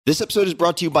This episode is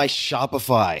brought to you by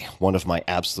Shopify, one of my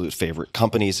absolute favorite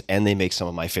companies, and they make some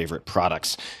of my favorite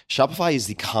products. Shopify is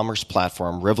the commerce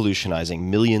platform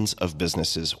revolutionizing millions of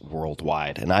businesses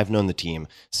worldwide, and I've known the team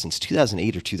since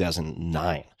 2008 or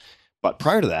 2009. But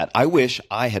prior to that, I wish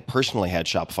I had personally had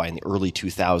Shopify in the early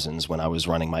 2000s when I was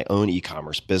running my own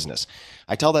e-commerce business.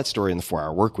 I tell that story in the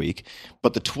 4-Hour Workweek,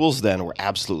 but the tools then were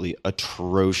absolutely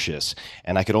atrocious,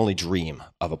 and I could only dream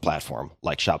of a platform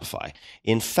like Shopify.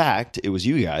 In fact, it was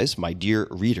you guys, my dear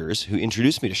readers, who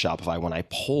introduced me to Shopify when I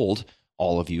polled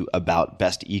all of you about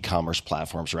best e-commerce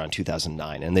platforms around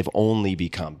 2009, and they've only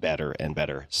become better and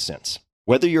better since.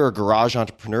 Whether you're a garage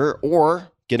entrepreneur or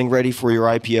getting ready for your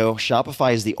IPO,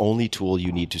 Shopify is the only tool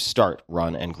you need to start,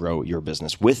 run, and grow your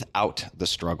business without the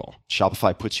struggle.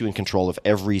 Shopify puts you in control of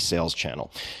every sales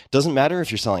channel. Doesn't matter if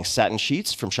you're selling satin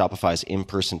sheets from Shopify's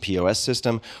in-person POS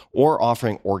system or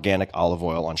offering organic olive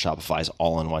oil on Shopify's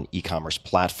all-in-one e-commerce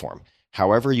platform.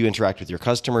 However you interact with your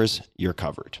customers, you're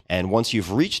covered. And once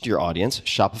you've reached your audience,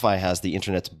 Shopify has the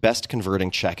internet's best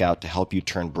converting checkout to help you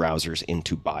turn browsers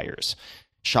into buyers.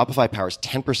 Shopify powers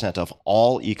 10% of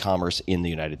all e-commerce in the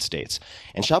United States.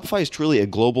 And Shopify is truly a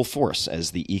global force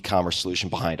as the e-commerce solution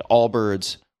behind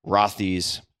Allbirds,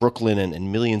 Rothy's, Brooklinen,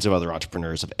 and millions of other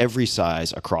entrepreneurs of every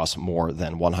size across more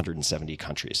than 170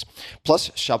 countries. Plus,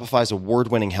 Shopify's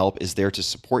award-winning help is there to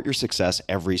support your success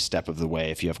every step of the way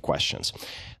if you have questions.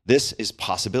 This is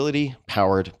Possibility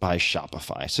powered by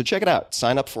Shopify. So check it out.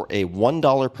 Sign up for a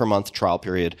 $1 per month trial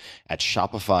period at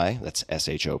Shopify. That's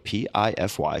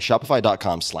Shopify.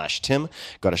 Shopify.com/Tim.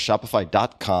 Go to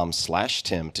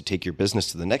Shopify.com/Tim to take your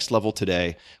business to the next level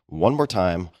today. One more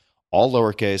time, all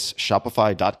lowercase,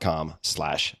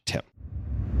 Shopify.com/Tim.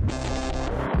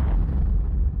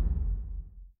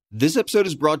 This episode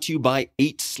is brought to you by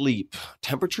 8 Sleep.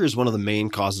 Temperature is one of the main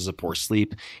causes of poor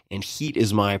sleep, and heat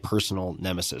is my personal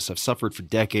nemesis. I've suffered for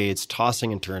decades,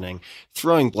 tossing and turning,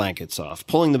 throwing blankets off,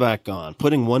 pulling the back on,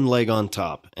 putting one leg on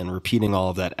top, and repeating all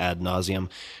of that ad nauseum.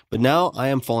 But now I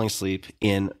am falling asleep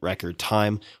in record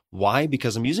time. Why?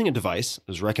 Because I'm using a device that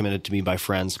was recommended to me by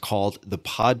friends called the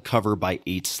Pod Cover by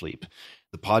 8 Sleep.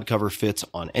 The pod cover fits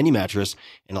on any mattress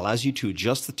and allows you to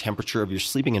adjust the temperature of your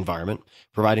sleeping environment,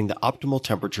 providing the optimal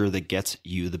temperature that gets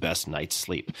you the best night's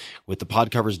sleep. With the pod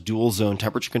cover's dual zone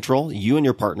temperature control, you and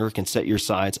your partner can set your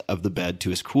sides of the bed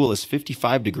to as cool as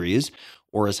 55 degrees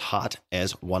or as hot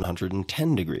as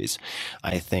 110 degrees.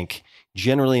 I think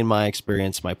generally in my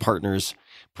experience, my partners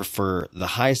prefer the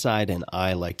high side, and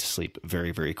I like to sleep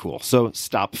very, very cool. So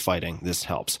stop fighting. This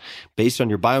helps. Based on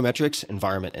your biometrics,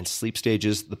 environment, and sleep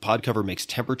stages, the pod cover makes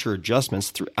temperature adjustments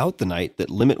throughout the night that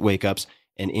limit wake-ups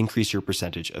and increase your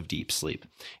percentage of deep sleep.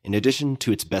 In addition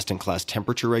to its best-in-class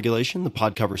temperature regulation, the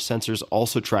pod cover sensors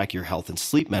also track your health and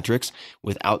sleep metrics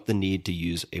without the need to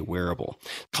use a wearable.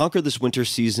 Conquer this winter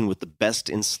season with the best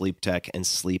in sleep tech and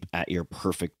sleep at your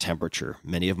perfect temperature.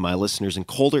 Many of my listeners in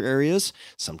colder areas,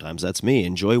 sometimes that's me,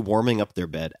 enjoy warming up their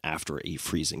bed after a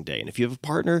freezing day. And if you have a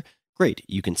partner, great.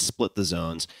 You can split the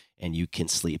zones and you can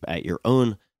sleep at your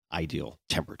own ideal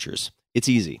temperatures. It's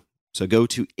easy. So go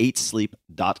to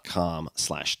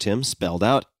 8sleep.com/Tim, spelled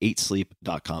out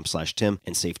 8sleep.com/Tim,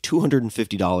 and save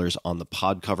 $250 on the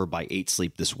pod cover by 8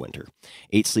 Sleep this winter.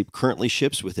 8 Sleep currently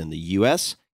ships within the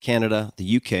US, Canada, the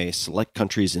UK, select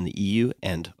countries in the EU,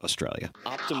 and Australia.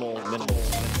 Optimal minimal.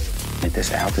 At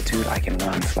this altitude, I can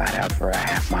run flat out for a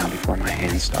half mile before my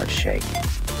hands start shaking.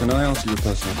 Can I ask you a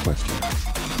personal question?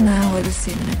 Now would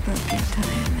seem an appropriate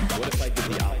time. What if I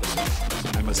did the opposite?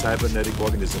 I'm a cybernetic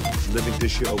organism, living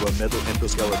tissue over metal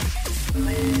endoskeleton.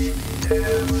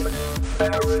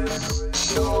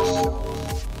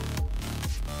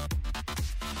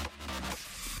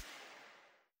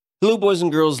 Hello, boys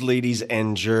and girls, ladies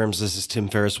and germs. This is Tim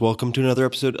Ferriss. Welcome to another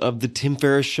episode of The Tim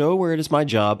Ferriss Show, where it is my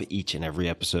job each and every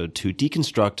episode to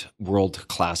deconstruct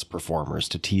world-class performers,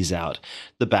 to tease out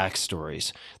the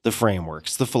backstories, the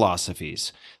frameworks, the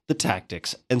philosophies, the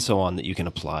tactics, and so on that you can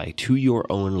apply to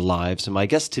your own lives. And my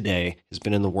guest today has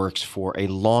been in the works for a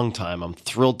long time. I'm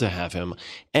thrilled to have him.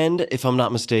 And if I'm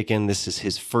not mistaken, this is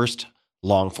his first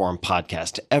long-form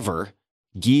podcast ever,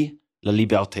 Guy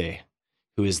Laliberté,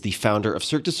 who is the founder of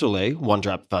Cirque du Soleil, One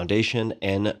Drop Foundation,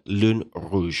 and Lune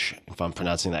Rouge. If I'm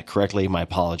pronouncing that correctly, my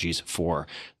apologies for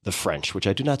the French, which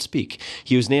I do not speak.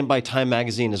 He was named by Time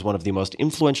magazine as one of the most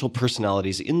influential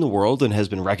personalities in the world and has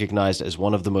been recognized as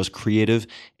one of the most creative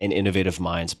and innovative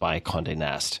minds by Condé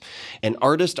Nast. An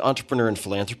artist, entrepreneur, and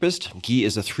philanthropist, Guy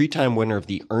is a 3-time winner of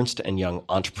the Ernst & Young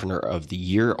Entrepreneur of the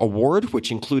Year Award,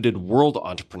 which included World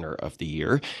Entrepreneur of the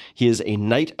Year. He is a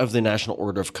Knight of the National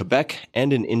Order of Quebec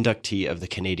and an inductee of the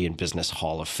Canadian Business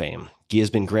Hall of Fame. Guy has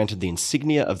been granted the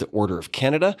insignia of the Order of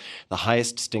Canada, the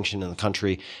highest distinction in the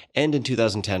country, and in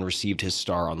 2010 received his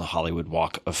star on the Hollywood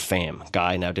Walk of Fame.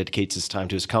 Guy now dedicates his time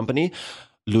to his company,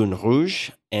 Lune Rouge,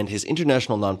 and his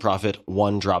international nonprofit,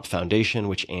 One Drop Foundation,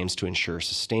 which aims to ensure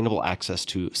sustainable access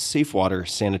to safe water,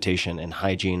 sanitation, and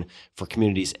hygiene for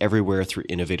communities everywhere through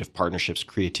innovative partnerships,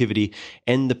 creativity,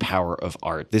 and the power of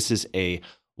art. This is a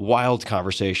wild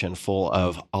conversation full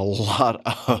of a lot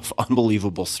of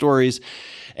unbelievable stories.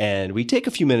 And we take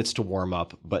a few minutes to warm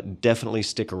up, but definitely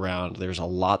stick around. There's a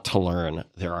lot to learn.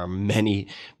 There are many,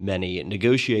 many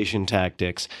negotiation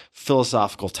tactics,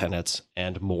 philosophical tenets,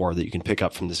 and more that you can pick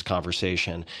up from this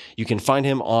conversation. You can find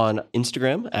him on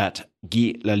Instagram at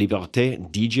Guy Laliberté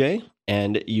DJ,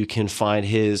 and you can find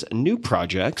his new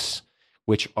projects,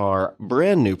 which are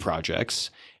brand new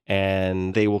projects,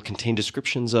 and they will contain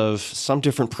descriptions of some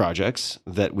different projects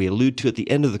that we allude to at the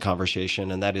end of the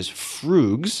conversation, and that is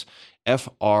Froogs,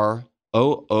 FROOOGS.com,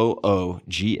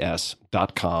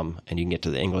 and you can get to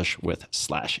the English with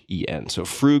 /EN. So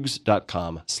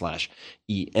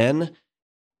froogs.com/EN.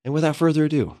 And without further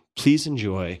ado, please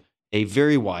enjoy a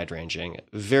very wide-ranging,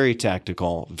 very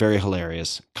tactical, very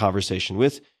hilarious conversation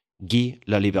with Guy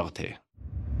Laliberté.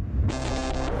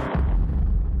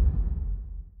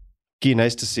 Guy,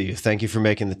 nice to see you. Thank you for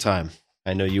making the time.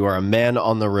 I know you are a man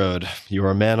on the road. You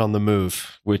are a man on the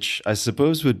move, which I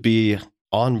suppose would be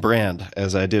on brand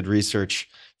as I did research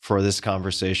for this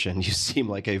conversation. You seem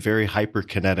like a very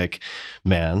hyperkinetic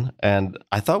man. And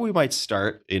I thought we might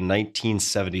start in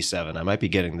 1977. I might be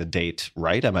getting the date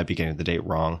right. I might be getting the date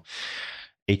wrong.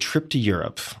 A trip to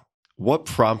Europe. What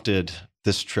prompted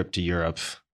this trip to Europe?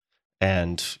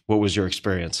 And what was your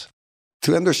experience?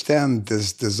 To understand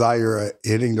this desire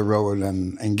hitting the road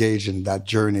and engage in that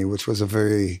journey, which was a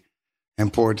very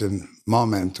important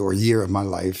moment or year of my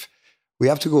life, we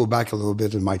have to go back a little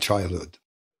bit in my childhood.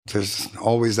 There's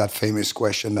always that famous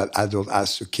question that adults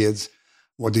ask to kids,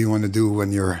 what do you want to do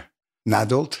when you're an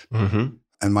adult? Mm-hmm.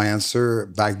 And my answer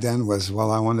back then was, well,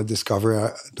 I want to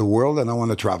discover the world and I want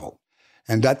to travel.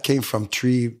 And that came from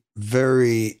three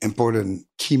very important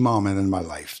key moments in my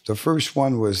life. The first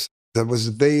one was, that was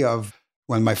the day of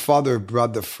when my father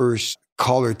brought the first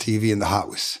color TV in the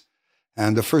house.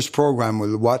 And the first program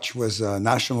we'll watch was a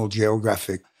National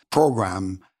Geographic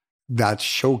program that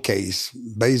showcased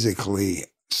basically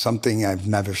something I've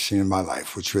never seen in my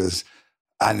life, which was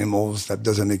animals that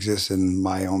doesn't exist in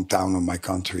my hometown or my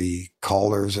country,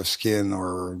 colors of skin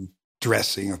or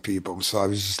dressing of people. So I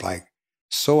was just like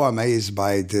so amazed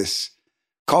by this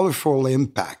colorful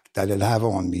impact that it had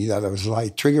on me that I was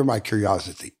like, trigger my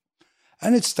curiosity.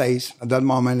 And it stays. At that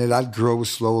moment, that grows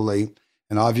slowly.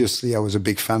 And obviously, I was a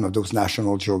big fan of those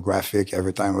National Geographic.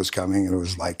 Every time it was coming, it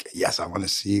was like, yes, I want to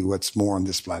see what's more on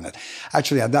this planet.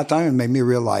 Actually, at that time, it made me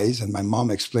realize, and my mom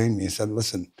explained to me, said,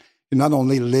 listen, you're not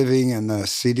only living in a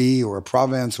city or a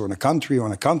province or in a country or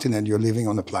on a continent, you're living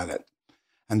on a planet.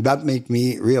 And that made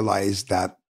me realize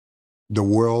that the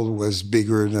world was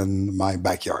bigger than my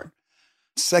backyard.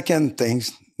 Second thing,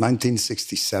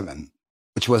 1967,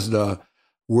 which was the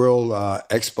World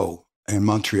Expo in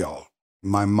Montreal.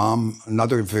 My mom,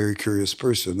 another very curious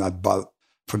person, had bought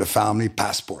for the family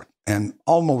passport. And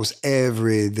almost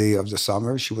every day of the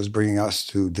summer, she was bringing us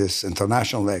to this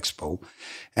international expo.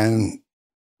 And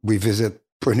we visit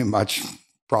pretty much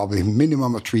probably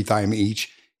minimum of 3 times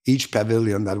each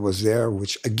pavilion that was there,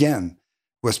 which again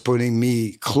was putting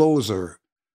me closer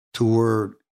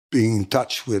toward being in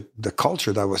touch with the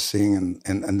culture that I was seeing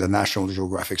in the National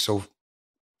Geographic. So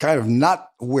kind of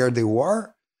not where they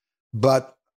were,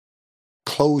 but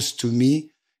close to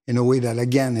me in a way that,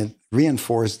 again, it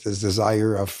reinforced this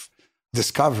desire of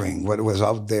discovering what was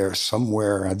out there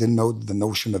somewhere. I didn't know the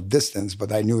notion of distance,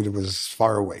 but I knew it was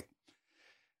far away.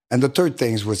 And the third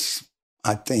thing was,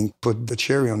 I think, put the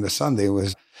cherry on the sundae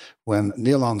was when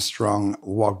Neil Armstrong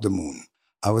walked the moon.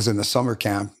 I was in a summer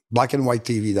camp, black and white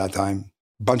TV that time,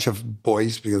 bunch of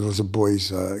boys, because it was a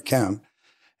boys' camp.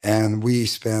 And we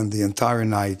spent the entire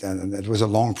night, and it was a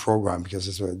long program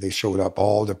because they showed up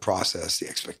all the process, the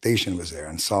expectation was there.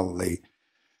 And suddenly,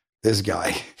 this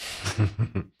guy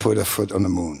put a foot on the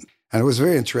moon. And it was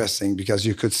very interesting because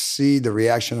you could see the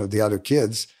reaction of the other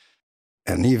kids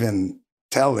and even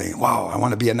telling, wow, I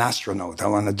want to be an astronaut. I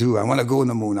want to go on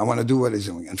the moon. I want to do what he's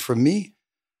doing. And for me,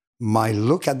 my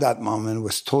look at that moment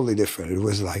was totally different. It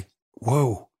was like,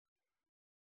 whoa,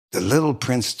 the Little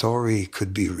Prince story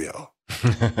could be real.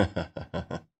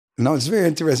 No, it's very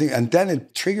interesting. And then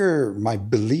it triggered my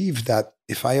belief that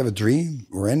if I have a dream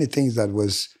or anything that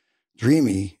was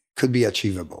dreamy could be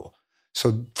achievable.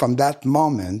 So from that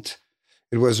moment,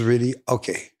 it was really,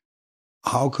 okay,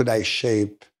 how could I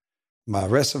shape my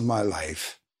rest of my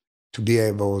life to be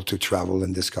able to travel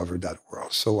and discover that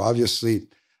world. So obviously,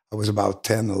 I was about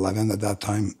 10, 11 at that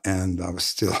time, and I was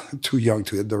still too young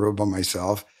to hit the road by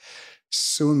myself.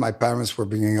 Soon, my parents were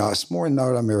bringing us more in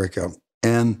North America.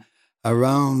 And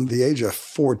around the age of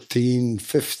 14,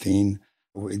 15,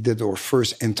 we did our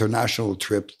first international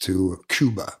trip to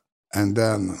Cuba. And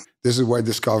then this is where I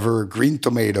discovered green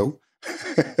tomato.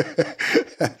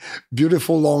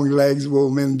 Beautiful long legs,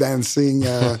 women dancing,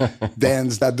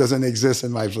 dance that doesn't exist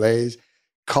in my place.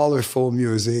 Colorful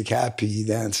music, happy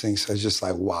dancing. So it's just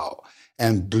like, wow.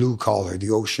 And blue color,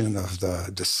 the ocean of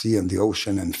the sea and the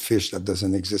ocean and fish that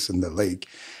doesn't exist in the lake.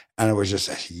 And it was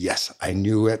just, yes, I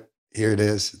knew it. Here it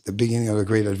is, the beginning of a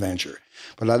great adventure.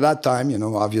 But at that time,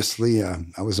 obviously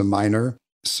I was a minor.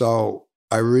 So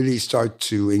I really started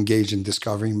to engage in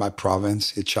discovering my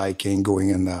province, hitchhiking, going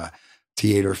in a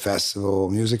theater festival,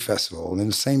 music festival. And at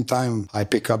the same time, I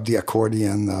pick up the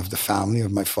accordion of the family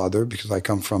of my father because I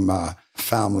come from a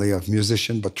family of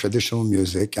musicians, but traditional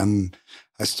music. And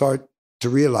I start to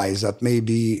realize that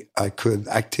maybe I could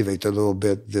activate a little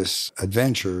bit this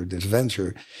adventure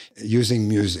using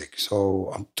music.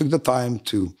 So I took the time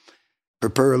to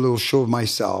prepare a little show of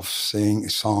myself, sing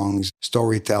songs,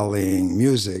 storytelling,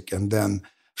 music, and then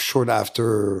short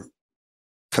after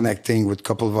connecting with a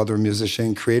couple of other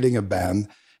musicians, creating a band,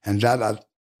 and that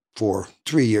for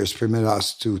 3 years permitted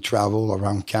us to travel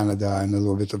around Canada and a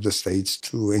little bit of the States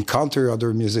to encounter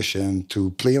other musicians,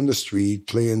 to play on the street,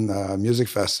 play in a music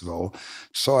festival.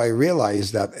 So I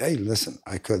realized that, hey, listen,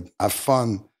 I could have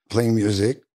fun playing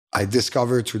music. I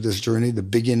discovered through this journey the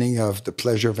beginning of the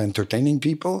pleasure of entertaining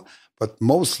people, but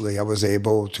mostly I was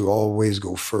able to always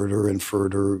go further and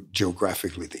further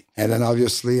geographically. And then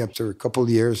obviously after a couple of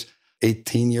years,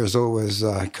 18 years old was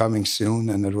coming soon,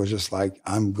 and it was just like,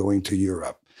 I'm going to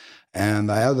Europe.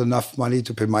 And I had enough money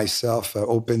to pay myself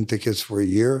open tickets for a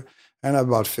year, and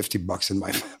about $50 in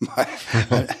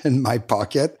in my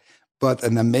pocket. But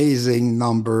an amazing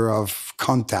number of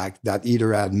contacts that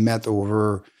either had met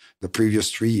over the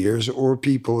previous 3 years, or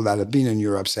people that had been in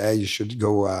Europe say, hey, you should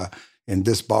go in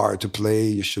this bar to play.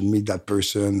 You should meet that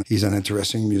person. He's an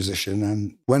interesting musician.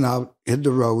 And went out, hit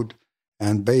the road,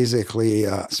 and basically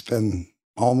spent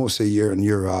almost a year in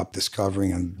Europe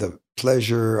discovering and the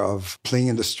pleasure of playing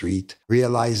in the street,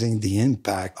 realizing the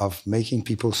impact of making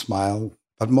people smile.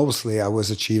 But mostly I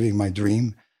was achieving my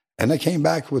dream. And I came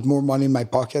back with more money in my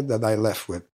pocket than I left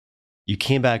with. You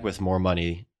came back with more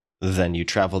money than you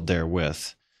traveled there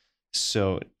with.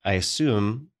 So I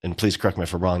assume, and please correct me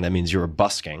if I'm wrong, that means you were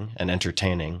busking and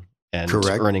entertaining and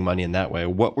Correct. Earning money in that way.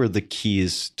 What were the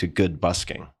keys to good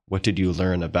busking? What did you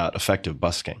learn about effective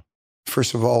busking?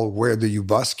 First of all, where do you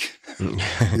busk?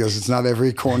 Because it's not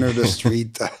every corner of the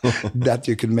street that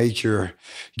you can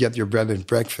get your bread and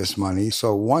breakfast money.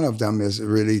 So one of them is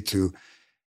really to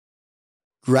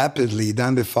rapidly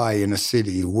identify in a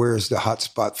city where's the hot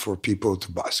spot for people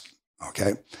to busk.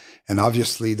 Okay. And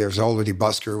obviously there's already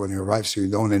busker when you arrive, so you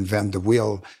don't invent the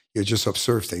wheel, you just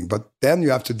observe things. But then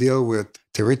you have to deal with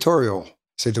territorial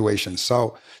situations.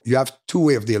 So you have two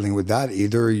ways of dealing with that.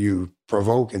 Either you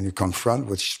provoke and you confront,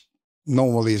 which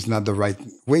normally is not the right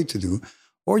way to do,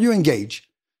 or you engage.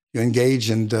 You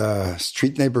engage in the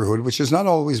street neighborhood, which is not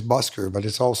always busker, but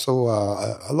it's also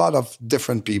a lot of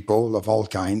different people of all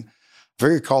kind,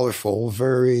 very colorful,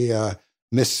 very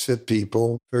misfit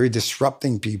people, very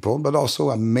disrupting people, but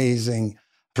also amazing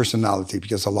personality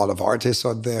because a lot of artists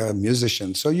are there,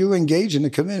 musicians. So you engage in a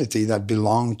community that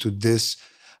belong to the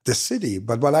city.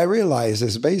 But what I realized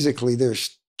is basically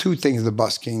there's two things the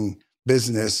busking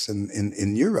business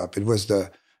in Europe. It was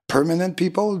the permanent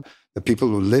people, the people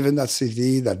who live in that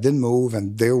city that didn't move,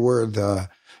 and they were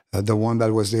the one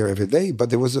that was there every day. But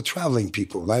there was the traveling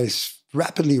people. I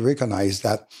rapidly recognized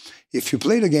that if you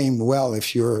play the game well,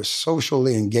 if you're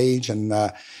socially engaged and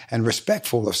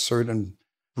respectful of certain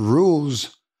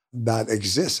rules that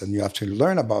exist, and you have to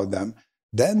learn about them,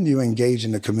 then you engage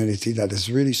in a community that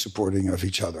is really supporting of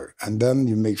each other. And then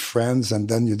you make friends, and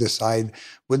then you decide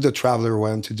with the traveler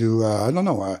when to do,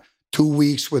 2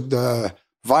 weeks with the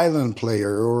violin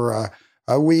player, or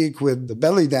a week with the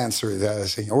belly dancer,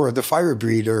 or the fire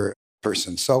breather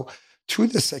person. So through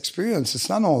this experience, it's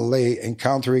not only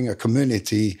encountering a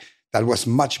community that was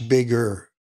much bigger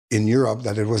in Europe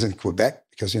than it was in Quebec,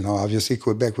 because, obviously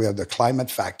Quebec, we have the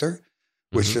climate factor,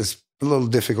 which is a little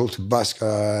difficult to busk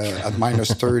at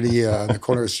minus 30 on the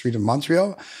corner of the street in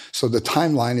Montreal. So the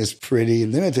timeline is pretty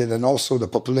limited. And also the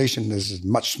population is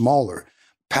much smaller.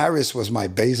 Paris was my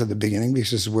base at the beginning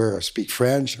because this is where I speak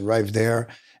French, arrived there.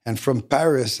 And from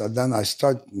Paris, then I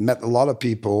met a lot of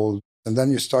people And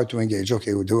then you start to engage.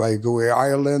 Okay, do I go to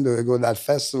Ireland? Do I go to that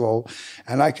festival?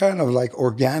 And I kind of like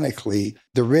organically,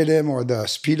 the rhythm or the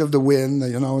speed of the wind,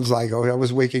 it's like, I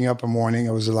was waking up in the morning.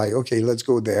 I was like, okay, let's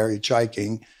go there,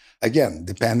 hitchhiking. Again,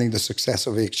 depending the success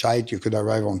of hitchhike, you could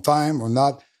arrive on time or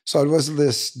not. So it was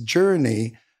this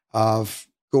journey of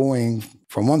going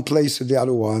from one place to the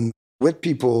other one with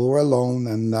people who are alone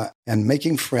and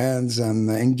making friends and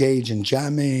engage in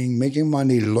jamming, making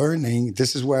money, learning.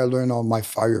 This is where I learned all my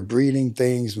fire breathing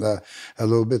things, a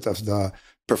little bit of the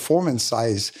performance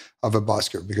side of a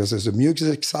busker, because there's a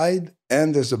music side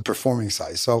and there's a performing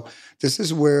side. So this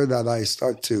is where that I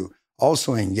start to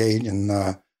also engage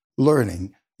in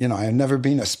learning. I've never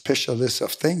been a specialist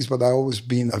of things, but I've always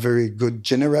been a very good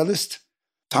generalist.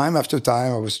 Time after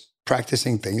time, I was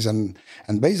practicing things. And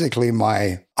basically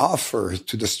my offer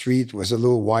to the street was a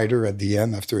little wider at the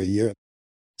end after a year.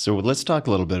 So let's talk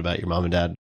a little bit about your mom and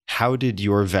dad. How did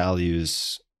your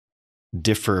values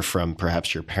differ from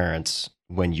perhaps your parents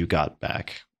when you got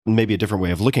back? Maybe a different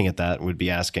way of looking at that would be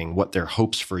asking what their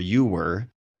hopes for you were,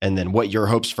 and then what your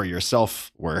hopes for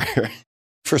yourself were.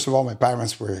 First of all, my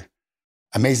parents were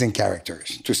amazing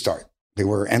characters to start. They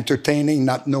were entertaining,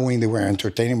 not knowing they were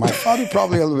entertaining. My father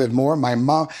probably a little bit more.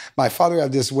 My father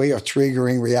had this way of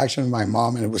triggering reaction to my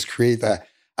mom, and it was create an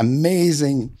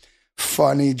amazing,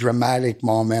 funny, dramatic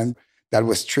moment that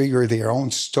was trigger their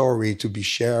own story to be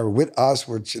shared with us,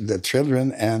 with the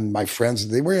children and my friends.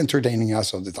 They were entertaining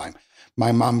us all the time.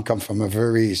 My mom come from a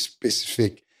very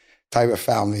specific type of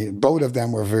family. Both of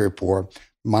them were very poor.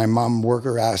 My mom worked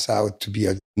her ass out to be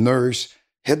a nurse,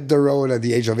 hit the road at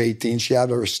the age of 18. She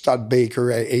had her stud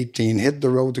baker at 18, hit the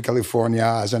road to California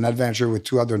as an adventurer with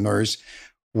two other nurses,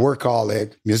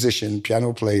 workaholic, musician,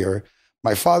 piano player.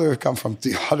 My father come from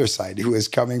the other side. He was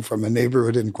coming from a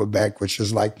neighborhood in Quebec, which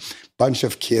is like a bunch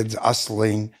of kids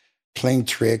hustling, playing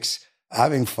tricks,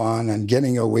 having fun, and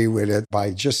getting away with it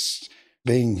by just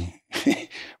being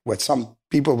what some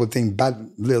people would think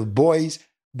bad little boys,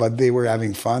 but they were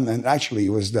having fun. And actually,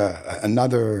 it was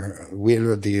another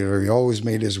wheeler dealer. He always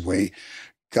made his way,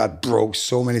 got broke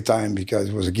so many times because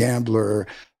he was a gambler.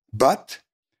 But,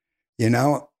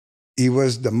 he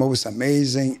was the most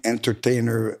amazing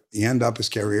entertainer. He ended up his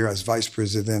career as vice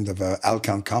president of an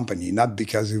Alcon company, not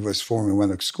because he was former,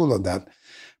 went to school of that,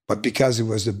 but because he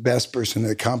was the best person in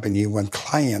the company. When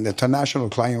the international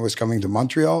client was coming to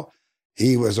Montreal,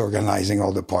 he was organizing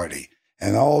all the party.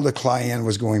 And all the client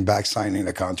was going back signing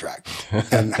the contract.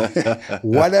 And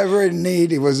whatever it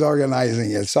needed, he was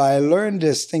organizing it. So I learned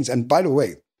these things. And by the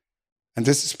way, and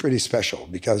this is pretty special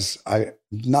because I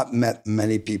not met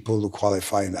many people who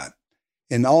qualify in that.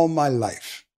 In all my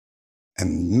life,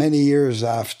 and many years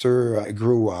after I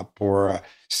grew up, or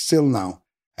still now,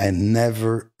 I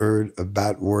never heard a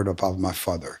bad word about my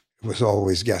father. It was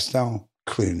always Gaston,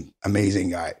 clean, amazing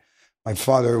guy. My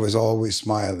father was always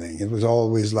smiling. It was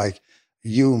always like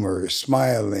humor,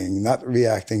 smiling, not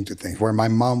reacting to things. Where my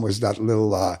mom was that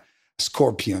little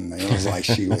scorpion. It was like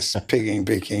she was picking.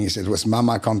 It was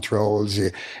mama controls.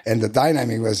 And the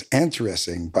dynamic was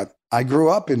interesting. But I grew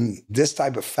up in this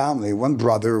type of family. One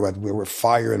brother, we were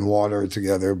fire and water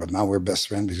together, but now we're best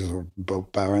friends because we're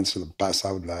both parents that passed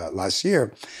out last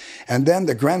year. And then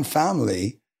the grand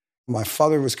family, my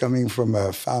father was coming from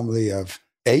a family of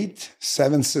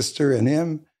 7 sisters and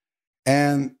him.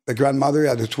 And the grandmother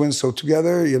had a twin. So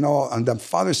together, on the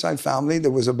father's side family,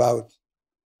 there was about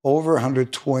over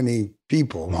 120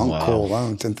 people, uncle,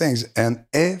 aunt, and things. And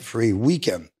every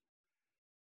weekend,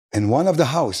 in one of the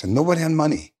house, and nobody had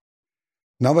money.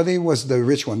 Nobody was the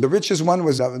rich one. The richest one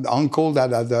was the uncle that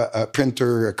had a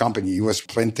printer company. He was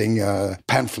printing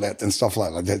pamphlet and stuff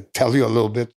like that. They tell you a little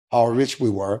bit how rich we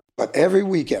were. But every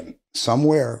weekend,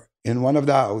 somewhere in one of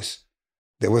the house,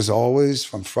 there was always,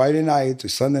 from Friday night to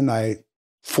Sunday night,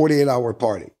 48-hour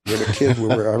party with the kids.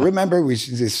 I remember we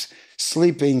just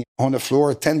sleeping on the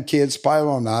floor, 10 kids piled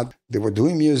on that. They were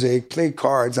doing music, play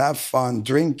cards, have fun,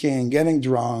 drinking, getting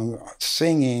drunk,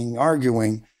 singing,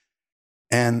 arguing.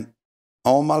 And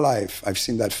all my life, I've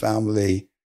seen that family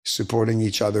supporting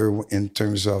each other in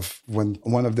terms of when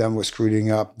one of them was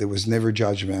screwing up, there was never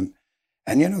judgment.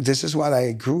 And, this is what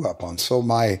I grew up on. So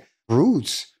my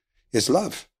roots is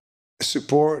love.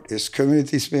 Support, is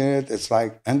community spirit. It's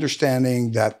like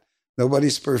understanding that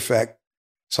nobody's perfect.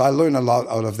 So I learned a lot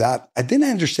out of that. I didn't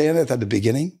understand it at the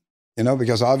beginning,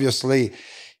 because obviously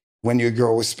when you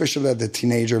grow, especially at the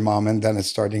teenager moment, then it's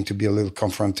starting to be a little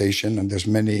confrontation. And there's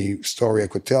many stories I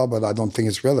could tell, but I don't think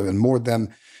it's relevant. More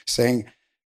than saying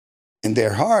in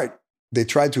their heart, they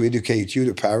try to educate you,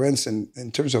 the parents,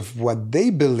 in terms of what they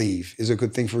believe is a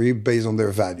good thing for you based on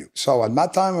their value. So at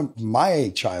that time of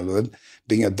my childhood,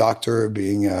 being a doctor,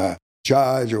 being a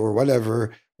judge or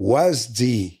whatever was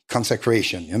the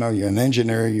consecration. You know, you're an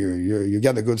engineer, you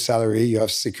get a good salary, you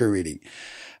have security.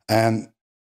 And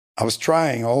I was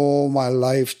trying all my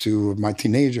life to my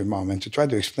teenager moment to try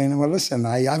to explain, well, listen,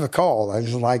 I have a call. I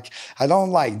was like, I don't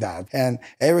like that. And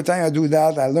every time I do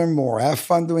that, I learn more. I have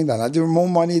fun doing that. I do more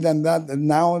money than that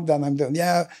now than I'm doing.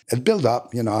 Yeah, it built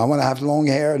up. You know, I want to have long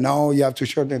hair. No, you have to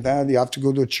shorten that. You have to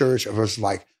go to church. It was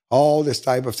like all this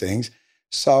type of things.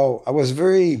 So I was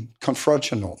very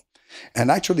confrontational. And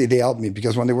actually, they helped me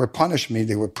because when they were punishing me,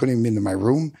 they were putting me in my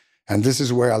room. And this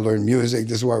is where I learned music.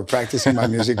 This is where I was practicing my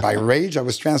music by rage. I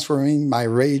was transferring my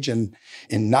rage in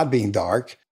not being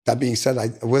dark. That being said,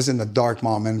 I was in a dark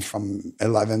moment from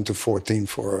 11 to 14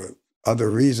 for other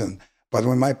reason. But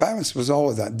when my parents was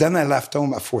all of that, then I left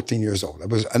home at 14 years old. It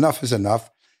was enough is enough.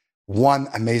 One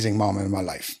amazing moment in my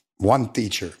life. One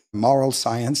teacher, moral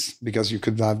science, because you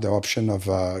could have the option of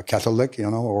Catholic, you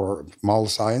know, or moral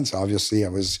science. Obviously, I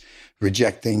was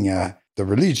rejecting the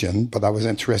religion, but I was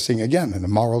interested again in the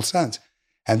moral sense.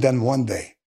 And then one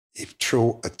day, he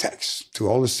threw a text to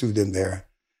all the students there.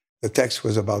 The text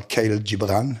was about Khalil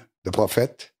Gibran, the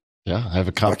prophet. Yeah, I have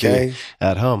a copy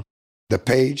at home. The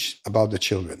page about the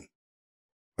children.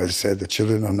 Where it said, the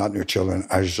children are not your children.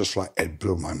 I was just like, it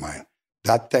blew my mind.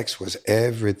 That text was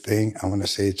everything I want to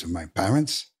say to my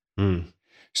parents.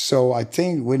 So I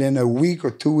think within a week or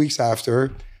 2 weeks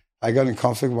after, I got in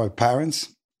conflict with my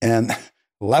parents and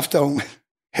left home,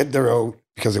 hit the road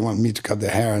because they wanted me to cut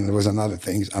their hair and there was another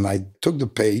things. And I took the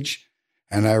page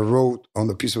and I wrote on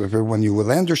the piece of paper, when you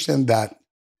will understand that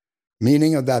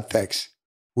meaning of that text,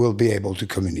 we'll be able to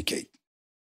communicate.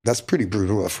 That's pretty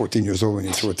brutal at 14 years old when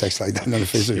you throw a text like that in the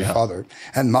face of your father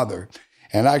and mother.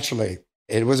 And actually,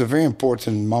 it was a very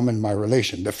important moment in my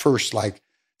relation. The first,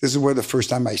 this is where the first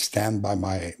time I stand by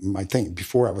my thing.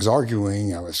 Before I was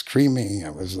arguing, I was screaming, I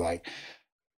was like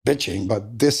bitching,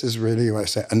 but this is really what I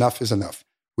say, enough is enough.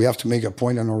 We have to make a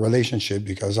point in our relationship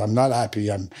because I'm not happy.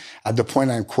 I'm at the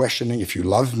point I'm questioning if you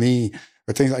love me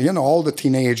or things like, all the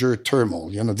teenager turmoil.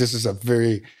 This is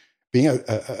being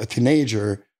a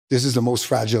teenager, this is the most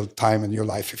fragile time in your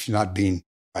life if you're not being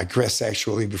aggressed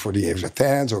sexually before the age of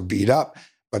 10 or beat up.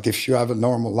 But if you have a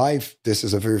normal life, this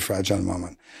is a very fragile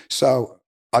moment. So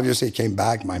obviously it came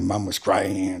back. My mom was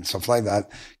crying and stuff like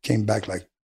that. Came back like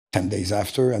 10 days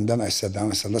after. And then I sat down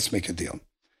and said, let's make a deal.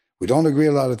 We don't agree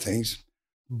a lot of things,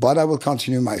 but I will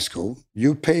continue my school.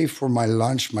 You pay for my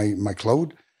lunch, my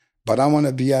clothes, but I want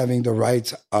to be having the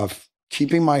right of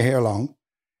keeping my hair long.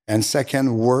 And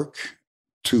second, work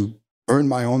to earn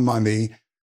my own money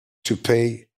to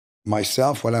pay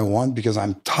myself what I want because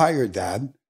I'm tired,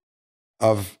 Dad,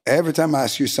 of every time I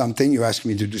ask you something, you ask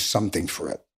me to do something for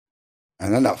it.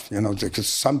 And enough, because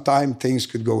sometimes things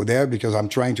could go there because I'm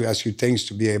trying to ask you things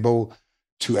to be able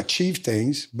to achieve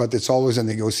things, but it's always a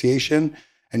negotiation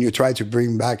and you try to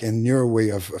bring back in your way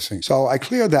of things. So I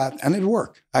cleared that and it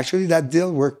worked. Actually, that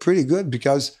deal worked pretty good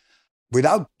because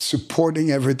without supporting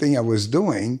everything I was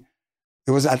doing,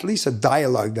 there was at least a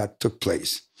dialogue that took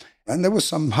place. And there was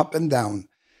some up and down.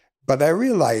 But I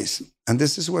realized, and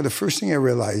this is where the first thing I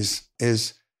realized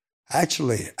is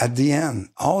actually at the end,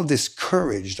 all this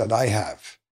courage that I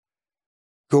have,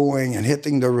 going and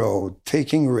hitting the road,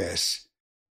 taking risks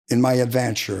in my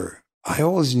adventure, I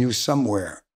always knew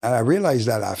somewhere. And I realized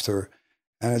that after,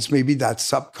 and it's maybe that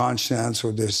subconscious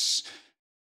or this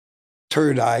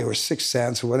third eye or sixth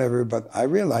sense or whatever, but I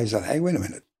realized that, hey, wait a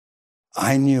minute.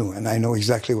 I knew, and I know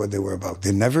exactly what they were about.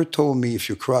 They never told me if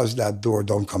you cross that door,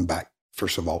 don't come back,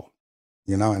 first of all.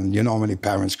 And how many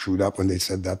parents screwed up when they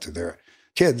said that to their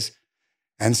kids.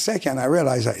 And second, I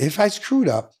realized that if I screwed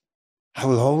up, I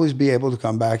will always be able to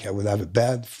come back. I would have a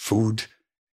bed, food,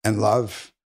 and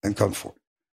love and comfort.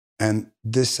 And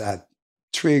this had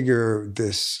triggered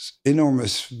this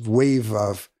enormous wave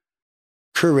of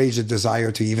courage and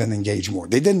desire to even engage more.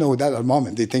 They didn't know that at the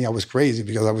moment. They think I was crazy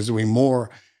because I was doing more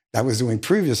than I was doing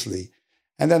previously.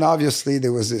 And then obviously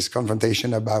there was this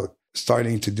confrontation about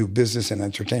starting to do business and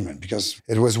entertainment because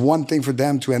it was one thing for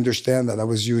them to understand that I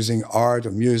was using art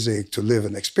or music to live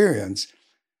an experience.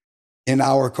 In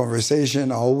our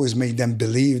conversation, I always made them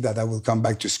believe that I will come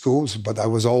back to schools, but I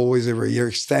was always every year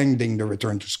extending the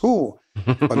return to school.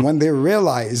 But when they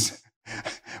realized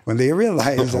at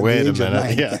the age of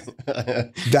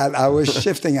 9 that I was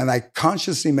shifting and I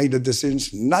consciously made the decision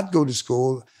to not go to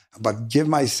school, but give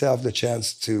myself the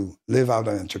chance to live out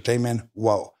an entertainment,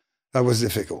 whoa, that was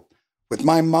difficult. With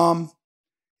my mom,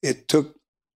 it took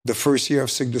the first year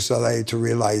of Cirque du Soleil to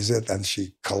realize it, and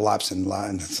she collapsed in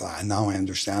line. And so now I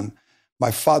understand. My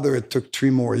father, it took 3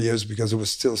 more years because there was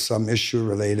still some issue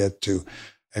related to,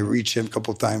 I reached him a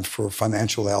couple of times for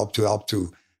financial help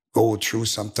to go through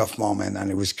some tough moment, and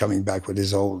he was coming back with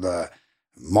his old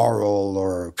moral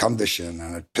or condition,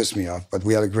 and it pissed me off. But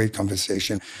we had a great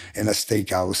conversation in a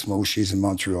steakhouse, Moshi's in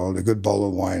Montreal, a good bottle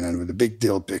of wine, and with a big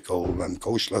dill pickle and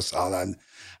coleslaw salad.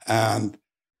 And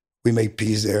we made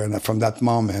peace there. And from that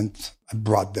moment, I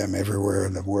brought them everywhere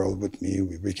in the world with me.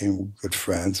 We became good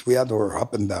friends. We had our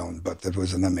up and down, but it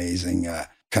was an amazing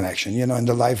connection. You know, in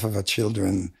the life of a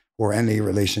children or any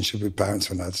relationship with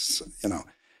parents, or not, you know,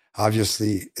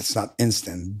 obviously it's not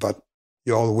instant, but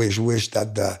you always wish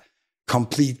that the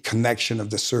complete connection of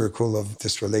the circle of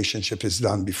this relationship is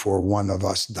done before one of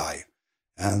us die.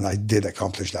 And I did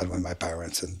accomplish that with my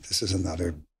parents. And this is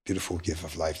another beautiful gift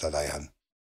of life that I had.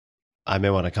 I may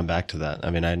want to come back to that. I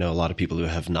mean, I know a lot of people who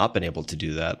have not been able to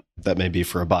do that. That may be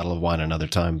for a bottle of wine another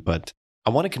time, but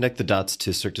I want to connect the dots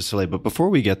to Cirque du Soleil. But before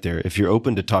we get there, if you're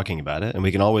open to talking about it, and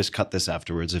we can always cut this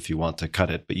afterwards if you want to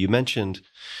cut it, but you mentioned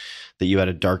that you had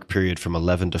a dark period from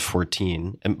 11 to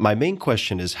 14. And my main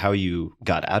question is how you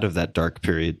got out of that dark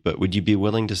period, but would you be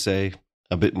willing to say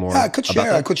a bit more? Yeah, I could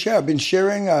share. I've been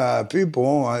sharing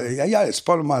people. Yeah, it's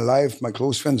part of my life. My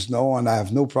close friends know, and I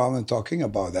have no problem talking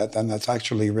about that. And that's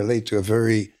actually relate to a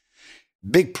very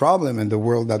big problem in the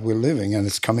world that we're living. And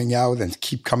it's coming out and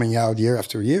keep coming out year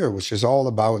after year, which is all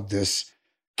about this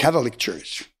Catholic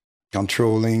Church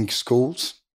controlling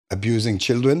schools, abusing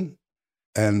children,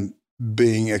 and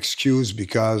being excused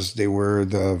because they were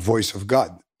the voice of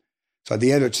God. So at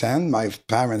the age of 10, my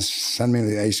parents sent me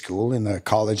to high school in a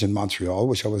college in Montreal,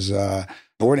 which I was a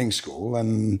boarding school.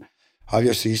 And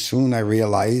obviously soon I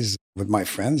realized with my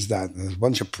friends that there's a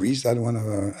bunch of priests that want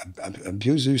to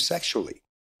abuse you sexually.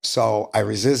 So I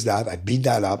resist that. I beat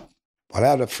that up. But I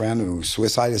had a friend who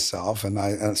suicided himself.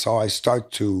 And so I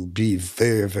start to be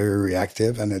very, very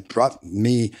reactive. And it brought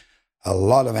me a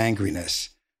lot of angriness.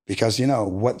 Because, you know,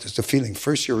 what is the feeling?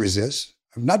 First you resist.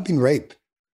 I've not been raped.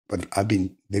 But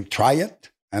they try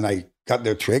it, and I got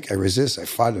their trick. I resist, I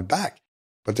fight it back.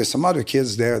 But there's some other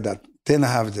kids there that didn't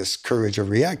have this courage of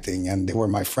reacting, and they were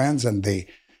my friends, and they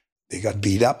got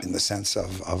beat up in the sense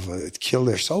of it killed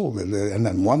their soul, and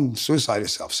then one suicided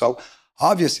himself. So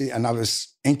obviously, and I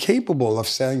was incapable of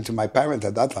saying to my parents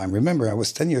at that time, remember, I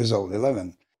was 10 years old,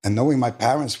 11, and knowing my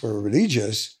parents were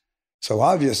religious, so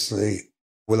obviously,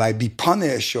 will I be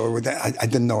punished, or I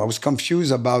didn't know. I was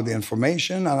confused about the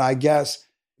information, and I guess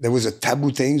there was a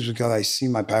taboo things because I see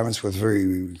my parents were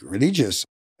very religious.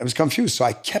 I was confused. So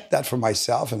I kept that for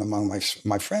myself and among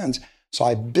my friends. So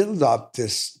I built up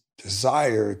this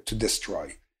desire to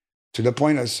destroy to the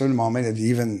point at a certain moment that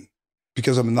even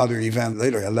because of another event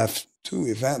later, I left 2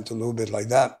 events a little bit like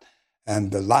that. And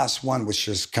the last one, which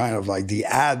is kind of like the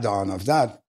add-on of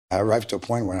that, I arrived to a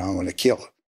point where I want to kill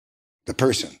the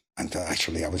person. And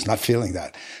actually, I was not feeling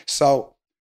that. So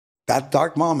that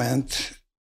dark moment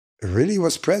really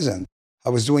was present.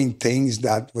 I was doing things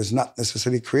that was not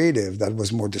necessarily creative, that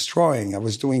was more destroying. I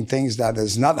was doing things that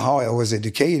is not how I was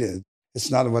educated. It's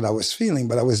not what I was feeling,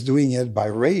 but I was doing it by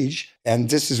rage.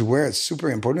 And this is where it's super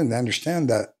important to understand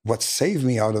that what saved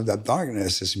me out of that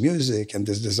darkness is music and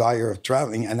this desire of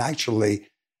traveling and actually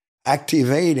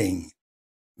activating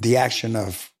the action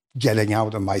of getting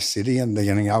out of my city and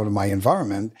getting out of my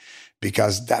environment,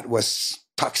 because that was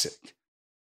toxic.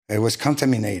 It was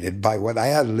contaminated by what I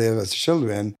had lived as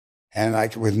children, and I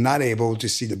was not able to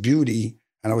see the beauty,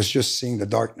 and I was just seeing the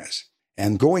darkness.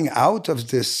 And going out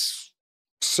of this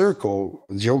circle,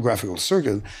 geographical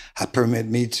circle, had permitted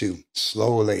me to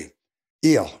slowly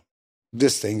heal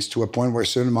these things to a point where a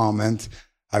certain moment,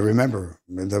 I remember,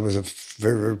 there was a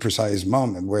very, very precise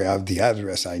moment where I have the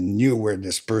address. I knew where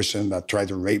this person that tried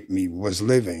to rape me was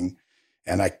living.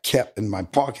 And I kept in my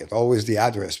pocket always the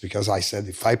address because I said,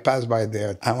 if I pass by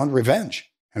there, I want revenge.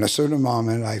 And a certain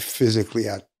moment, I physically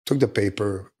took the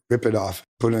paper, ripped it off,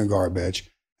 put it in the garbage,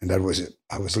 and that was it.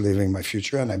 I was living my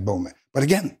future, and I boom it. But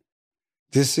again,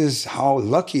 this is how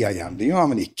lucky I am. Do you know how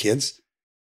many kids,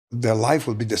 their life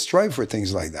will be destroyed for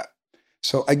things like that?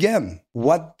 So again,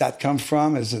 what that comes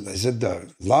from, is it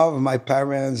the love of my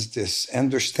parents, this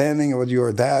understanding of what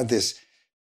your dad, this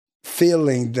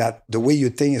feeling that the way you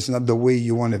think is not the way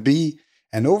you want to be,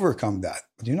 and overcome that.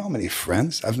 But you know how many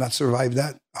friends have not survived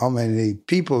that? How many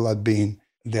people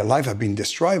their life have been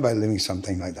destroyed by living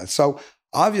something like that? So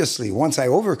obviously, once I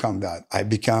overcome that, I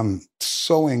become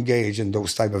so engaged in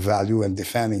those type of value and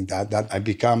defending that I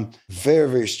become very,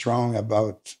 very strong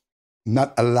about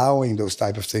not allowing those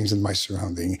type of things in my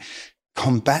surrounding.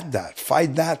 Combat that,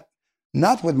 fight that,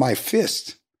 not with my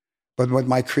fist, but with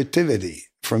my creativity.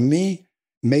 For me,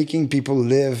 making people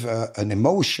live an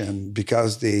emotion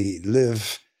because they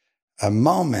live a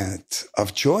moment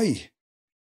of joy.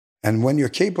 And when you're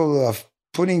capable of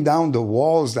putting down the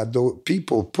walls that the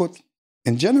people put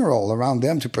in general around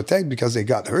them to protect because they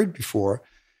got hurt before.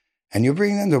 And you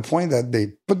bring them to a point that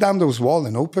they put down those walls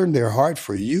and open their heart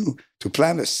for you to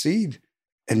plant a seed.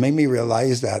 It made me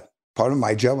realize that part of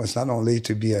my job was not only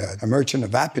to be a merchant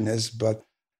of happiness, but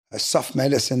a soft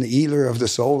medicine healer of the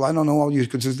soul. I don't know how you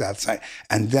could do that.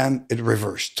 And then it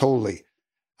reversed totally.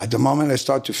 At the moment I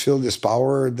start to feel this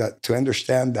power that to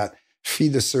understand that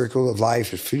feed the circle of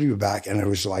life, it feed you back. And it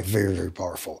was like very, very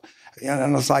powerful.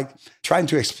 And it's like trying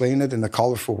to explain it in a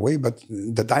colorful way, but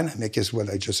the dynamic is what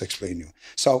I just explained to you.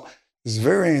 So it's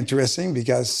very interesting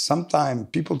because sometimes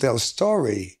people tell a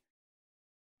story,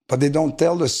 but they don't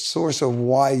tell the source of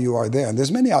why you are there. And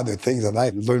there's many other things that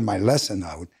I learned my lesson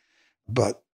out.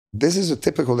 But this is a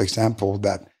typical example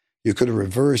that you could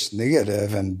reverse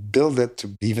negative and build it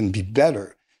to even be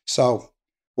better. So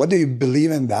what do you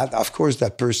believe in that? Of course,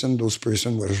 those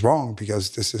person was wrong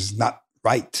because this is not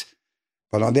right.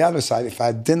 But on the other side, if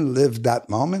I didn't live that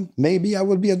moment, maybe I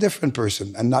would be a different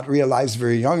person and not realize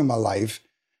very young in my life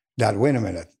that, wait a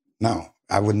minute, no,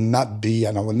 I would not be,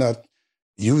 and I would not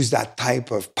use that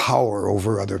type of power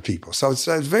over other people. So it's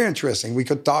very interesting. We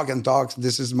could talk and talk.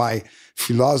 This is my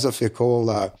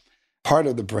philosophical part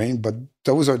of the brain, but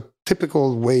those are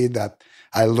typical way that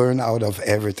I learn out of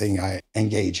everything I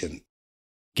engage in.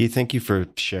 Guy, thank you for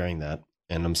sharing that.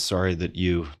 And I'm sorry that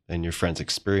you and your friends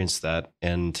experienced that.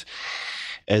 And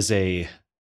as a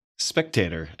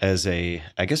spectator, as a,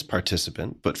 I guess,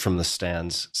 participant, but from the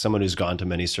stands, someone who's gone to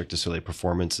many Cirque du Soleil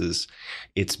performances,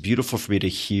 it's beautiful for me to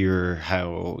hear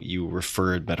how you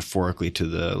referred metaphorically to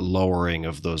the lowering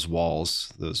of those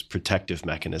walls, those protective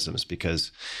mechanisms,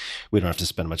 because we don't have to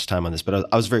spend much time on this, but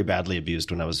I was very badly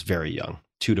abused when I was very young,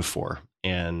 2 to 4.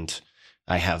 And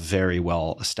I have very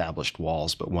well established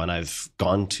walls, but when I've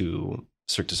gone to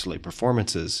Cirque du Soleil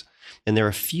performances, and there are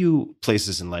a few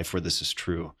places in life where this is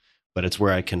true, but it's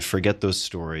where I can forget those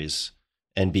stories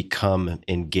and become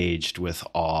engaged with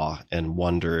awe and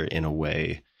wonder in a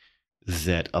way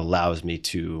that allows me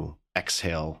to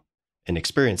exhale and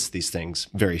experience these things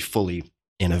very fully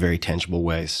in a very tangible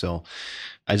way. So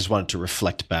I just wanted to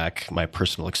reflect back my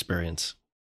personal experience.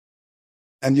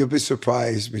 And you'll be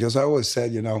surprised because I always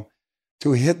said,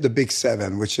 to hit the big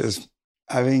 7, which is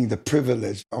having the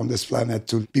privilege on this planet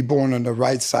to be born on the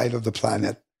right side of the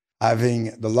planet,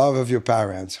 having the love of your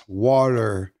parents,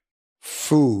 water,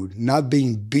 food, not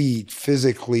being beat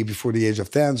physically before the age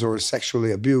of 10 or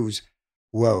sexually abused.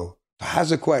 Whoa,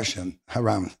 has a question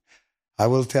around. I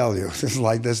will tell you,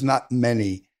 there's not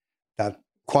many that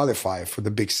qualify for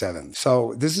the big 7.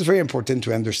 So this is very important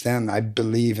to understand. I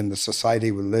believe in the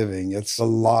society we're living. It's a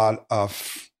lot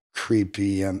of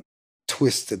creepy and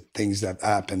twisted things that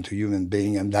happen to human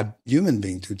being and that human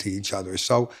being to each other.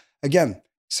 So again,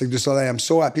 Cirque du Soleil, I'm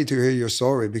so happy to hear your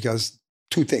story because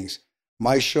 2 things.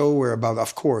 My show were about,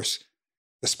 of course,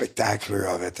 the spectacular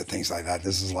of it, the things like that.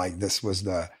 This was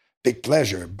the big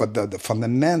pleasure, but the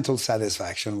fundamental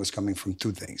satisfaction was coming from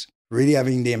 2 things. Really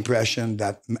having the impression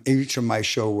that each of my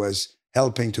show was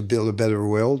helping to build a better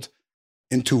world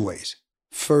in 2 ways.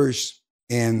 First,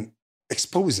 in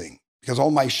exposing, because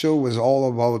all my show was all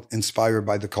about inspired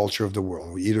by the culture of the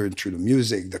world, either through the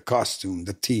music, the costume,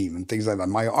 the team, and things like that.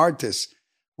 My artist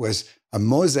was a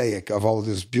mosaic of all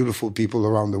these beautiful people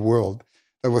around the world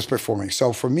that was performing.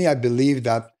 So for me, I believe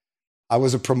that I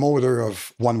was a promoter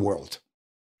of one world.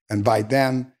 And by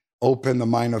then, open the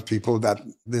mind of people that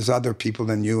there's other people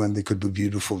than you and they could be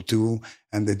beautiful too,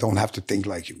 and they don't have to think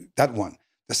like you. That one.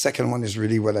 The second one is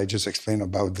really what I just explained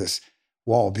about this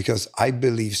wall, because I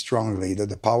believe strongly that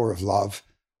the power of love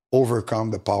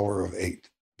overcomes the power of hate,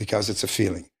 because it's a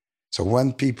feeling. So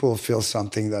when people feel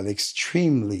something that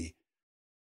extremely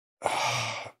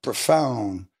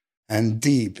profound and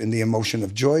deep in the emotion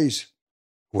of joys,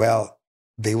 well,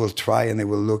 they will try and they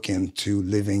will look into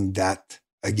living that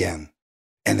again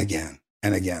and again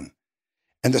and again.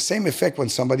 And the same effect when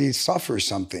somebody suffers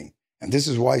something. And this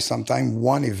is why sometimes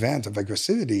one event of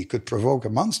aggressivity could provoke a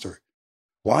monster.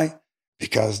 Why?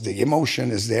 Because the emotion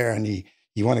is there and he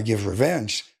want to give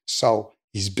revenge. So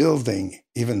he's building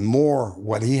even more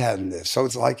what he had lived. So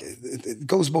it's like, it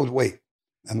goes both ways.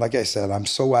 And like I said, I'm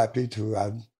so happy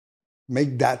to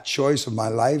make that choice of my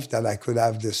life, that I could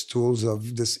have this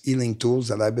healing tools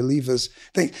that I believe is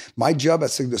thing. My job at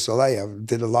Cirque du Soleil, I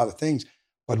did a lot of things,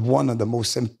 but one of the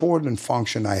most important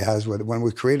function I have when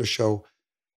we create a show,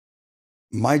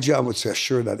 my job was to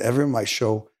assure that every my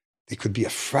show, it could be a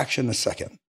fraction of a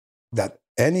second, that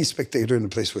any spectator in the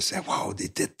place would say, wow, they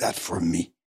did that for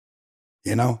me.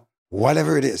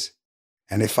 Whatever it is.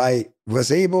 And if I was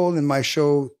able in my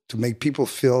show to make people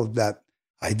feel that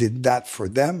I did that for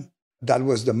them, that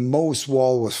was the most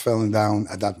wall was falling down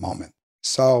at that moment.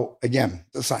 So again,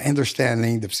 it's like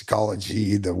understanding the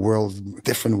psychology, the world,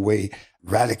 different way,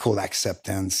 radical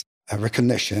acceptance, a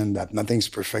recognition that nothing's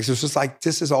perfect. It was just like,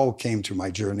 this is all came through my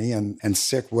journey. And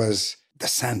Cirque was the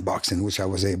sandbox in which I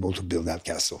was able to build that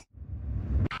castle.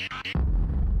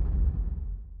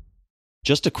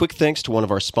 Just a quick thanks to one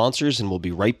of our sponsors, and we'll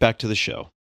be right back to the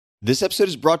show. This episode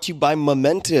is brought to you by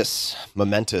Momentous.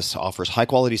 Momentous offers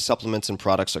high-quality supplements and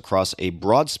products across a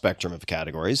broad spectrum of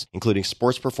categories, including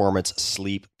sports performance,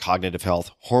 sleep, cognitive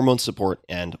health, hormone support,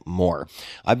 and more.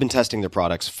 I've been testing their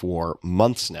products for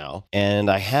months now, and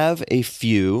I have a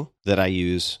few that I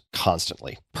use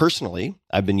constantly. Personally,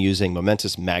 I've been using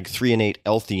Momentous Mag-3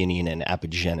 L-theanine, and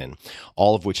Apigenin,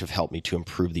 all of which have helped me to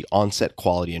improve the onset,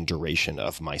 quality, and duration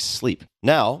of my sleep.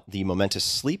 Now, the Momentous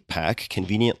Sleep Pack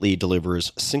conveniently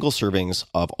delivers single servings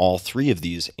of all three of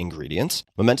these ingredients.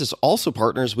 Momentous also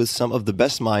partners with some of the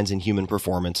best minds in human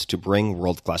performance to bring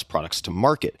world-class products to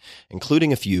market,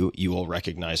 including a few you will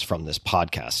recognize from this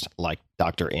podcast, like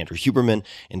Dr. Andrew Huberman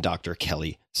and Dr.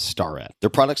 Kelly Starrett. Their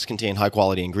products contain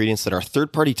high-quality ingredients that are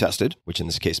third-party tested, which in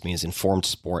this case means Informed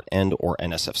Sport and or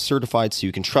NSF certified, so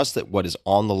you can trust that what is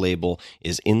on the label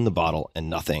is in the bottle and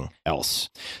nothing else.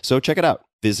 So check it out.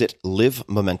 Visit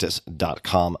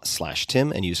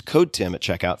livemomentous.com/Tim and use code Tim at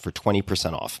checkout for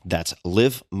 20% off. That's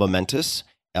livemomentous,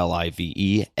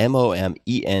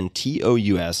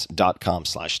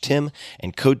 livemomentous.com/Tim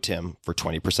and code Tim for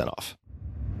 20% off.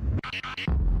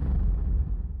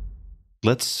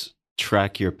 Let's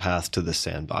track your path to the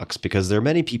sandbox, because there are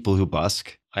many people who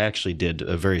busk. I actually did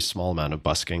a very small amount of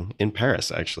busking in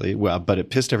Paris, actually. Well, but it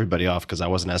pissed everybody off because I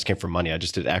wasn't asking for money. I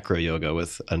just did acro yoga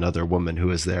with another woman who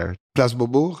was there. Place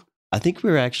Beaubourg? I think we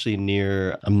were actually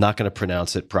near, I'm not going to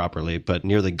pronounce it properly, but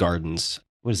near the gardens.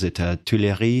 What is it?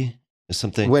 Tuileries?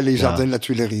 Something. Ouais, les Jardins de la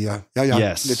Tuileries. Yeah.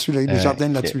 Yes. Les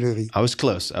Jardins de la Tuileries. I was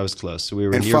close. So we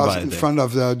were in nearby in front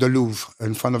of the Louvre.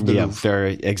 In front of the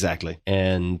Louvre. Exactly.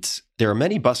 And there are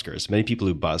many buskers, many people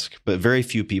who busk, but very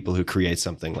few people who create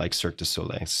something like Cirque du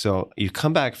Soleil. So you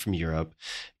come back from Europe.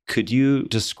 Could you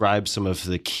describe some of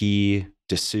the key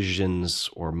decisions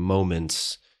or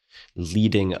moments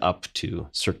leading up to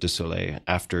Cirque du Soleil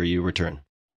after you return?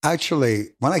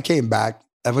 Actually, when I came back,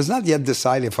 I was not yet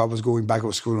decided if I was going back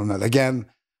to school or not. Again,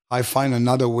 I find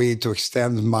another way to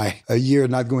extend a year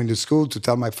not going to school, to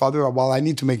tell my father, well, I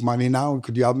need to make money now.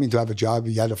 Could you help me to have a job?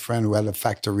 He had a friend who had a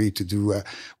factory to do a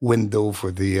window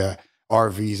for the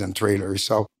RVs and trailers.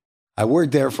 So I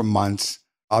worked there for months.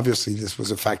 Obviously, this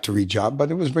was a factory job, but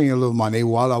it was bringing a little money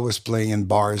while I was playing in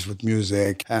bars with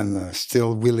music and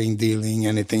still wheeling, dealing,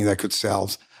 anything that could sell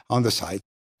on the side.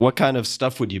 What kind of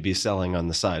stuff would you be selling on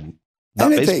the side?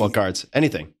 Not anything. Baseball cards,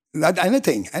 anything.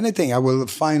 Anything. I will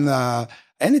find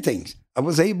anything. I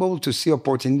was able to see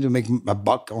opportunity to make a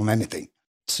buck on anything.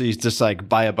 So you just like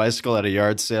buy a bicycle at a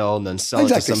yard sale and then sell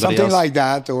exactly. it to somebody Something else? like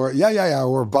that. Or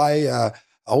buy,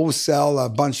 wholesale a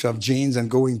bunch of jeans and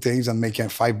going things and making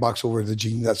 $5 over the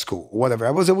jeans. That's cool. Whatever.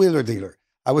 I was a wheeler dealer.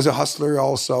 I was a hustler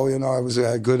also, I was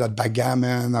good at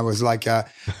backgammon. I was like a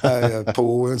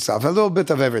pool and stuff, a little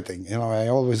bit of everything. I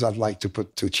always I'd like to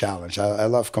put to challenge. I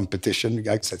love competition.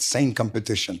 I said same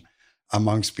competition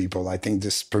amongst people. I think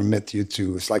this permit you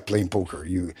to, it's like playing poker.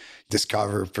 You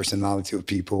discover personality of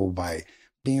people by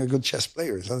being a good chess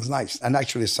player. That's nice. And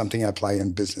actually it's something I apply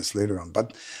in business later on.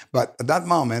 But at that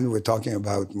moment, we're talking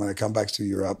about when I come back to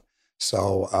Europe.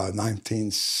 So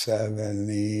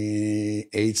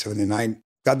 1978, 79,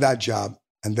 got that job.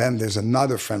 And then there's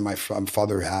another friend my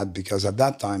father had, because at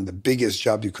that time, the biggest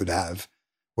job you could have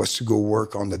was to go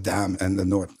work on the dam in the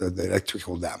north, the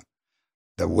electrical dam.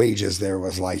 The wages there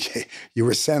was like, you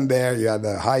were sent there, you had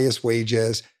the highest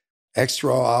wages,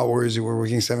 extra hours, you were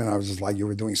working 7 hours. It's like you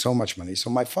were doing so much money.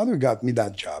 So my father got me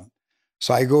that job.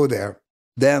 So I go there.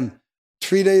 Then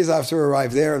 3 days after I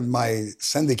arrived there, my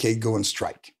syndicate go on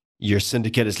strike. Your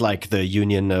syndicate is like the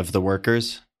union of the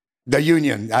workers? The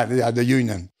union. Got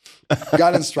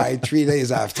on strike 3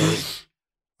 days after.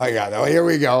 Here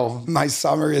we go. My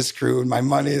summer is screwed. My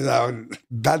money is out.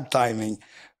 Bad timing.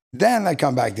 Then I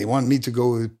come back. They want me to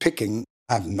go picking.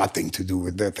 I have nothing to do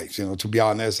with their things. To be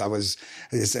honest,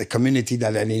 it's a community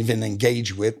that I didn't even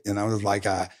engage with. It was like,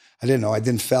 I didn't know. I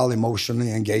didn't feel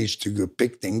emotionally engaged to go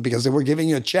pick things because they were giving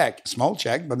you a check, small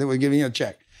check, but they were giving you a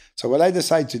check. So what I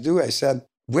decided to do, I said,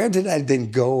 where did I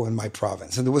then go in my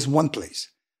province? And there was one place,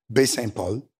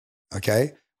 Baie-Saint-Paul,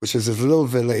 okay, which is a little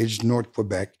village, North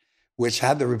Quebec, which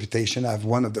had the reputation of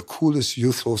one of the coolest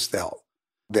youth hostel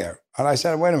there. And I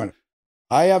said, wait a minute,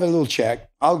 I have a little check.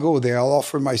 I'll go there. I'll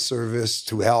offer my service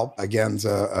to help against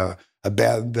a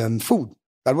bed and food.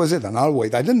 That was it. And I'll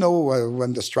wait. I didn't know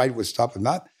when the strike would stop or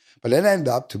not, but it ended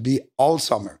up to be all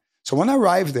summer. So when I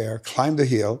arrived there, climbed the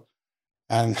hill,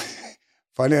 and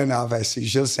funny enough, I see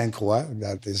Gilles Sainte-Croix,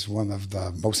 that is one of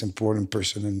the most important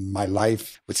person in my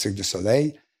life with Cirque du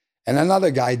Soleil, and another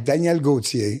guy, Daniel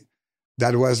Gauthier,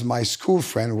 that was my school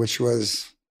friend, which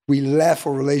was, we left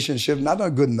a relationship, not on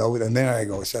a good note, and then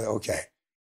I said, okay,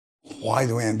 why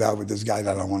do I end up with this guy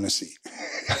that I want to see?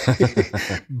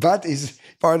 But he's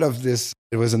part of this.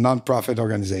 It was a nonprofit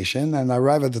organization, and I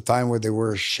arrived at the time where they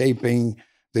were shaping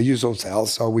the youth hotel.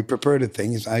 So we prepared the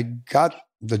things. I got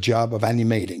the job of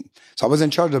animating. So I was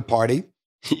in charge of the party.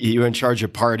 You were in charge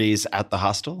of parties at the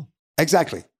hostel?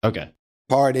 Exactly. Okay.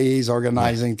 Parties,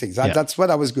 organizing things. That's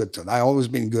what I was good at. I always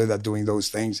been good at doing those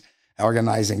things,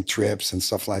 organizing trips and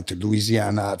stuff like to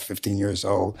Louisiana at 15 years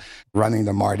old, running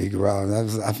the Mardi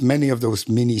Gras. I have many of those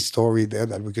mini stories there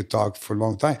that we could talk for a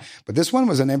long time. But this one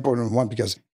was an important one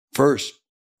because first,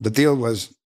 the deal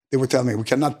was, they were telling me, we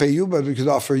cannot pay you, but we could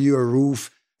offer you a roof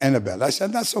and a bed. I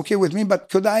said, that's okay with me, but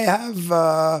could I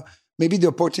have maybe the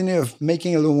opportunity of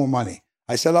making a little more money?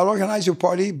 I said, I'll organize your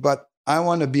party, but I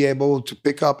want to be able to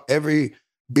pick up every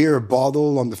beer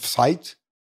bottle on the site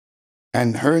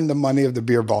and earn the money of the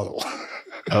beer bottle.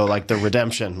 Oh, like the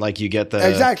redemption, like you get the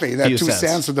exactly, the 2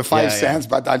 cents or the 5 cents. Yeah.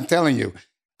 But I'm telling you,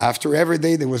 after every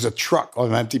day there was a truck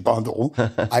on empty bottle.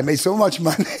 I made so much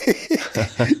money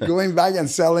going back and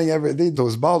selling every day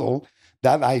those bottles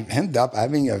that I end up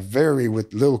having a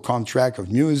with little contract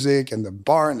of music and the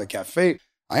bar and the cafe.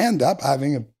 I end up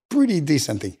having a pretty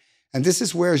decent thing. And this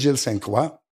is where Gilles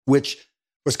Sainte-Croix, which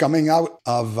was coming out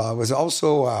of, was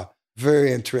also a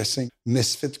very interesting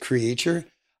misfit creature.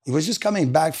 He was just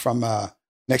coming back from an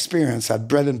experience at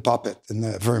Bread and Puppet in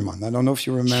Vermont. I don't know if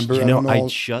you remember. I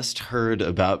just heard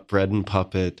about Bread and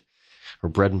Puppet or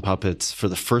Bread and Puppets for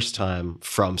the first time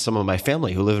from some of my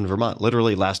family who live in Vermont.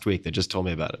 Literally last week, they just told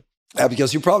me about it.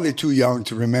 Because you're probably too young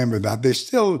to remember that. They're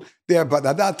still there, but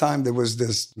at that time, there was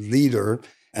this leader,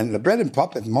 and the Bread and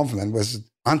Puppet movement was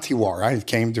anti-war, right? It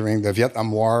came during the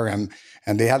Vietnam War, and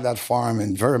they had that farm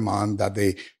in Vermont that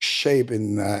they shaped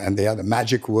and they had a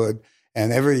magic wood,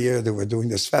 and every year they were doing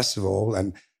this festival,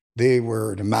 and they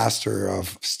were the master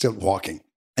of stilt walking.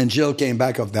 And Jill came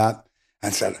back of that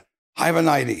and said, I have an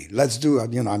idea. Let's do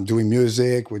it. I'm doing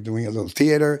music. We're doing a little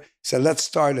theater. He said, let's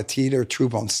start a theater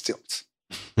troupe on stilts.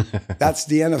 That's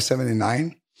the end of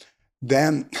 79.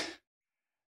 Then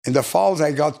in the falls,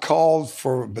 I got called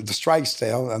for the strike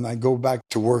sale, and I go back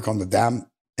to work on the dam.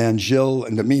 And Jill,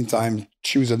 in the meantime,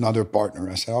 choose another partner.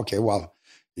 I said, okay, well,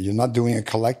 you're not doing a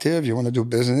collective. You want to do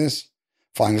business?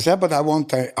 Fine. I said, but I won't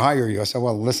hire you. I said,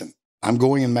 well, listen, I'm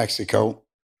going in Mexico.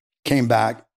 Came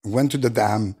back, went to the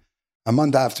dam. A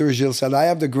month after, Jill said, I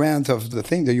have the grant of the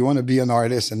thing. Do you want to be an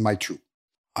artist in my troupe?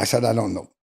 I said, I don't know.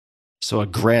 So a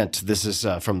grant, this is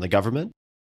from the government?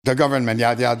 The government,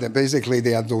 yeah. Basically,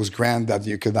 they had those grants that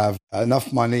you could have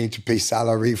enough money to pay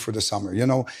salary for the summer.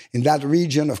 In that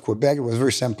region of Quebec, it was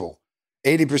very simple.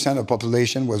 80% of the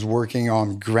population was working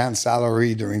on grant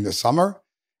salary during the summer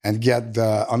and get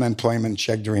the unemployment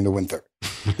check during the winter.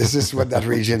 This is what that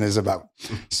region is about.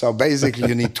 So basically,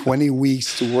 you need 20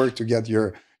 weeks to work to get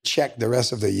your check the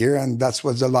rest of the year. And that's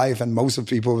what the life, and most of the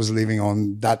people was living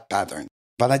on that pattern.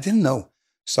 But I didn't know.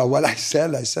 So what I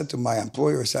said to my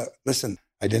employer, I said, listen,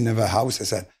 I didn't have a house. I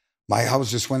said, my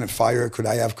house just went on fire. Could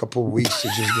I have a couple of weeks to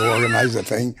just go organize the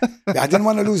thing? I didn't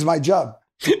want to lose my job.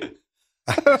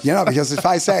 Because if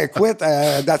I say I quit,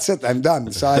 that's it, I'm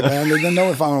done. So I didn't know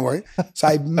if I'm going to work. So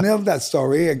I milled that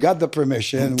story. I got the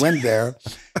permission, went there.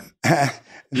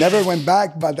 Never went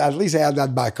back, but at least I had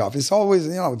that backup. It's always,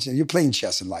 you're playing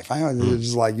chess in life.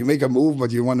 It's like you make a move,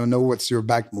 but you want to know what's your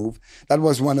back move. That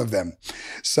was one of them.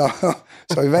 So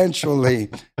eventually,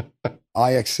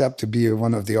 I accept to be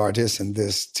one of the artists in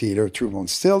this theater troupe on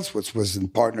stilts, which was in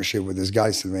partnership with this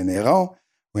guy, Sylvain Néron.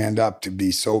 We end up to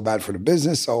be so bad for the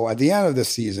business. So at the end of the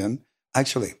season,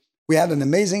 actually, we had an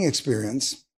amazing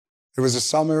experience. It was the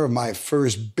summer of my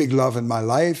first big love in my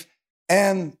life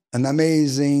and an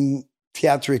amazing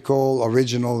theatrical,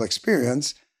 original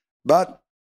experience, but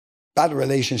bad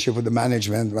relationship with the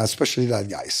management, especially that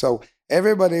guy. So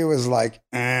everybody was like,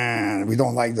 we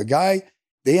don't like the guy.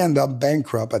 They end up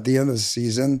bankrupt at the end of the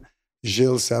season.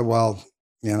 Gilles said, well,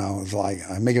 it's like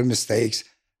I'm making mistakes.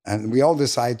 And we all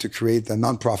decided to create a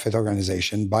nonprofit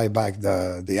organization, buy back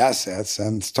the assets,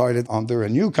 and started under a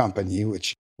new company,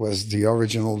 which was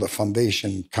the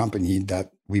foundation company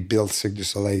that we built Cirque du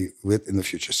Soleil with in the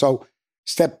future. So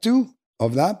step 2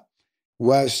 of that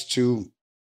was to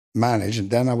manage.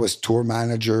 And then I was tour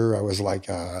manager. I was like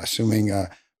assuming a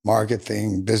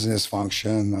marketing business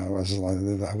function. I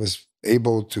was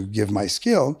able to give my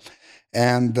skill.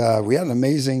 And we had an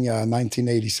amazing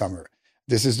 1980 summer.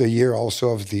 This is the year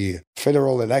also of the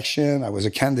federal election. I was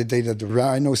a candidate at the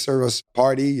Rhinoceros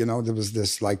Party. You know, there was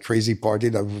this like crazy party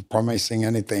that was promising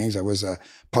anything. I was a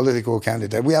political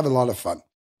candidate. We have a lot of fun.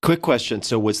 Quick question.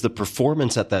 So was the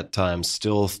performance at that time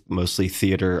still mostly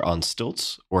theater on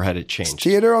stilts, or had it changed?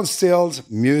 Theater on stilts,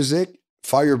 music,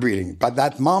 fire breathing. But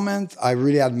that moment, I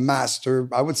really had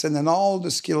mastered, I would say, in all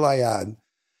the skill I had,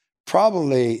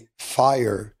 probably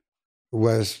fire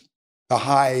was the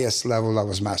highest level I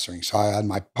was mastering. So I had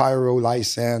my pyro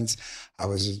license. I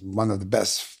was one of the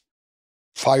best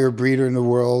fire breather in the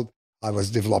world. I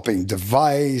was developing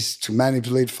device to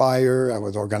manipulate fire. I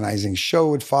was organizing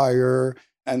show with fire.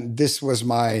 And this was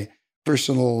my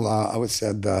personal, I would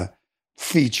say, the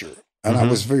feature. And I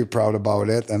was very proud about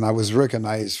it. And I was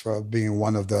recognized for being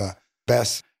one of the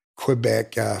best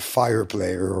Quebec fire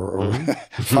player or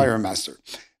fire master.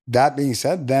 That being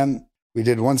said, then we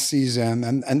did one season.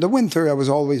 And the winter, I was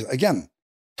always, again,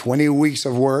 20 weeks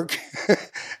of work.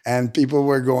 And people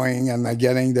were going and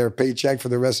getting their paycheck for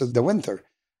the rest of the winter.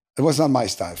 It was not my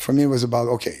style. For me, it was about,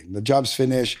 okay, the job's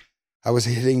finished. I was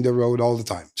hitting the road all the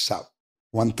time, south.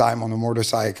 One time on a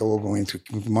motorcycle, going to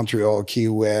Montreal, Key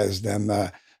West, then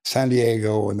San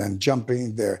Diego, and then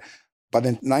jumping there. But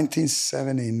in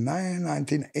 1979,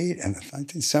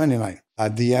 1979,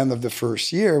 at the end of the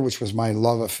first year, which was my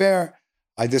love affair,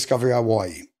 I discovered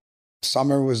Hawaii.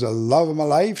 Summer was the love of my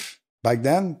life back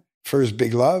then, first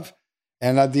big love.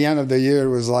 And at the end of the year, it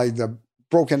was like the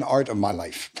broken heart of my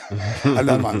life. At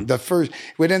that moment,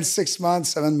 within 6 months,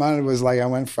 7 months, it was like I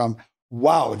went from,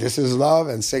 wow, this is love,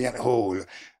 and saying, oh,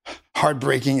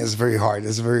 heartbreaking is very hard.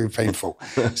 It's very painful.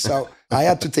 So I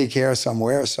had to take care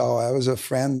somewhere. So I was a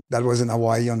friend that was in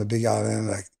Hawaii on the big island,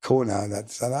 like Kona,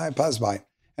 that said, I passed by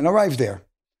and arrived there.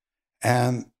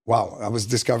 And wow, I was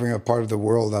discovering a part of the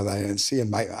world that I didn't see.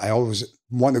 And I always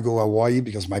wanted to go to Hawaii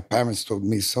because my parents told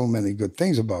me so many good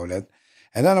things about it.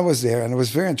 And then I was there, and it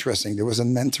was very interesting. There was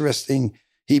an interesting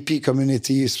EP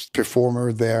community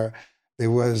performer there.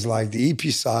 There was like the EP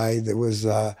side. There was,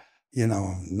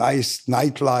 nice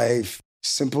nightlife,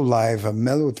 simple life,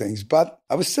 mellow things. But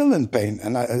I was still in pain.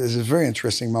 And it was a very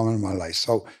interesting moment in my life.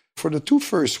 So for the 2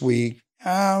 first weeks,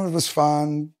 it was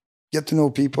fun, get to know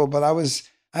people. But I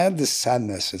had this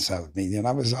sadness inside me, and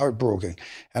I was heartbroken.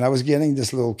 And I was getting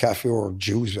this little cafe or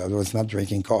juice. I was not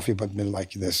drinking coffee, but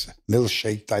like this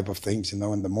milkshake type of things, in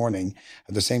the morning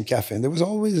at the same cafe. And there was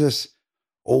always this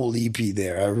old EP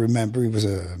there. I remember he was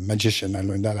a magician. I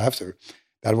learned that after.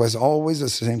 That was always at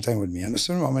the same time with me. And a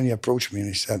certain moment he approached me and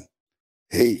he said,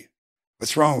 hey,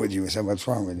 what's wrong with you? I said, what's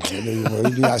wrong with you?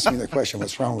 He asked me the question,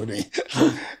 what's wrong with me?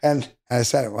 And I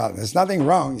said, well, there's nothing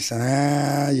wrong. He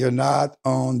said, you're not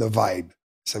on the vibe.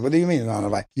 I said, what do you mean you're not on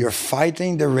the vibe? You're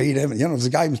fighting the rhythm. This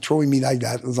guy was throwing me like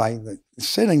that. It was like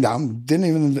sitting down, didn't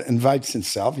even invite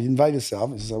himself. He invited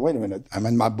himself. He said, wait a minute, I'm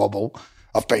in my bubble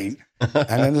of pain. And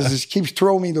then he just keeps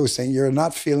throwing me those things. You're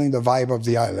not feeling the vibe of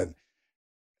the island.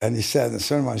 And he said, he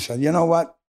said, you know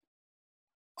what?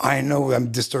 I know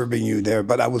I'm disturbing you there,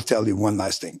 but I will tell you one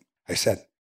last thing. I said,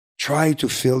 try to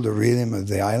feel the rhythm of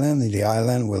the island, and the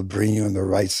island will bring you on the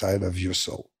right side of your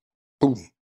soul. Boom.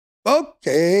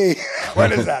 Okay.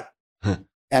 What is that?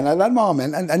 And at that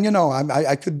moment, and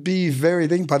I could be very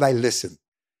thing, but I listened.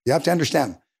 You have to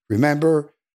understand.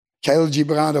 Remember, Kyle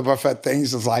Gibran, the Buffett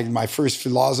things, is like my first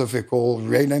philosophical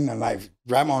reading, and I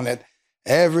grab on it.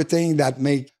 Everything that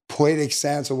make poetic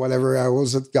sense or whatever, I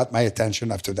always got my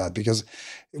attention after that, because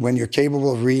when you're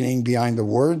capable of reading behind the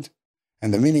word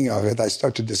and the meaning of it, I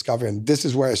start to discover, and this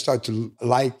is where I start to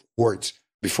like words.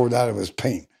 Before that, it was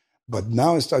pain. But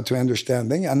now I start to understand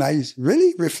things, and I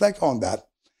really reflect on that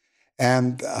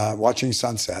and watching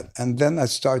sunset. And then I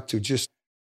start to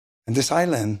and this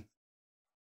island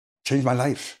changed my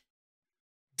life.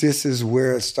 This is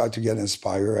where I start to get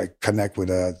inspired. I connect with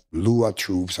the Lua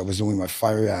troops. I was doing my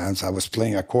fire ants. I was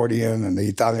playing accordion in the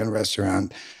Italian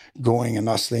restaurant, going and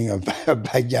hustling a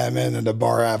backgammon in the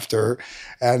bar after,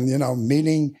 and,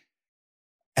 meeting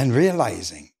and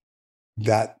realizing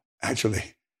that actually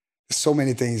so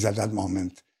many things at that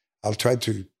moment. I'll try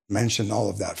to mention all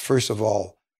of that. First of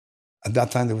all, at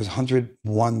that time, there was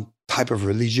 101 type of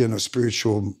religion or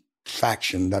spiritual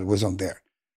faction that was on there.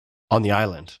 On the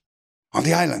island? On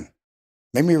the island.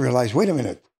 Made me realize, wait a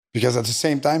minute. Because at the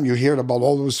same time, you hear about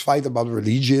all those fights about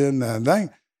religion and thing,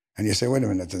 and you say, wait a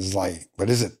minute, it's like, what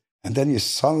is it? And then you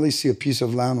suddenly see a piece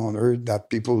of land on earth that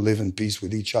people live in peace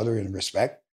with each other in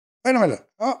respect. Wait a minute.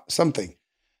 Oh, something.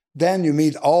 Then you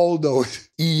meet all those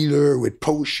healer with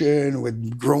potion,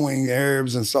 with growing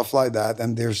herbs and stuff like that.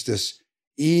 And there's this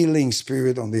healing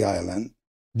spirit on the island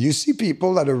You see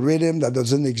people at a rhythm that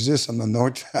doesn't exist on the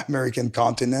North American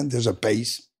continent. There's a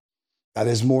pace that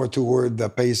is more toward the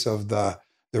pace of the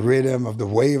rhythm of the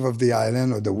wave of the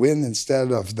island or the wind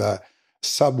instead of the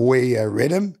subway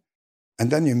rhythm. And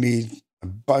then you meet a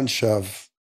bunch of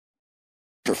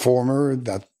performers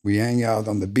that we hang out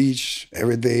on the beach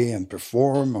every day and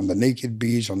perform on the naked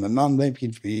beach, on the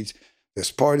non-naked beach.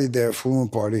 There's party there, full moon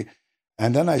party.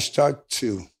 And then I start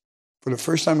to, for the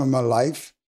first time in my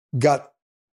life, got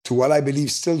to what I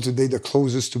believe still today the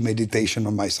closest to meditation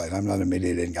on my side. I'm not a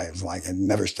meditating guy. It's like I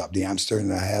never stop the hamster in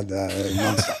the head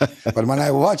nonstop. But when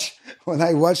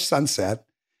I watch sunset,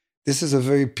 this is a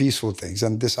very peaceful thing.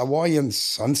 And this Hawaiian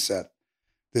sunset,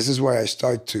 this is where I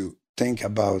start to think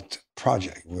about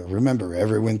project. Well, remember,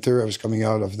 every winter I was coming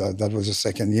out of that was the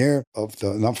second year of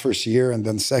the, not first year and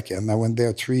then second. I went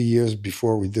there 3 years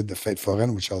before we did the Fête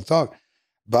Foraine, which I'll talk.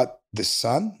 But the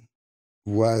sun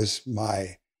was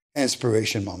my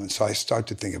inspiration moment. So I start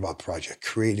to think about project,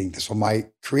 creating this. So my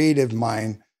creative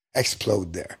mind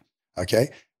explode there. Okay.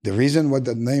 The reason what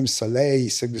the name Soleil,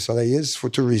 Cirque du Soleil is for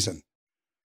two reasons.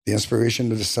 The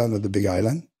inspiration of the sun of the Big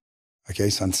Island. Okay.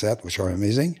 Sunset, which are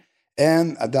amazing.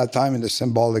 And at that time in the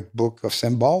symbolic book of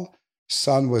symbol,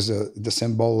 sun was the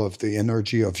symbol of the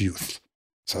energy of youth.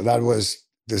 So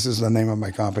this is the name of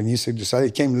my company, Cirque du Soleil.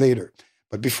 It came later.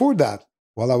 But before that,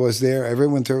 while I was there, every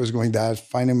winter I was going there,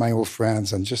 finding my old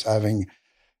friends and just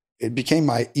it became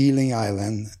my healing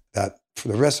island that for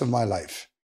the rest of my life,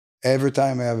 every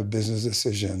time I have a business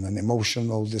decision, an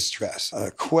emotional distress,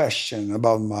 a question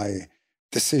about my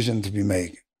decision to be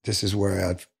made, this is where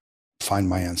I'd find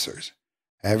my answers.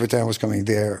 Every time I was coming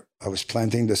there, I was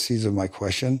planting the seeds of my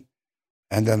question.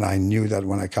 And then I knew that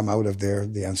when I come out of there,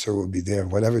 the answer would be there,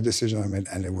 whatever decision I made,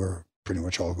 and they were pretty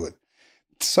much all good.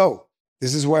 So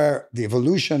this is where the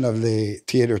evolution of the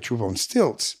theater troupe on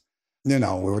stilts, we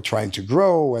were trying to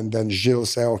grow. And then Gilles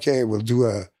said, okay, we'll do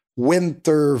a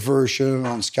winter version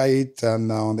on skate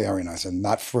and on the arena. I said,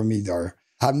 not for me, Dar.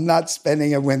 I'm not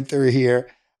spending a winter here.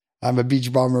 I'm a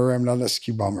beach bummer. I'm not a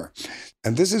ski bummer.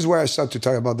 And this is where I start to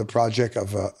talk about the project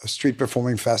of a street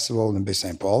performing festival in Bay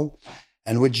St. Paul.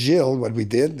 And with Gilles, what we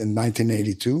did in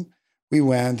 1982, we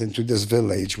went into this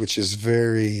village, which is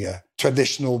very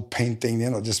traditional painting.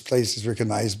 This place is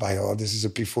recognized by, this is a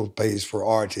peaceful place for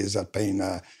artists that paint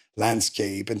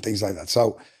landscape and things like that.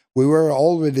 So we were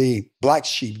already black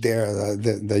sheep there,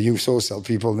 the youth social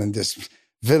people in this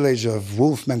village of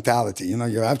wolf mentality. You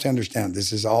have to understand,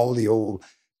 this is all the old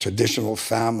traditional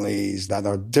families that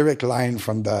are direct line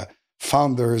from the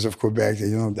founders of Quebec,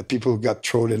 the people who got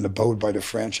thrown in the boat by the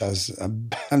French as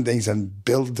bandings and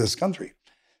built this country.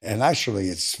 And actually,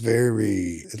 it's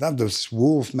not this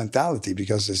wolf mentality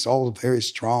because it's all very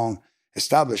strong,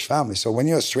 established families. So when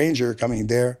you're a stranger coming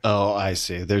there. Oh, I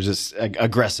see. They're just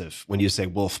aggressive when you say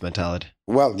wolf mentality.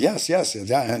 Well, yes.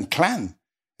 Yeah, and clan.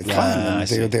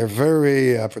 They're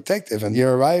very protective. And you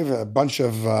arrive, a bunch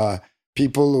of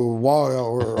people who walk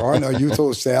or are in a youth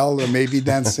hostel or maybe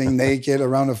dancing naked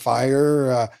around a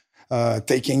fire,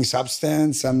 taking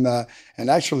substance. And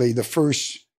actually, the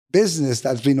first business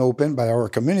that's been opened by our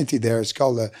community there is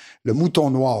called Le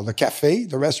Mouton Noir. The cafe,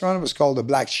 the restaurant was called the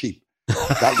Black Sheep.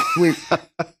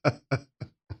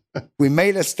 We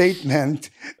made a statement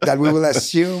that we will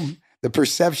assume the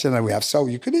perception that we have. So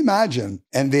you could imagine.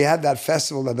 And they had that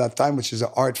festival at that time, which is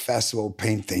an art festival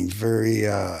painting, very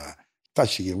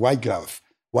touchy, white glove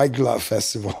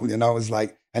festival. It's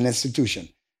like an institution.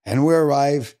 And we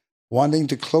arrived wanting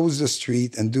to close the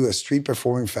street and do a street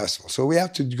performing festival. So we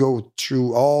have to go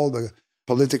through all the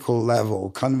political level,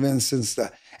 convinces,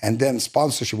 and then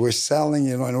sponsorship. We're selling,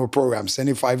 in our program,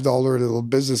 $75 little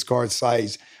business card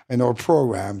size in our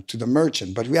program to the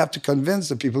merchant. But we have to convince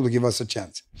the people to give us a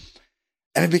chance.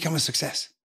 And it became a success.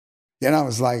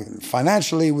 It's like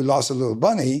financially we lost a little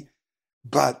money,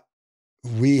 but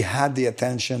we had the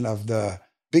attention of the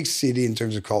big city in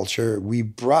terms of culture.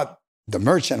 The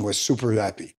merchant was super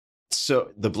happy.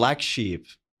 So the Black Sheep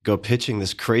go pitching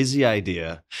this crazy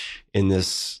idea in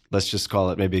this, let's just call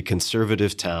it maybe a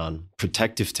conservative town,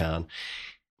 protective town.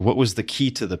 What was the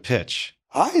key to the pitch?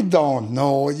 I don't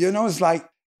know. It's like,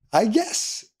 I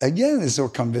guess, again, it's our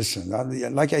conviction.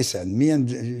 Like I said, me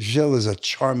and Gilles is a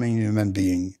charming human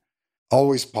being.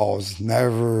 Always pause,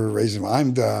 never raise him.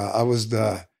 I was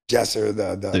the jester,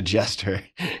 the jester,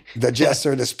 the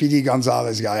jester, the Speedy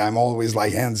Gonzalez guy. I'm always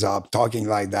like hands up, talking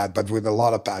like that, but with a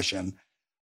lot of passion.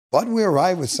 But we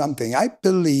arrived with something I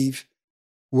believe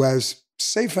was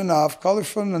safe enough,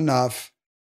 colorful enough,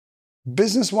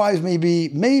 business-wise.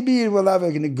 Maybe it will have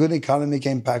a good economic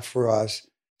impact for us.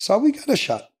 So we got a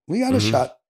shot. A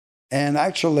shot, and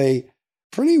actually,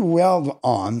 pretty well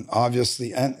on,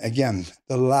 obviously. And again,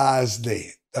 the last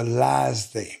day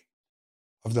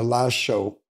of the last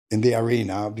show in the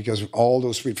arena, because all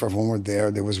those street performers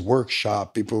were there was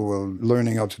workshop, people were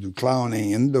learning how to do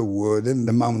clowning in the wood, in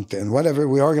the mountain, whatever.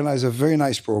 We organized a very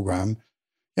nice program.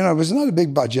 You know, it was not a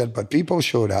big budget, but people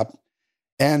showed up.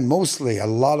 And mostly a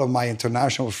lot of my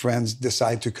international friends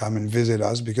decided to come and visit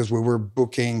us because we were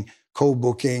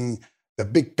co-booking. The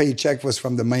big paycheck was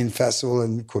from the main festival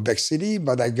in Quebec City,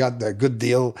 but I got a good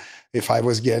deal if I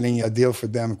was getting a deal for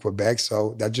them in Quebec.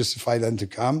 So that justified them to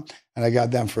come, and I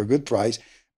got them for a good price.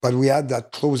 But we had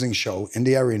that closing show in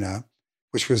the arena,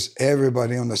 which was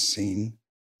everybody on the scene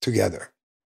together.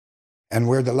 And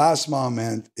where the last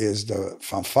moment is the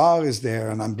fanfare is there,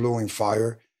 and I'm blowing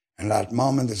fire. And that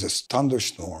moment is a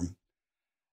thunderstorm.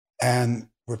 And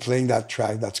we're playing that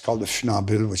track that's called the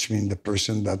funambule, which means the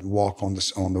person that walk on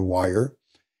the wire.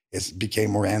 It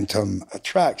became more anthem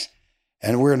tracks.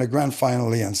 And we're in the grand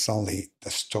finale, and suddenly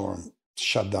the storm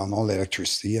shut down all the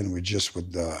electricity, and we're just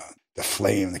with the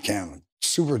flame, the candle.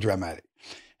 Super dramatic.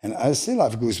 And I still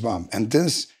have goosebumps. And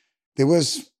there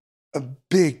was a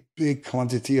big, big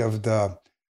quantity of the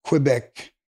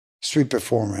Quebec street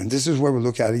performer. And this is where we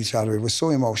look at each other. It was so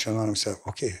emotional. And we said,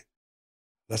 okay,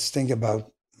 let's think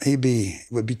about, maybe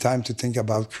it would be time to think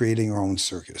about creating our own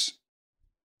circus.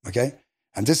 Okay?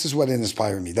 And this is what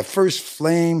inspired me. The first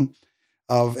flame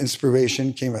of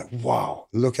inspiration came at, wow,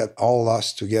 look at all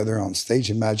us together on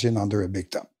stage. Imagine under a big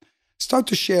top. Start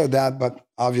to share that, but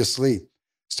obviously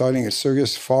starting a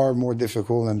circus far more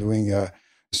difficult than doing a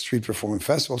street performing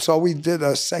festival. So we did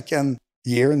a second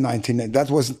year that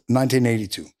was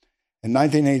 1982. In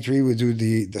 1983, we do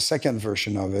the second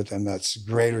version of it, and that's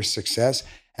greater success.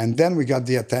 And then we got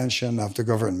the attention of the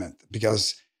government,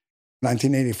 because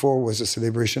 1984 was a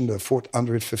celebration, the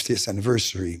 450th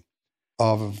anniversary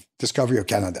of Discovery of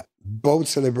Canada, both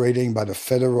celebrating by the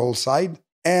federal side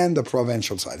and the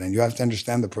provincial side. And you have to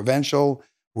understand the provincial,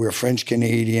 we're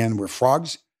French-Canadian, we're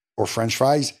frogs or French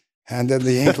fries, and then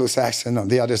the Anglo-Saxon on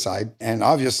the other side. And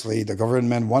obviously the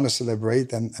government want to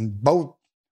celebrate, and both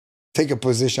take a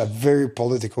position, very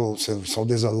political. So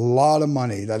there's a lot of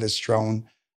money that is thrown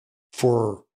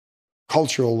for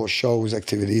cultural shows,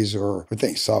 activities, or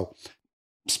things. So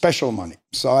special money.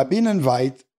 So I've been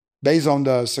invited, based on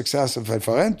the success of Fête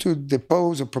Foraine,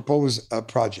 to propose a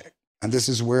project. And this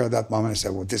is where at that moment I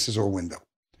said, well, this is our window.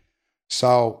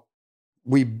 So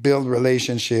we build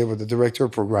relationship with the director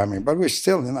of programming, but we're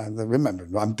still, remember,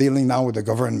 I'm dealing now with the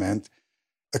government,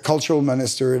 a cultural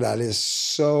minister that is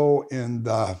so in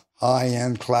the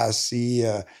high-end, classy.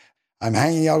 I'm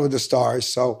hanging out with the stars.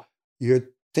 So you're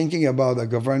thinking about a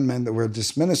government where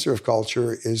this minister of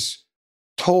culture is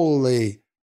totally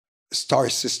star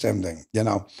system thing,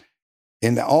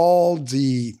 In all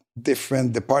the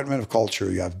different department of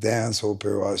culture, you have dance,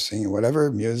 opera, singing,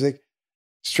 whatever, music.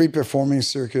 Street performing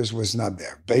circus was not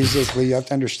there. Basically, you have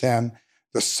to understand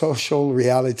the social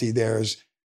reality there is,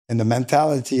 and the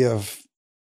mentality of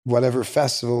whatever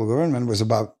festival government was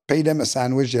about, pay them a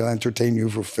sandwich, they'll entertain you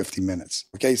for 50 minutes.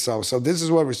 Okay, so this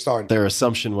is where we started. Their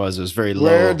assumption was it was very low.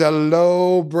 We're the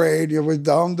low braid, we're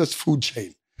down the food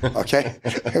chain. Okay,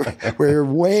 we're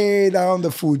way down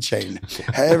the food chain.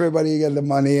 Everybody get the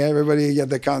money, everybody get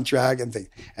the contract and things.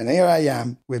 And here I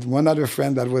am with one other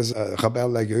friend that was Robert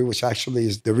Lagueux, which actually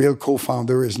is the real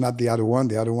co-founder, is not the other one.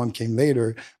 The other one came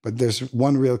later, but there's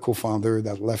one real co-founder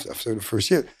that left after the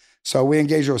first year. So we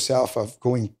engage ourselves of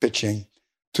going pitching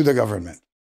to the government.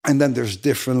 And then there's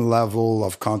different level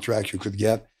of contract you could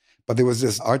get. But there was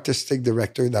this artistic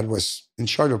director that was in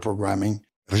charge of programming,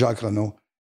 Jacques Renaud,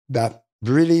 that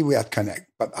really we had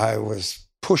connect. But I was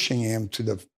pushing him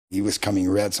he was coming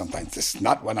red sometimes. This is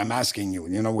not what I'm asking you.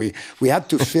 We had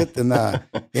to fit in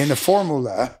a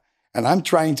formula. And I'm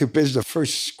trying to pitch the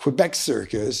first Quebec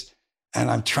circus. And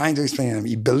I'm trying to explain to him,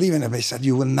 he believed in it, but he said,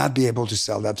 you will not be able to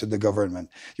sell that to the government.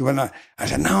 You will not. I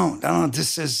said, no,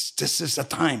 this is the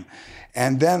time.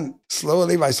 And then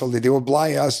slowly by slowly, they will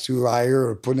oblige us to hire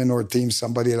or put in our team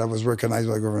somebody that was recognized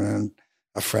by the government.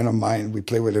 A friend of mine, we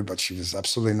play with her, but she was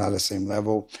absolutely not the same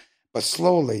level. But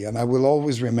slowly, and I will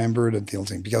always remember the deal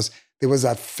thing, because there was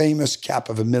that famous cap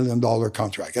of $1 million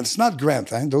contract. And it's not grant,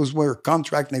 those were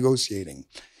contract negotiating.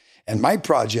 And my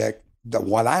project,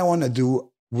 what I want to do,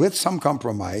 with some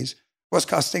compromise, was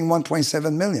costing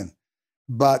 $1.7 million.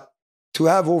 But to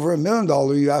have over $1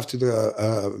 million, you have to do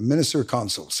a minister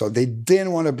council. So they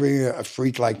didn't want to bring a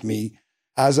freak like me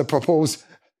as a proposed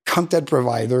content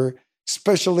provider,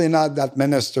 especially not that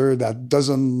minister that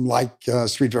doesn't like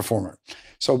street performer.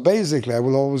 So basically, I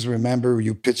will always remember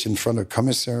you pitch in front of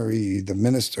commissary, the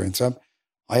minister, and stuff.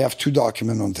 I have 2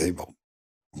 documents on the table.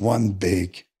 one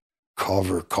big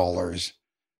cover colors.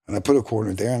 And I put a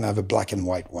corner there and I have a black and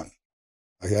white one.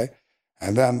 Okay.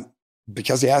 And then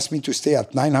because they asked me to stay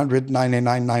at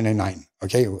 $999.99.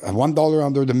 Okay. $1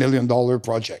 under the $1 million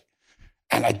project.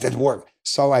 And I did work.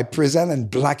 So I present in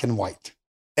black and white.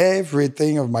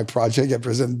 Everything of my project, I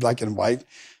present in black and white.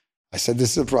 I said,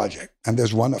 this is a project. And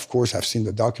there's one, of course, I've seen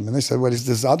the document. They said, what is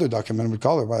this other document with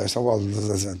color? Well, I said, well,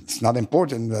 it's not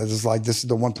important. It's like, this is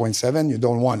the 1.7, you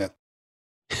don't want it.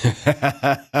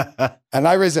 And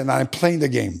I raised it, and I'm playing the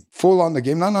game, full on the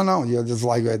game. No. You're just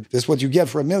like, this is what you get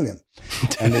for $1 million.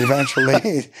 And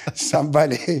eventually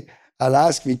somebody had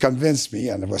asked me, convinced me,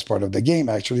 and it was part of the game,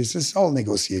 actually. It's all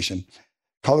negotiation.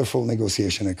 Colorful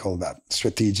negotiation, I call that.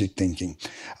 Strategic thinking.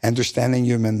 Understanding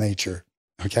human nature.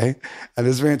 Okay? And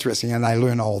it's very interesting. And I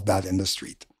learned all that in the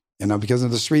street. Because in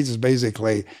the streets is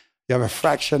basically, you have a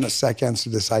fraction of seconds to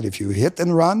decide if you hit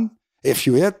and run, if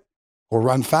you hit, or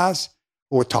run fast,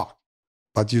 or talk.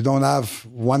 But you don't have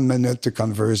 1 minute to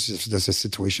converse if there's a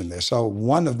situation there. So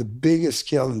one of the biggest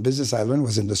skills in business I learned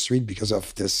was in the street because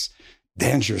of this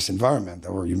dangerous environment,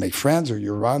 or you make friends, or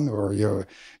you run, or you're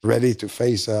ready to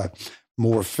face a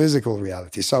more physical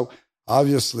reality. So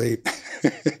obviously,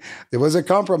 there was a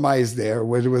compromise there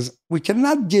where it was, we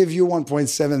cannot give you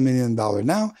 $1.7 million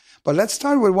now, but let's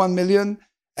start with $1 million,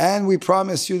 and we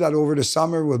promise you that over the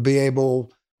summer we'll be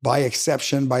able, by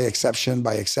exception,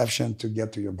 to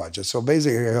get to your budget. So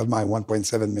basically, I got my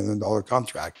 $1.7 million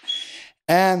contract.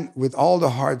 And with all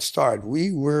the hard start,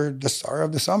 we were the star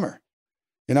of the summer.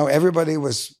 Everybody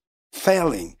was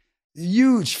failing.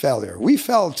 Huge failure. We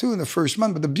fell too in the first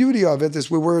month, but the beauty of it is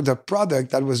we were the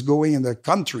product that was going in the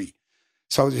country.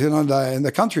 So, in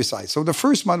the countryside. So the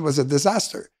first month was a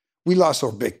disaster. We lost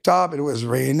our big top. It was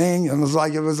raining. And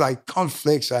it was like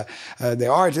conflicts. The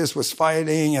artist was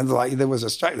fighting, and there was a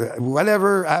strike.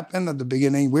 Whatever happened at the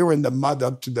beginning, we were in the mud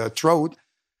up to the throat.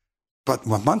 But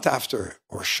 1 month after,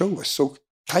 our show was so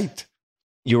tight.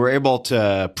 You were able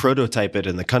to prototype it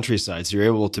in the countryside, so you're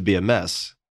able to be a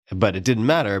mess. But it didn't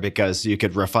matter because you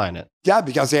could refine it. Yeah,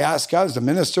 because they asked us, the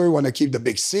minister want to keep the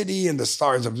big city and the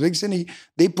stars of the big city.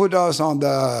 They put us on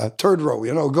the third row,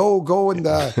 go in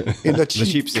the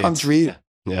cheap country.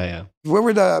 Yeah. We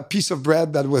were the piece of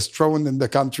bread that was thrown in the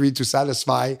country to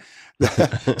satisfy,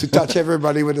 to touch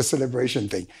everybody with a celebration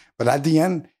thing. But at the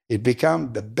end, it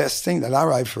became the best thing that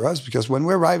arrived for us, because when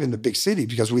we arrived in the big city,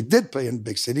 because we did play in the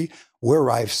big city, we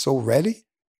arrived so ready.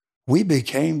 We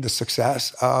became the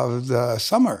success of the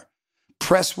summer,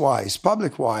 press-wise,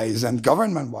 public-wise, and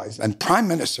government-wise. And Prime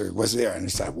Minister was there, and he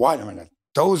said, wait a minute,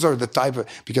 those are the type of,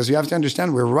 because you have to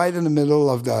understand, we're right in the middle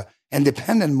of the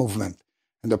independent movement.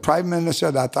 And the Prime Minister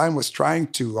at that time was trying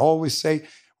to always say,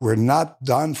 we're not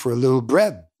done for a little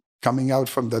bread, coming out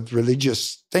from the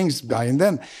religious things behind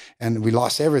then. And we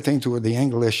lost everything to the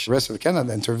English rest of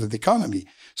Canada in terms of the economy.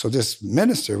 So this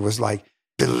minister was like,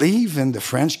 believe in the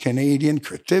French-Canadian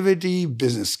creativity,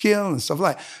 business skill, and stuff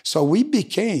like that. So we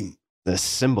became the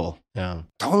symbol. Yeah.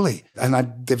 Totally. And I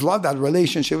developed that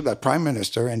relationship with that prime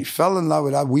minister, and he fell in love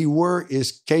with that. We were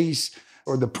his case,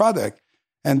 or the product,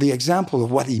 and the example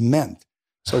of what he meant.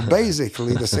 So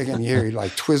basically, the second year, he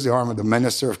twisted the arm of the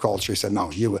minister of culture. He said,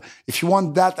 no, if you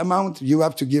want that amount, you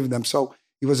have to give them. So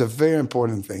it was a very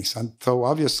important thing. So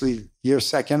obviously, year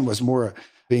second was more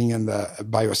being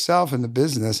by yourself in the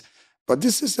business. But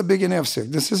this is the beginning of Cirque.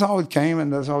 This is how it came,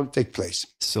 and that's how it take place.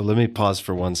 So let me pause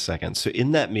for 1 second. So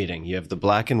in that meeting, you have the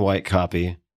black and white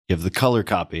copy, you have the color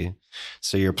copy.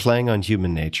 So you're playing on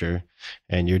human nature,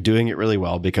 and you're doing it really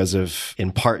well because of,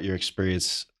 in part, your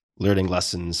experience learning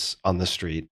lessons on the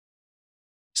street.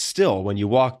 Still, when you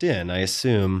walked in, I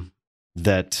assume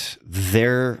that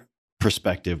their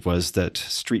perspective was that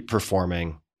street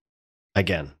performing,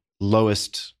 again,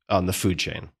 lowest on the food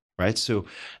chain. Right. So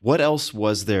what else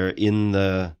was there in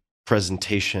the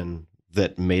presentation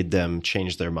that made them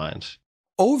change their mind?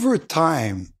 Over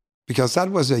time, because that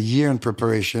was a year in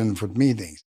preparation for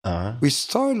meetings, we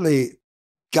suddenly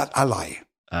got ally.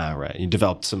 Right. You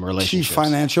developed some relationships. Chief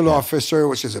financial officer,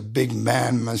 which is a big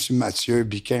man, Monsieur Mathieu,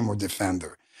 became our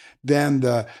defender. Then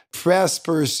the press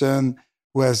person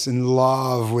was in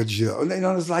love with you.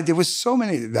 It's like there was so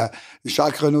many. The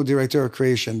Jacques Renaud, director of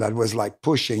creation, that was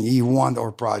pushing. He wanted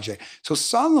our project. So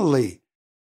suddenly,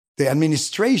 the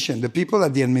administration, the people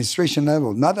at the administration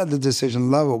level, not at the decision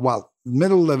level,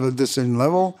 middle level decision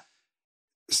level,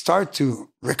 start to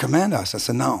recommend us. I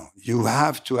said, no, you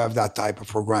have to have that type of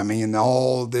programming and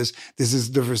all this. This is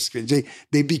diversity.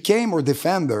 They became our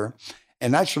defender.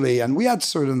 And actually, we had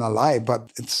certain ally,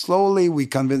 but slowly we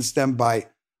convinced them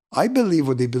I believe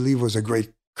what they believe was a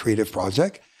great creative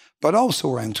project, but also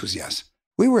we're enthusiasts.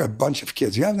 We were a bunch of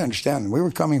kids. You have to understand, we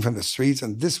were coming from the streets,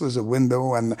 and this was a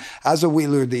window. And as a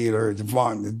wheeler dealer,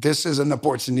 this is an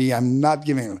opportunity. I'm not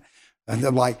giving. And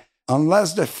they're like,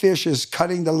 unless the fish is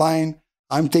cutting the line,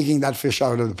 I'm taking that fish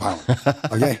out of the pound.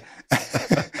 Okay.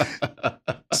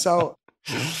 So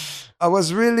I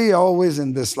was really always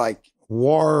in this like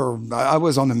war. I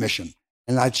was on a mission,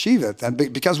 and I achieved it. And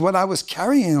because what I was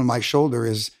carrying on my shoulder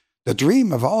is the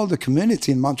dream of all the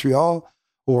community in Montreal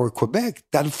or Quebec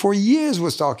that for years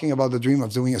was talking about the dream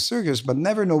of doing a circus, but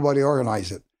never nobody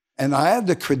organized it. And I had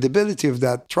the credibility of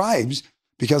that tribes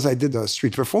because I did a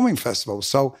street performing festival.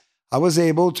 So I was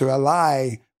able to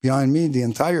ally behind me the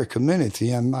entire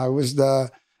community, and I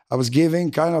was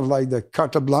giving kind of like the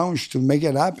carte blanche to make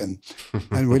it happen,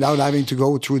 and without having to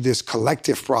go through this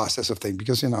collective process of things.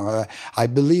 Because, I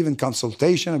believe in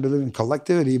consultation, I believe in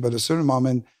collectivity, but at a certain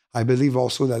moment, I believe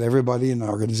also that everybody in the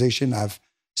organization have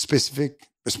specific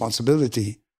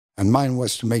responsibility, and mine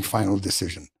was to make final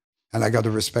decision. And I got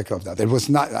the respect of that. It was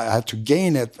not, I had to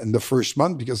gain it in the first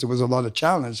month because there was a lot of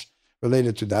challenge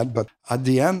related to that. But at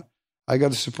the end, I got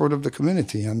the support of the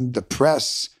community and the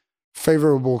press,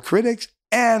 favorable critics,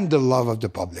 and the love of the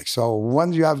public. So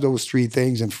once you have those three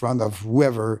things in front of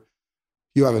whoever,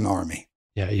 you have an army.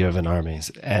 Yeah, you have an army.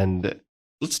 And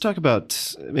let's talk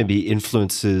about maybe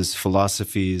influences,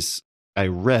 philosophies. I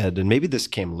read, and maybe this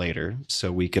came later,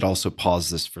 so we could also pause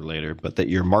this for later, but that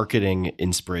your marketing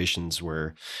inspirations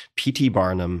were P.T.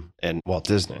 Barnum and Walt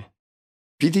Disney.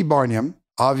 P.T. Barnum,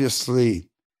 obviously,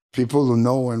 people who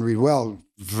know and read well,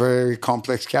 very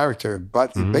complex character,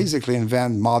 but he basically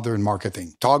invented modern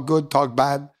marketing. Talk good, talk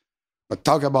bad, but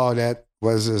talk about it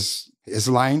was his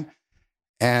line.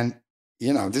 And,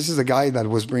 this is a guy that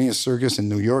was bringing a circus in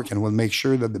New York and will make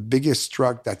sure that the biggest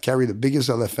truck that carry the biggest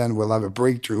elephant will have a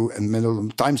breakthrough in the middle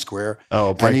of Times Square.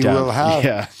 Oh, breakdown. And he will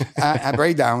have a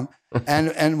breakdown.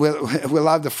 And we'll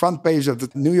have the front page of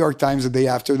the New York Times the day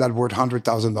after that worth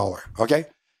 $100,000. Okay?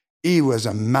 He was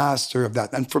a master of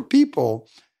that. And for people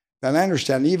that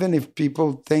understand, even if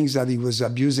people think that he was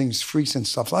abusing freaks and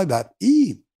stuff like that,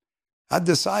 he had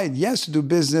decided, yes, to do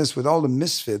business with all the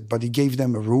misfit, but he gave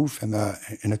them a roof and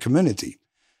in a community.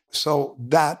 So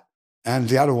that, and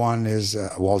the other one is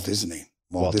Walt Disney.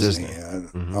 Walt Disney.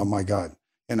 Oh my God.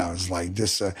 It's like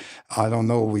this, I don't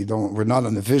know, we're not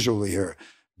on the visual here,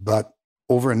 but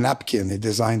over a napkin, he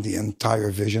designed the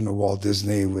entire vision of Walt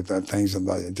Disney with things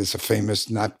about it. It's a famous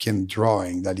napkin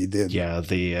drawing that he did. Yeah,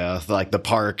 the like the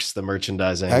parks, the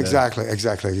merchandising.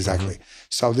 Exactly.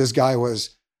 So this guy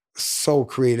was so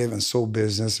creative and so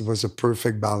business. It was a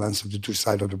perfect balance of the two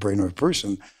sides of the brain of a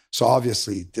person. So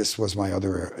obviously, this was my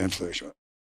other influence.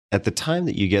 At the time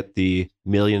that you get the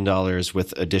 $1 million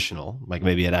with additional, like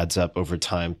maybe it adds up over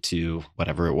time to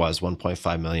whatever it was,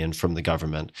 1.5 million from the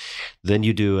government, then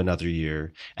you do another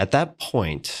year. At that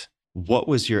point, what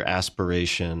was your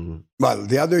aspiration? Well,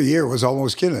 the other year was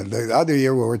almost killing. The other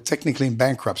year we were technically in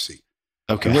bankruptcy.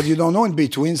 Okay. And what you don't know in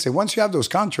between, say once you have those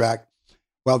contracts,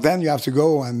 well, then you have to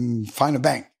go and find a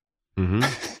bank.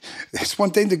 It's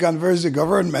one thing to convince the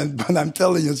government, but I'm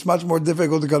telling you, it's much more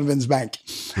difficult to convince bank.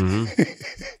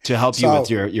 To help you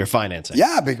with your financing.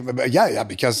 Yeah,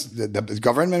 because the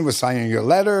government was signing your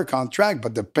letter, contract,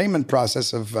 but the payment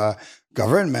process of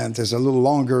government is a little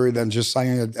longer than just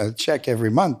signing a check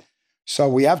every month. So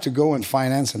we have to go and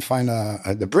finance and find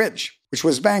the bridge, which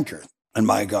was banker. And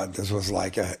my God, this was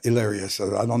like hilarious.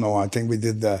 I don't know. I think we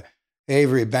did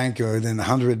every banker within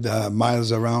 100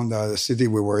 miles around the city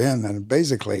we were in. And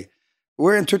basically,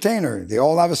 we're entertainers. They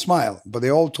all have a smile, but they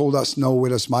all told us no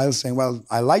with a smile, saying, well,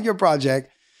 I like your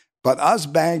project, but us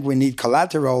bank, we need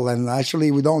collateral. And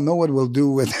actually, we don't know what we'll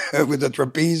do with with a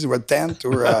trapeze or a tent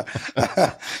or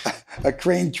a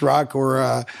crane truck or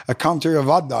a counter of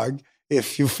hot dog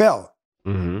if you fail.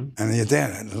 And you're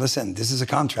there, listen, this is a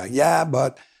contract. Yeah,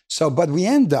 but we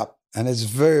end up, and it's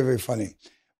very, very funny.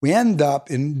 We end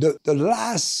up in the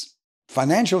last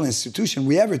financial institution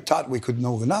we ever thought we could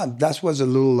know or not. That was a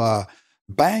little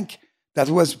bank that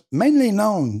was mainly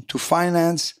known to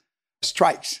finance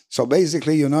strikes. So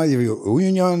basically, you have a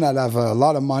union that have a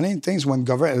lot of money and things. When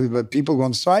people go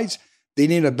on strikes, they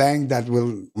need a bank that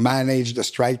will manage the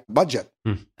strike budget.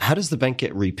 How does the bank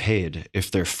get repaid if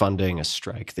they're funding a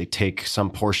strike? They take some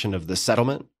portion of the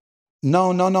settlement?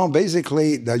 No.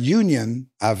 Basically, the union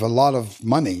have a lot of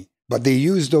money, but they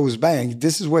use those banks.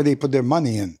 This is where they put their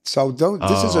money in. So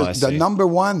this is the number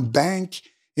one bank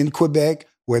in Quebec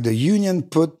where the union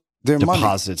put their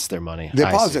Deposits their money.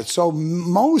 Deposits. So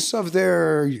most of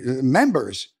their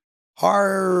members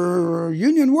are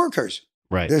union workers.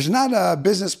 Right. There's not a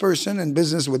business person in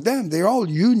business with them. They're all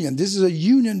union. This is a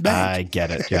union bank. I get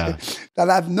it. Yeah. That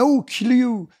have no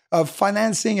clue of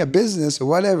financing a business or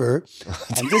whatever.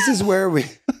 And this is where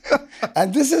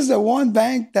and this is the one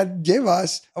bank that gave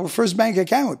us our first bank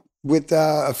account with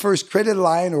a first credit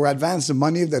line or advance the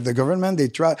money that the government, they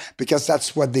try, because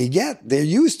that's what they get. They're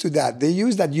used to that. They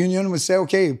use that union would say,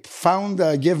 okay,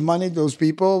 give money to those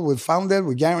people. We found it.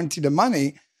 We guarantee the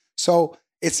money. So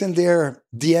it's in their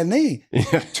DNA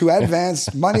to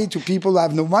advance money to people who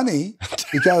have no money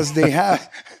because they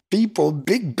have people,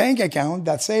 big bank account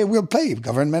that say, we'll pay.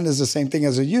 Government is the same thing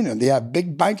as a union. They have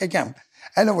big bank account.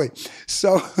 Anyway,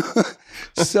 so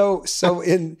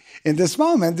in this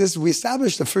moment, we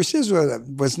established the first year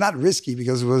was not risky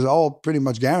because it was all pretty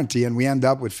much guaranteed. And we end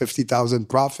up with 50,000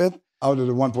 profit out of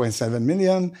the 1.7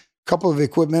 million, couple of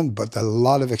equipment, but a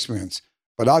lot of experience.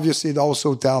 But obviously it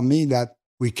also tell me that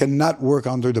we cannot work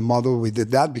under the model we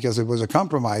did that because it was a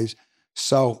compromise.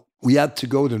 So we had to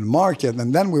go to the market,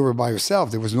 and then we were by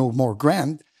ourselves. There was no more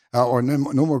grant or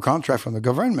no more contract from the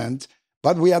government.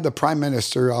 But we had the prime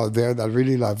minister out there that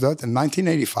really loved it. And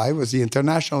 1985 was the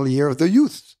International Year of the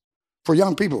Youth, for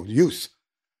young people, youth.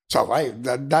 So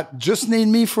that just need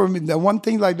me for me, the one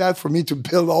thing like that for me to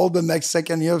build all the next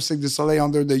second year of Cirque du Soleil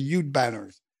under the youth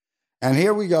banners. And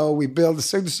here we go. We build the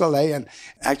Cirque du Soleil, and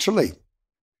actually,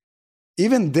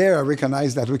 even there, I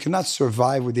recognize that we cannot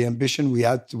survive with the ambition we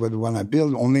had when I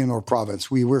built only in our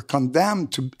province. We were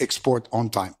condemned to export on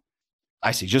time.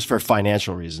 I see. Just for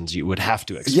financial reasons, you would have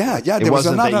to export. Yeah. There was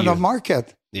not enough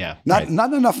market. Yeah.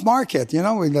 Not enough market. You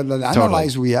know, the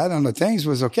analyze we had on the things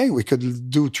was, okay, we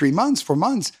could do 3 months, 4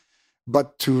 months.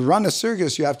 But to run a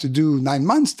circus, you have to do 9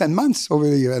 months, 10 months over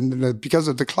the year. And because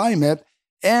of the climate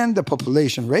and the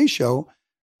population ratio,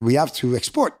 we have to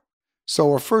export.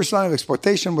 So our first line of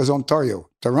exportation was Ontario,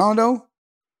 Toronto,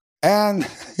 and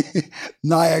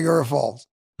Niagara Falls.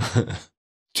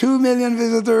 2 million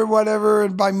visitors, whatever,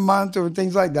 by month or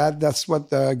things like that. That's what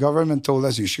the government told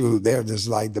us you should do there. There's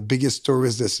like the biggest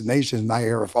tourist destination,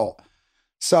 Niagara Falls.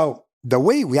 So the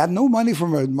way we had no money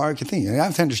from marketing. You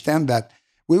have to understand that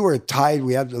we were tied.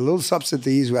 We had a little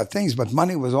subsidies, we had things, but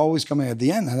money was always coming at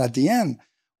the end. And at the end,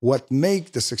 what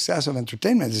make the success of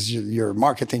entertainment is your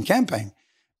marketing campaign.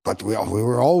 But we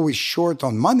were always short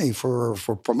on money for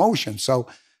promotion. So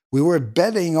we were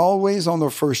betting always on the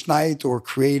first night or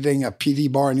creating a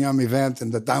PD Barnum event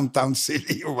in the downtown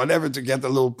city or whatever to get a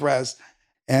little press.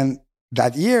 And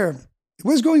that year, it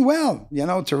was going well. You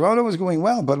know, Toronto was going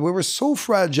well, but we were so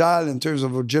fragile in terms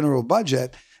of a general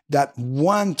budget that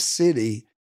one city,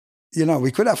 you know,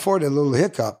 we could afford a little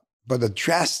hiccup, but a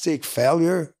drastic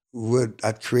failure would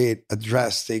create a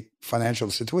drastic financial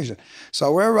situation.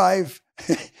 So we arrived.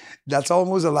 That's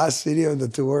almost the last city of the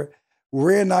tour.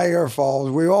 We're in Niagara Falls.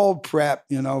 We're all prepped,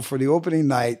 you know, for the opening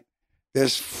night.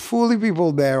 There's fully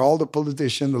people there, all the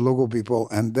politicians, the local people.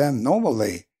 And then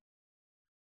normally,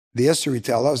 the history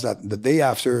tells us that the day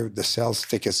after, the sales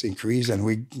tickets increase and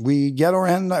we get our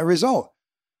end result.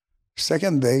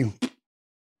 Second day,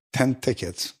 10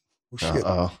 tickets. Oh, shit.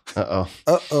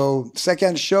 Uh-oh.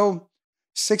 Second show,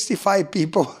 65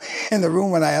 people in the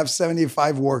room when I have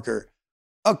 75 workers.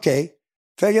 Okay.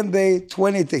 Second day,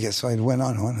 20 tickets. So it went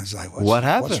on. I was like, what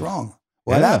happened? What's wrong?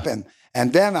 What happened?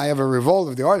 And then I have a revolt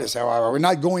of the artists. We're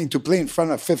not going to play in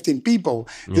front of 15 people.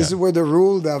 This is where the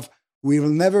rule of we will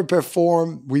never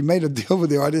perform. We made a deal with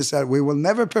the artists that we will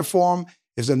never perform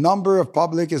if the number of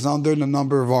public is under the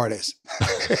number of artists.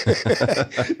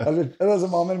 That was a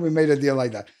moment we made a deal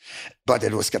like that. But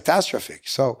it was catastrophic.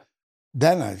 So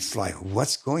then it's like,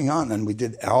 what's going on? And we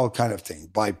did all kind of things,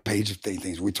 by page of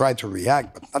things. We tried to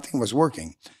react, but nothing was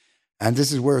working. And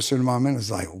this is where a certain moment is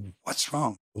like, what's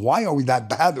wrong? Why are we that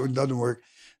bad or it doesn't work?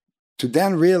 To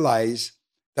then realize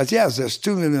that, yes, there's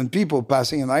 2 million people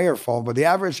passing in Niagara Falls, but the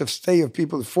average of stay of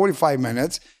people is 45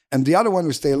 minutes. And the other one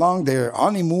who stay long, they're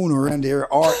honeymooner and they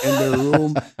are in their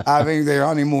room having their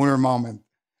honeymooner moment.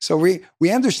 So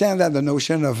we understand that the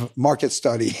notion of market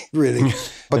study, really.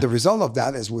 But the result of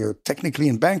that is we're technically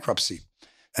in bankruptcy.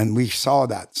 And we saw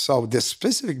that. So this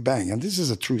specific bank, and this is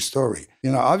a true story,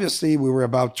 you know, obviously we were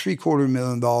about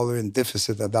 $750,000 in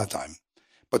deficit at that time.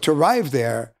 But to arrive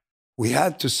there, we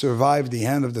had to survive the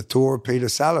end of the tour, pay the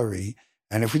salary.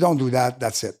 And if we don't do that,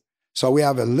 that's it. So we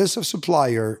have a list of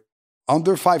supplier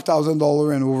under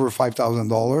 $5,000 and over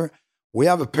 $5,000. We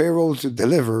have a payroll to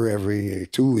deliver every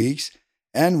 2 weeks.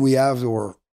 And we have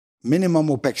our minimum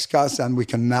OPEX costs and we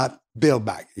cannot bill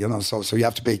back, you know, so you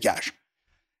have to pay cash.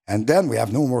 And then we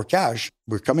have no more cash.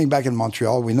 We're coming back in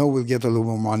Montreal. We know we'll get a little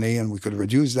more money and we could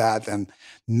reduce that and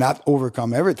not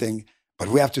overcome everything. But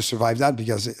we have to survive that,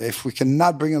 because if we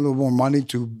cannot bring a little more money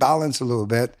to balance a little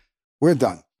bit, we're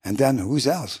done. And then who's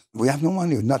else? We have no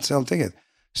money, we not sell ticket.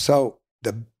 So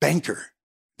the banker,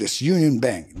 this Union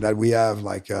Bank that we have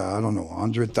like, I don't know,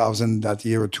 100,000 that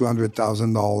year or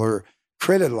 $200,000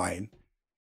 credit line,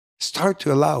 start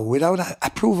to allow, without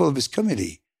approval of his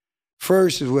committee.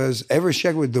 First, it was every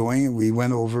check we're doing, we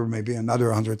went over maybe another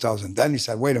 100,000. Then he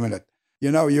said, wait a minute, you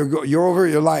know, you're over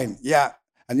your line. Yeah.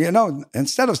 And you know,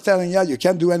 instead of telling you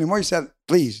can't do anymore, he said,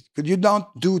 please, could you don't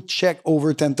do check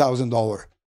over $10,000?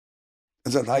 I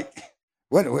said, like,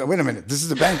 wait a minute, this is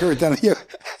the banker telling you.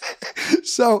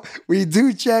 So we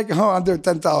do check under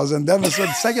 10,000. Then the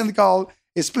second call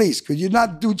is, please, could you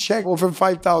not do check over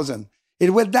 5,000?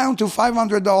 It went down to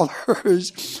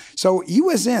 $500. So he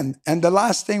was in. And the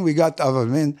last thing we got out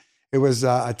of him, it was,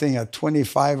 I think, a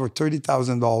 $25,000 or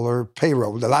 $30,000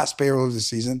 payroll, the last payroll of the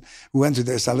season. We went to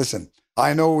there and said, listen,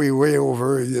 I know we're way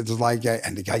over. It's like,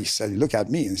 and the guy said, he looked at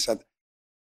me and said,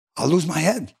 I'll lose my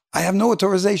head. I have no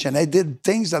authorization. I did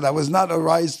things that I was not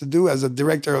authorized to do as a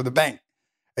director of the bank.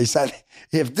 He said,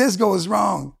 if this goes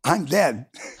wrong, I'm dead.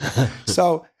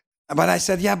 So, but I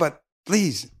said, yeah, but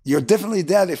please, you're definitely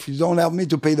dead if you don't help me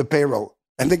to pay the payroll.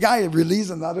 And the guy released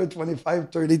another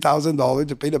 $25,000, $30,000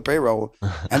 to pay the payroll.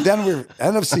 And then we're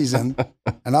end of season.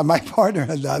 And my partner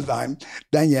at that time,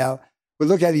 Danielle, we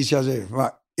look at each other.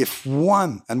 If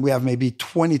one, and we have maybe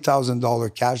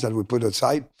 $20,000 cash that we put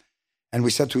aside, and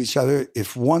we said to each other,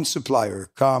 if one supplier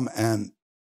come and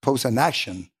post an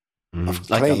action of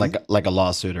claim, like a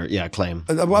lawsuit or claim.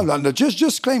 Well,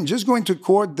 just claim, just going to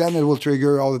court, then it will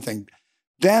trigger all the things.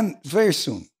 Then very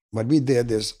soon, what we did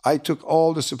is I took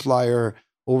all the supplier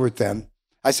over 10.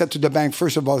 I said to the bank,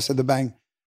 first of all, I said to the bank,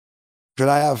 could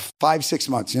I have 5-6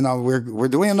 months? You know, we're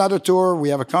doing another tour. We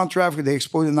have a contract with the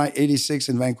Expo Night 86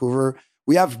 in Vancouver.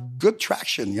 We have good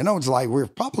traction. You know, it's like we're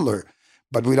popular,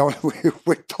 but we don't,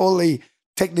 we're totally,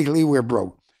 technically we're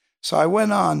broke. So I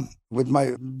went on with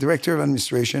my director of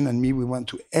administration and me, we went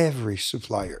to every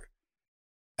supplier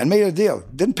and made a deal.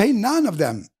 Didn't pay none of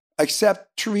them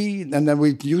except 3, and then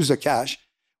we used the cash.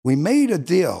 We made a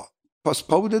deal,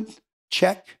 postponed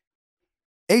check,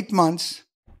 8 months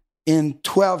in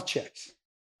 12 checks.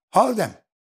 All of them.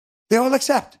 They all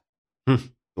accept.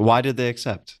 Why did they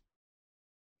accept?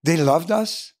 They loved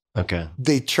us. Okay.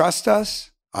 They trust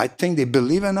us. I think they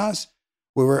believe in us.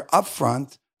 We were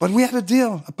upfront, but we had a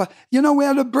deal. But, you know, we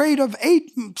had a braid of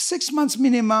 6 months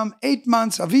minimum, 8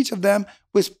 months of each of them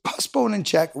with postponed and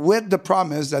check with the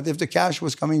promise that if the cash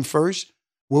was coming first,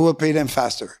 we will pay them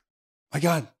faster. My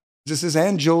God, this is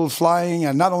angel flying,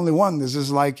 and not only one, this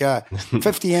is like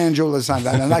 50 angel assigned.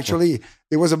 And actually,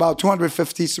 it was about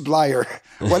 250 supplier,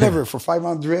 whatever, for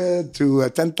 500 to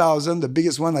 10,000. The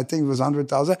biggest one, I think, was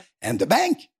 100,000. And the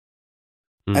bank.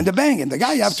 And the bank. And the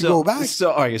guy, you have to go back.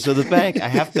 So the bank, I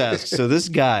have to ask, so this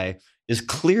guy is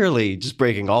clearly just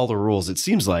breaking all the rules, it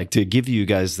seems like, to give you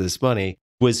guys this money.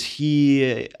 Was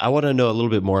he, I want to know a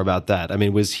little bit more about that. I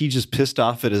mean, was he just pissed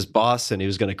off at his boss and he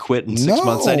was going to quit in 6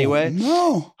 months anyway?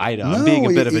 No. I know, I'm being a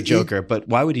bit of a joker, but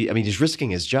why would he? I mean, he's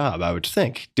risking his job, I would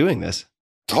think, doing this.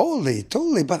 Totally.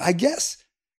 But I guess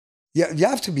you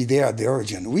have to be there at the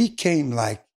origin. We came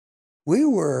like, we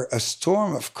were a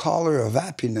storm of color of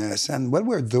happiness. And what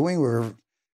we're doing, were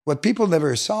what people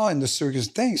never saw in the circus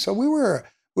thing. So we were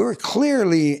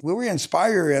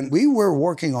inspired, and we were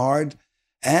working hard,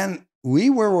 and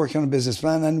we were working on a business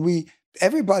plan, and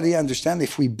everybody understand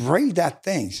if we break that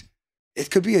things, it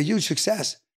could be a huge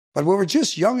success. But we were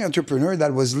just young entrepreneur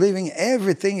that was living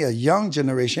everything a young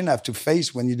generation have to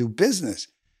face when you do business.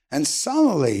 And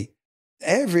suddenly,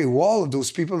 every wall of those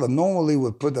people that normally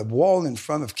would put a wall in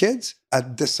front of kids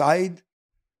at the side,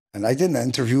 and I didn't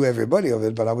interview everybody of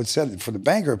it, but I would say it for the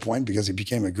banker point, because he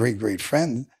became a great, great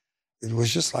friend. It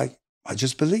was just like, I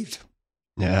just believed.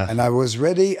 Yeah. And I was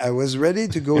ready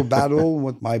to go battle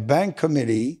with my bank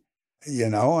committee, you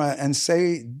know, and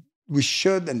say we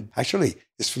should. And actually,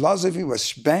 his philosophy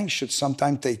was banks should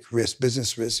sometimes take risk,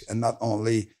 business risk, and not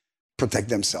only protect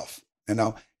themselves. You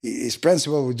know, his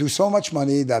principle, we do so much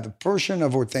money that a portion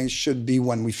of our things should be,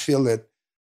 when we feel it,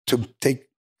 to take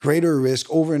greater risk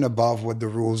over and above what the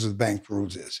rules of the bank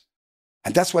rules is.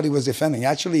 And that's what he was defending.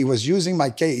 Actually, he was using my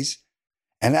case.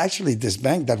 And actually, this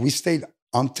bank that we stayed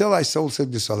until I sold Cirque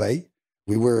du Soleil,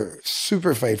 we were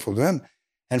super faithful to him.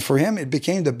 And for him, it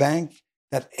became the bank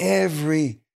that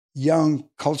every young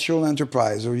cultural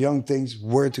enterprise or young things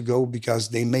were to go,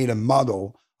 because they made a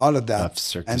model out of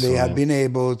that. And they had been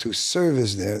able to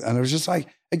service there. And it was just like,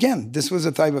 again, this was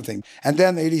a type of thing. And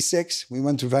then 86, we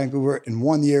went to Vancouver. In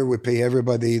 1 year, we pay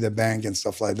everybody, the bank and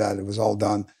stuff like that. It was all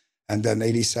done. And then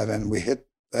 87, we hit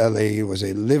LA. It was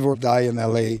a live or die in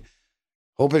LA.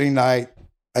 Opening night,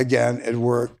 again, it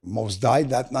worked. Almost died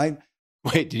that night.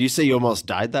 Wait, did you say you almost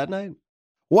died that night?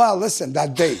 Well, listen,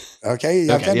 that day, okay? You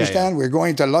have to Okay, yeah, understand, we're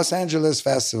going to Los Angeles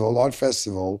Festival, Art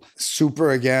Festival,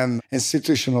 super, again,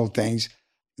 institutional things.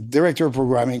 Director of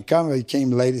programming he came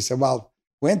late. He said, well,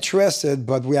 we're interested,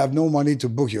 but we have no money to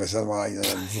book you. I said, well,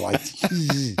 like,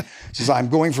 she said, I'm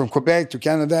going from Quebec to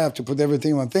Canada. I have to put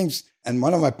everything on things. And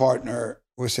one of my partner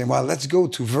was saying, well, let's go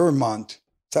to Vermont.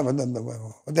 So what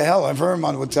the hell?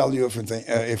 Vermont would tell you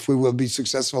if we will be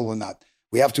successful or not.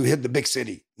 We have to hit the big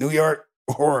city, New York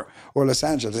or Los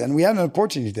Angeles. And we had an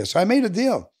opportunity there. So I made a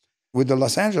deal with the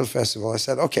Los Angeles Festival. I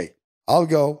said, okay, I'll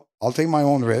go. I'll take my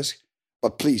own risk.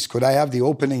 But please, could I have the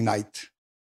opening night,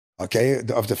 okay,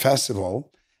 of the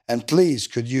festival? And please,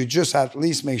 could you just at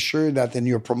least make sure that in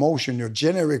your promotion, your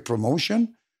generic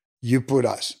promotion, you put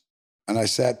us? And I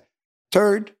said,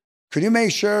 third, could you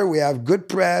make sure we have good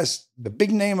press, the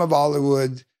big name of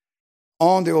Hollywood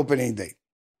on the opening day?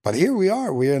 But here we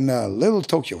are. We're in Little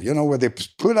Tokyo, where they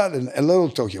put out in Little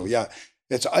Tokyo. Yeah,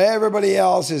 it's everybody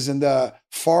else is in the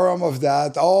forum of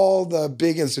that, all the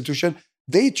big institution.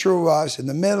 They threw us in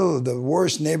the middle of the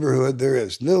worst neighborhood there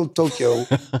is, Little Tokyo,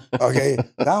 okay,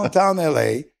 downtown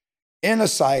LA, in a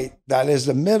site that is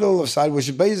the middle of site,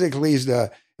 which basically is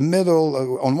the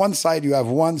middle. On one side, you have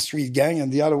one street gang,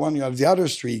 and the other one, you have the other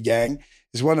street gang.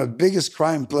 It's one of the biggest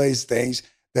crime place things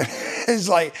that is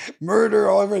like murder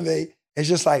all over day. It's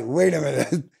just like, wait a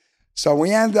minute. So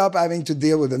we end up having to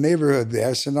deal with the neighborhood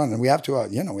there. So and we have to,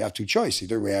 we have two choices.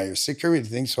 Either we have security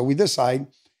things. So we decide,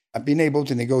 I've been able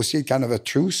to negotiate kind of a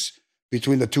truce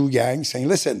between the two gangs, saying,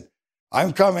 listen,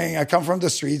 I'm coming. I come from the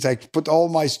streets. I put all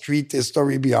my street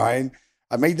history behind.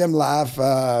 I made them laugh.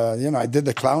 I did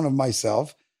the clown of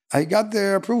myself. I got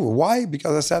their approval. Why?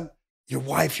 Because I said, your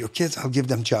wife, your kids, I'll give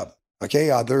them job.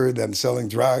 Okay, other than selling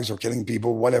drugs or killing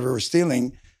people, whatever, or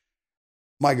stealing.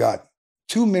 My God,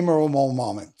 2 memorable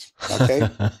moments, okay?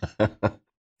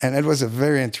 And it was a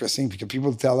very interesting because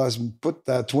people tell us, put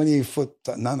 20-foot,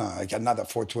 no, I cannot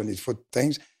afford 20-foot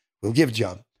things. We'll give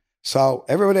job. So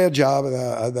everybody had a job,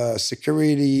 the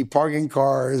security, parking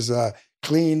cars,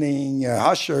 cleaning,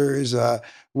 ushers,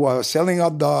 selling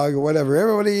hot dog, whatever.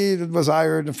 Everybody that was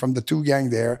hired from the two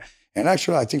gang there. And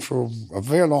actually, I think for a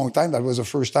very long time, that was the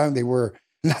first time they were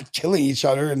not killing each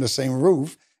other in the same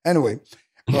roof. Anyway,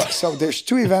 so there's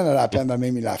 2 events that happened that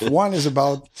made me laugh. One is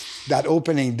about that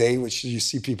opening day, which you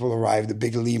see people arrive, the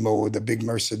big limo, the big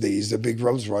Mercedes, the big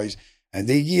Rolls Royce, and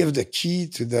they give the key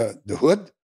to the hood.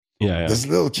 Yeah. This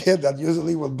little kid that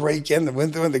usually will break in the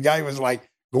window, and the guy was like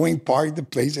going park the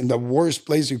place in the worst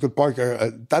place you could park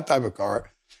that type of car.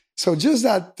 So just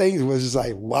that thing was just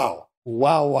like, wow.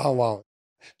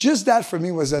 Just that for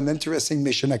me was an interesting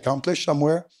mission accomplished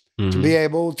somewhere to be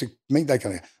able to make that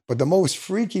kind of. But the most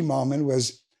freaky moment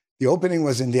was the opening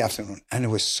was in the afternoon, and it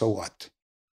was so hot.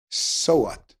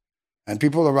 And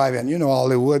people arrive, and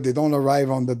Hollywood, they don't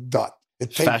arrive on the dot. It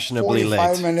takes fashionably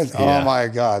 45 late. minutes. Yeah. Oh my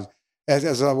God.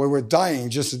 As we were dying,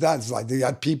 just that. It's like they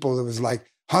had people, it was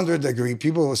like 100-degree,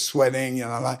 people were sweating,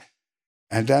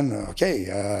 and then,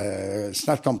 it's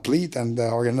not complete. And the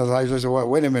organizers said, well,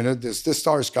 wait a minute, this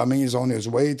star is coming, he's on his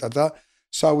way,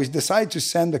 So we decided to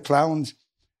send the clowns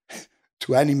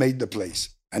to animate the place.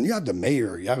 And you have the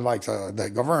mayor, you have like the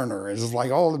governor, it's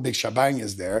like all the big shebang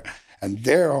is there, and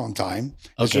they're on time.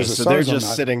 Okay, so they're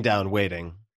just sitting down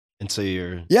waiting until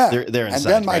they're inside. And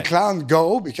then my clown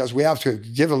go, because we have to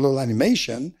give a little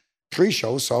animation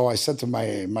pre-show. So I said to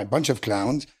my bunch of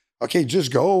clowns, okay,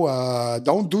 just go.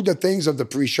 Don't do the things of the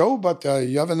pre-show, but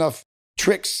you have enough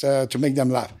tricks to make them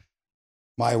laugh.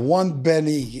 My one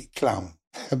Benny clown,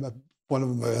 one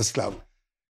of them is clown.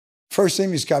 First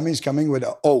thing he's coming with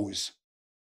a hose,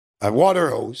 a water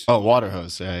hose. Oh, water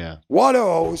hose, yeah. Water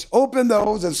hose, open the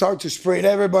hose and start to spray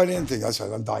everybody and things. I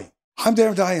said, I'm dying.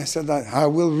 I said, I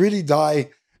will really die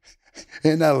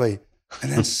in LA.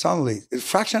 And then suddenly, a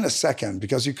fraction of a second,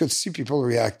 because you could see people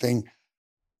reacting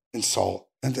in Seoul.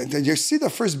 And then you see the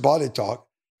first body talk,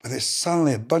 but there's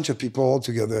suddenly a bunch of people all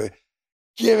together.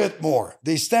 Give it more.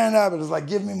 They stand up and it's like,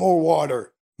 give me more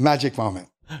water. Magic moment.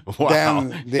 Wow.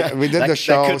 Then we did the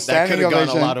show. That could have gone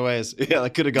a lot of ways. Yeah,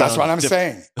 that could have gone. That's what I'm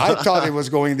saying. I thought it was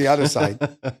going the other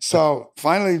side. So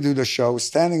finally do the show,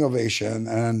 standing ovation.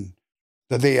 And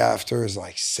the day after is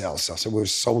like sales. So we were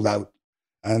sold out.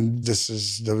 And it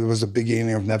was the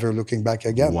beginning of never looking back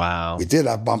again. Wow. We did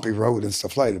have bumpy road and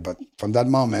stuff like that. But from that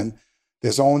moment,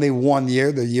 there's only 1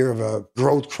 year, the year of a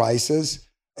growth crisis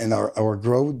in our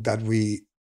growth, that we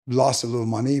lost a little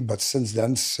money. But since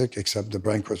then, except the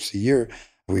bankruptcy year,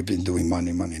 we've been doing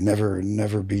money,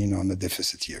 never been on a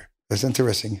deficit year. It's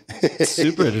interesting.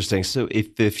 Super interesting. So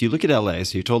if you look at LA,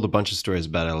 so you told a bunch of stories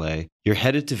about LA, you're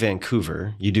headed to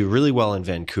Vancouver. You do really well in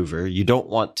Vancouver. You don't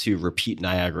want to repeat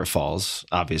Niagara Falls,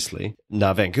 obviously.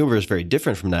 Now, Vancouver is very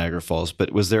different from Niagara Falls,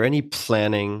 but was there any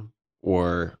planning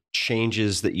or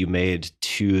changes that you made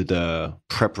to the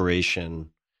preparation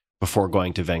before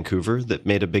going to Vancouver that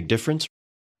made a big difference?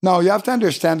 No, you have to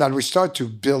understand that we start to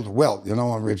build wealth,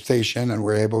 on reputation, and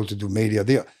we're able to do media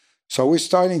deal. So we're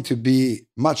starting to be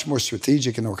much more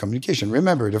strategic in our communication.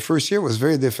 Remember, the first year was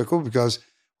very difficult because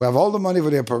we have all the money for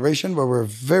the operation, but we're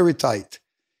very tight.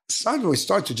 Suddenly we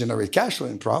start to generate cash flow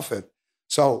and profit.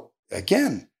 So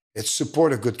again, it's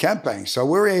support a good campaign. So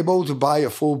we're able to buy a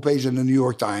full page in the New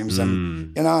York Times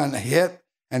and hit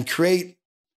and create,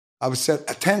 I would say,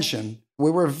 attention.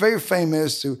 We were very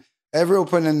famous to every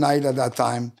opening night at that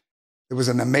time. It was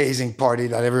an amazing party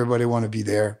that everybody wanted to be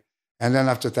there. And then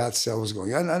after that, sales was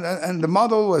going. And the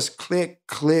model was click,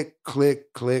 click,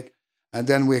 click, click. And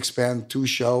then we expand 2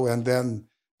 shows. And then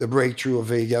the breakthrough of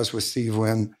Vegas with Steve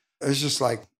Wynn. It was just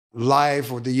like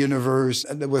life or the universe.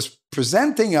 And it was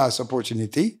presenting us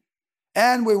opportunity.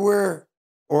 And our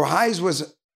eyes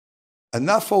was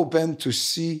enough open to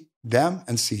see them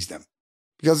and seize them.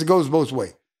 Because it goes both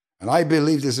ways. And I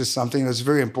believe this is something that's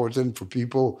very important for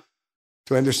people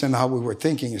to understand how we were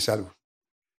thinking. Is that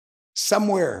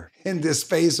somewhere in this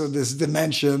space or this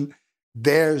dimension,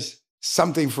 there's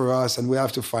something for us and we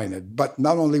have to find it. But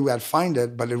not only we had to find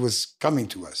it, but it was coming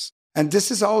to us. And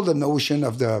this is all the notion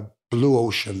of the blue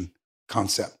ocean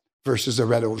concept versus the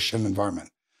red ocean environment.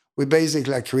 We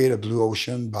basically create a blue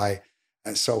ocean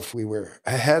and so if we were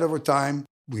ahead of our time,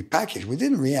 we packaged. We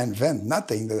didn't reinvent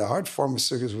nothing. The art form of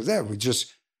circus was there. We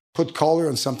just put color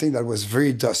on something that was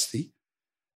very dusty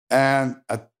and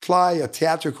apply a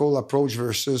theatrical approach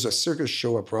versus a circus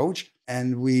show approach.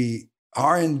 And we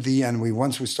R&D, and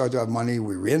once we start to have money,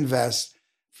 we reinvest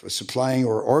for supplying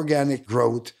our organic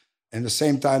growth in the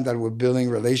same time that we're building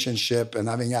relationship and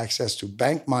having access to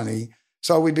bank money.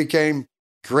 So we became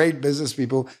great business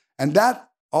people. And that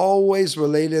always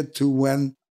related to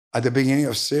when, at the beginning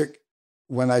of Cirque,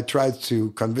 when I tried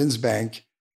to convince bank,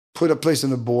 put a place on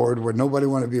the board where nobody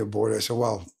wanted to be a board. I said,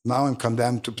 well, now I'm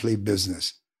condemned to play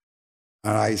business.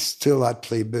 And I still had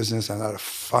play business and had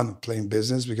fun playing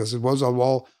business because it was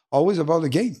always about the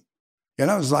game.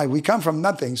 It's like we come from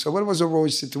nothing. So what was the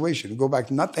worst situation? Go back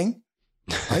to nothing?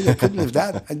 I couldn't live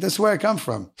that. That's where I come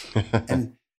from.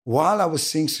 And while I was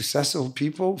seeing successful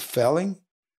people failing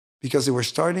because they were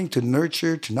starting to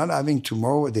nurture to not having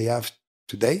tomorrow what they have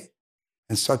today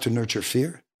and start to nurture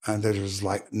fear. And it was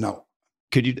like, no.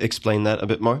 Could you explain that a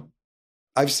bit more?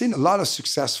 I've seen a lot of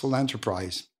successful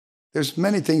enterprise. There's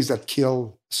many things that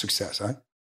kill success. Right?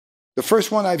 The first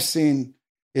one I've seen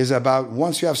is about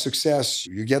once you have success,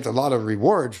 you get a lot of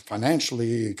reward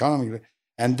financially, economically,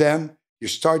 and then you're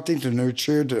starting to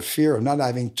nurture the fear of not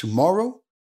having tomorrow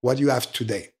what you have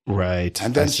today. Right.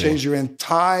 And then change your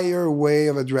entire way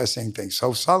of addressing things.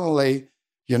 So suddenly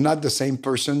you're not the same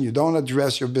person. You don't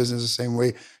address your business the same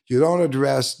way. You don't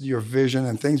address your vision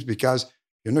and things because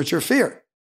you nurture fear.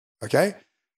 Okay?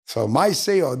 So my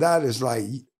say of that is like,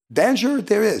 danger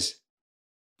there is.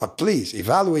 But please,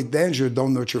 evaluate danger,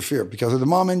 don't nurture fear. Because at the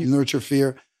moment you nurture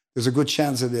fear, there's a good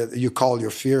chance that you call your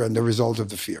fear and the result of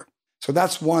the fear. So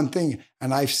that's one thing.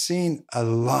 And I've seen a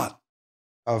lot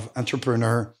of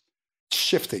entrepreneurs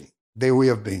shifting their way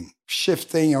of being,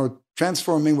 shifting or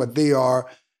transforming what they are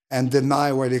and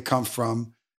deny where they come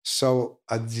from. So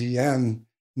at the end,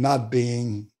 not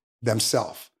being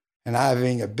themselves and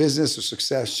having a business of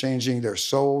success, changing their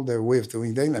soul, their way of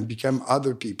doing things, and become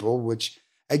other people, which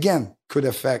again could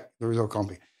affect the result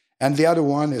company. And the other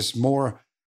one is more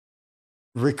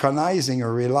recognizing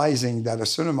or realizing that at a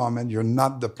certain moment, you're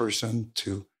not the person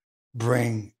to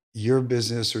bring your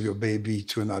business or your baby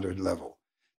to another level.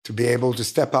 To be able to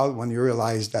step out when you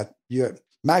realize that you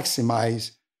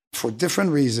maximize, for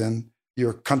different reasons,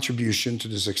 your contribution to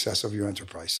the success of your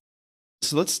enterprise.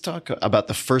 So let's talk about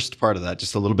the first part of that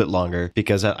just a little bit longer,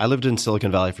 because I lived in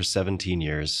Silicon Valley for 17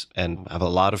 years and I have a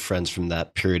lot of friends from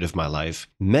that period of my life.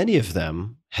 Many of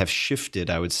them have shifted,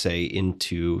 I would say,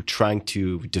 into trying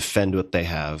to defend what they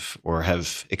have or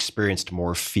have experienced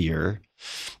more fear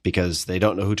because they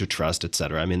don't know who to trust, et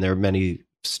cetera. I mean, there are many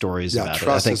stories about it.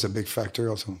 Trust is a big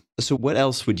factor also. So what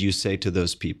else would you say to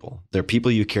those people? They're people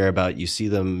you care about. You see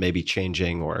them maybe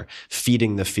changing or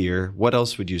feeding the fear. What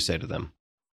else would you say to them?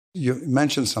 You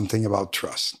mentioned something about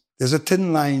trust. There's a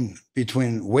thin line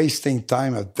between wasting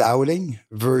time of doubting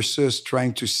versus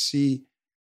trying to see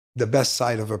the best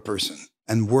side of a person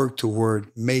and work toward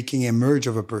making emerge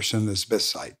of a person as best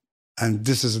side. And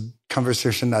this is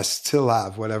conversation I still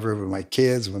have, whatever, with my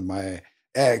kids, with my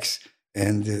ex,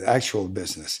 and the actual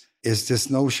business, is this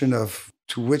notion of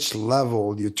to which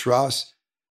level you trust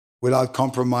without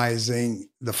compromising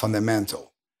the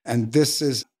fundamental. And this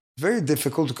is very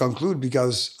difficult to conclude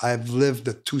because I've lived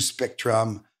the two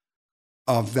spectrum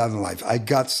of that in life. I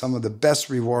got some of the best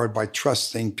reward by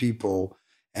trusting people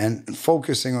and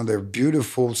focusing on their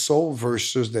beautiful soul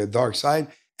versus their dark side.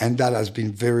 And that has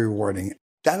been very rewarding.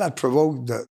 That had provoked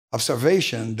the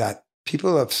observation that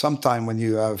people have sometime when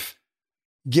you have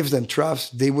give them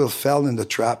trust, they will fall in the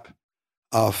trap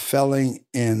of falling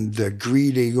in the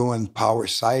greed, ego, and power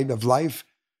side of life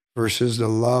versus the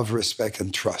love, respect,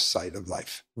 and trust side of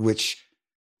life, which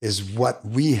is what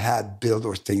we had built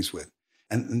our things with.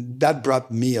 And that brought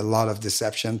me a lot of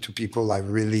deception to people I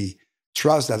really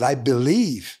trust, that I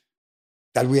believe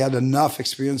that we had enough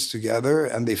experience together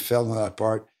and they fell on that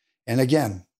part. And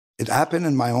again, it happened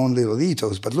in my own little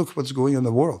ethos, but look what's going on in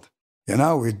the world. You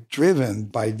know, we're driven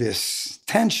by this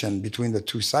tension between the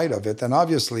two sides of it. And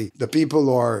obviously, the people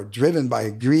who are driven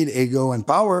by greed, ego, and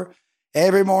power,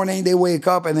 every morning they wake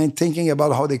up and they're thinking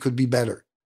about how they could be better.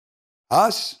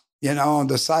 Us, you know, on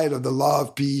the side of the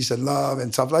love, peace, and love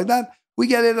and stuff like that, we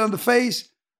get it on the face.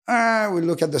 We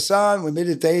look at the sun, we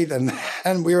meditate,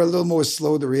 and we're a little more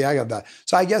slow to react on that.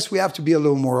 So I guess we have to be a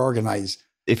little more organized.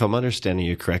 If I'm understanding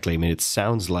you correctly, I mean, it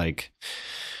sounds like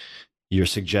you're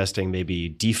suggesting maybe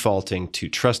defaulting to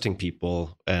trusting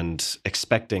people and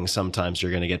expecting sometimes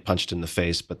you're going to get punched in the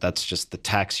face, but that's just the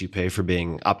tax you pay for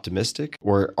being optimistic?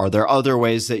 Or are there other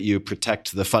ways that you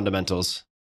protect the fundamentals?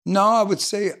 No, I would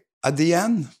say at the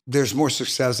end, there's more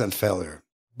success than failure.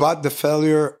 But the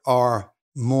failure are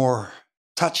more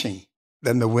touching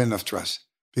than the win of trust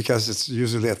because it's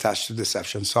usually attached to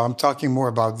deception. So I'm talking more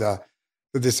about the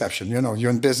deception. You know, you're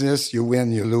in business, you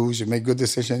win, you lose, you make good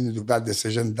decisions, you do bad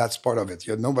decisions. That's part of it.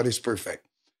 Nobody's perfect.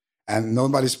 And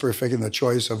nobody's perfect in the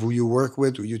choice of who you work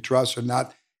with, who you trust or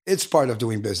not. It's part of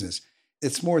doing business.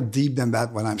 It's more deep than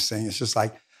that, what I'm saying. It's just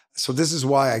like, so this is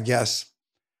why I guess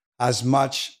as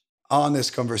much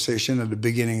honest conversation at the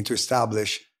beginning to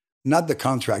establish not the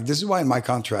contract. This is why in my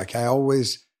contract, I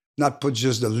always not put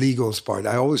just the legals part.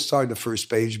 I always start the first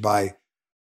page by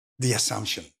the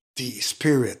assumption, the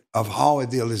spirit of how a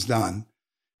deal is done,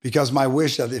 because my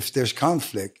wish that if there's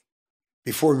conflict,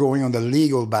 before going on the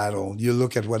legal battle, you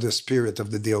look at what the spirit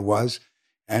of the deal was.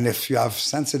 And if you have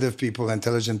sensitive people,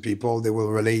 intelligent people, they will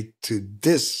relate to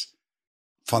this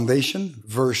foundation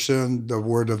versus the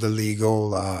word of the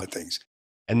legal things.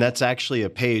 And that's actually a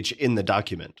page in the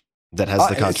document that has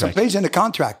the contract. It's a page in the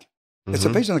contract. Mm-hmm. It's a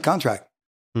page in the contract.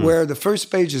 Where the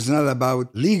first page is not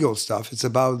about legal stuff. It's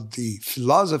about the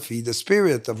philosophy, the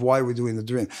spirit of why we're doing the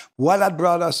dream. What had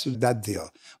brought us to that deal?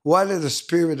 What is the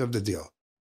spirit of the deal?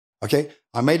 Okay?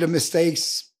 I made the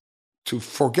mistakes to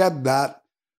forget that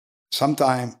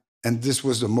sometime, and this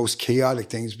was the most chaotic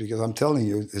things because I'm telling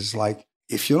you, it's like,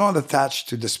 if you're not attached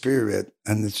to the spirit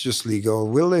and it's just legal,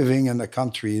 we're living in a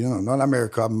country, you know, not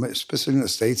America, especially in the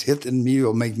States, hitting me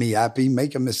will make me happy,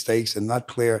 making mistakes and not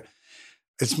clear.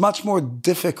 It's much more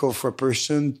difficult for a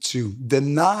person to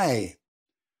deny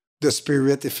the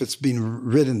spirit if it's been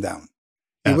written down.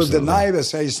 He will deny it and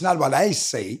say, it's not what I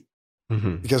say.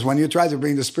 Mm-hmm. Because when you try to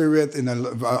bring the spirit in an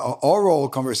oral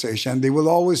conversation, they will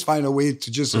always find a way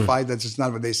to justify that it's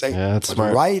not what they say. Yeah, that's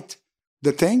smart. Write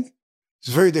the thing,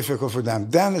 it's very difficult for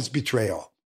them. Then it's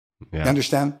betrayal. Yeah. You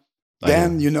understand?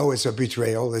 Then you know it's a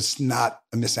betrayal. It's not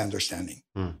a misunderstanding.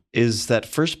 Is that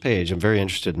first page, I'm very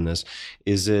interested in this,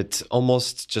 is it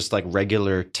almost just like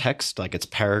regular text, like it's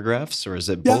paragraphs, or is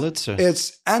it bullets? Or?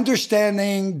 It's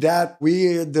understanding that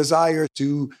we desire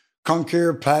to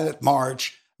conquer planet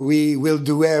Mars. We will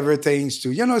do everything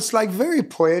to, you know, it's like very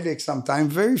poetic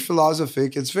sometimes, very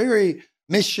philosophic. It's very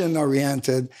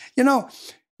mission-oriented. You know,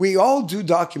 we all do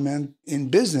document in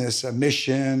business a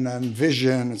mission and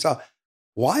vision and stuff.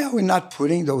 Why are we not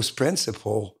putting those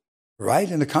principles right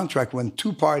in the contract when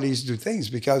two parties do things?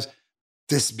 Because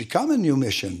this become a new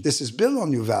mission. This is built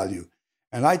on new value.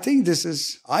 And I think this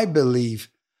is, I believe,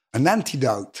 an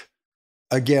antidote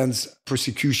against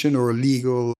persecution or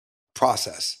legal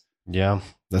process. Yeah,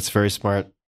 that's very smart.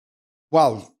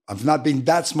 Well, I've not been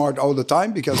that smart all the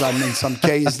time because I'm in some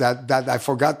case that I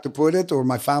forgot to put it, or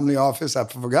my family office, I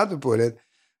forgot to put it.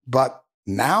 But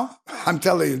now, I'm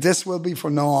telling you, this will be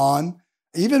from now on.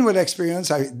 Even with experience,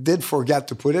 I did forget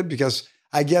to put it because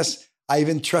I guess I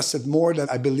even trusted more that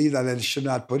I believe that I should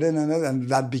not put it in it. And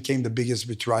that became the biggest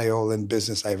betrayal in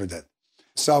business I ever did.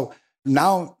 So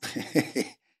now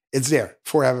it's there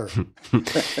forever.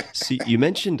 See, you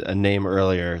mentioned a name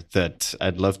earlier that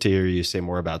I'd love to hear you say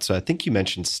more about. So I think you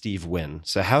mentioned Steve Wynn.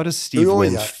 So how does Steve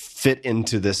Wynn fit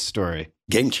into this story?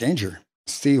 Game changer.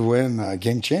 Steve Wynn,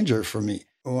 game changer for me.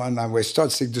 When I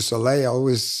started Cirque du Soleil, I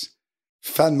always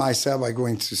fed myself by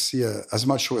going to see as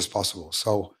much show as possible.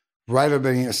 So right at the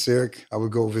beginning of Cirque, I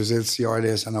would go visit, see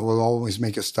artists, and I would always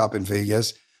make a stop in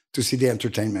Vegas to see the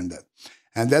entertainment there.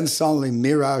 And then suddenly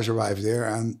Mirage arrived there,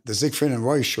 and the Siegfried and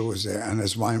Roy show was there, and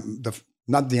it's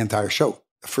not the entire show.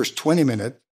 The first 20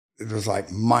 minutes, it was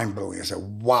like mind-blowing. I said,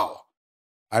 wow.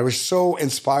 I was so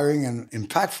inspiring and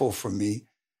impactful for me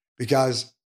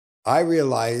because I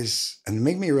realized, and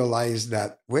make me realize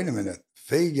that, wait a minute,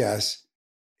 Vegas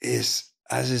has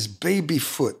this baby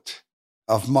foot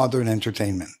of modern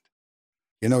entertainment.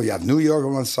 You know, you have New York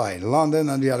on one side, London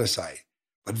on the other side.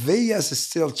 But Vegas is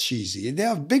still cheesy. They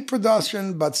have big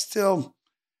production, but still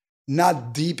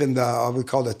not deep in the, what we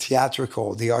call the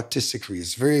theatrical, the artisticry.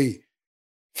 It's very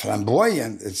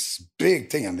flamboyant. It's a big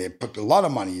thing. And they put a lot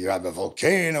of money. You have a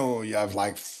volcano, you have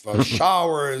like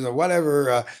showers or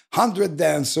whatever, 100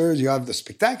 dancers, you have the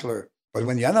spectacular. But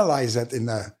when you analyze that in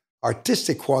the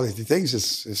artistic quality things,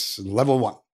 it's level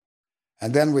one.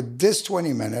 And then with this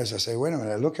 20 minutes, I say, wait a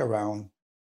minute, I look around.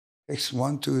 It's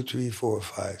 1, 2, 3, 4,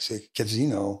 5, 6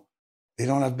 casino. They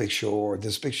don't have big show, or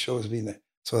this big show is being there.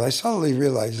 So I suddenly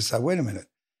realized, I said, wait a minute,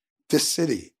 this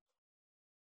city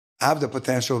have the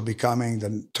potential of becoming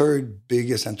the third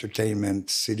biggest entertainment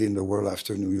city in the world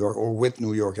after New York, or with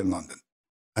New York and London.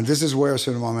 And this is where, at a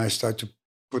certain moment, I start to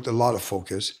put a lot of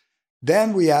focus.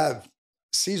 Then we have,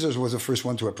 Caesars was the first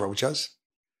one to approach us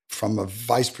from a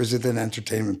vice president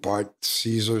entertainment part,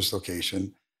 Caesars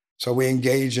location. So we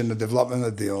engage in the development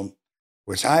of the deal,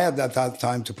 which I had at that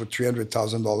time to put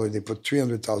 $300,000. They put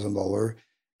 $300,000,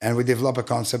 and we developed a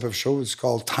concept of show. It's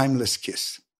called Timeless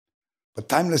Kiss. But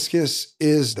Timeless Kiss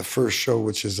is the first show,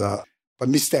 which is but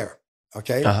Mystère,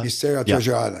 okay? Mystère at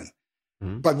Treasure Island.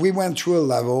 Mm-hmm. But we went through a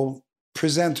level,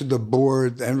 present to the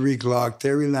board, Henry Gluck,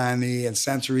 Terry Laney, and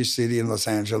Century City in Los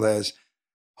Angeles,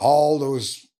 all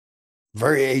those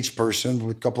very aged person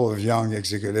with a couple of young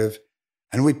executives.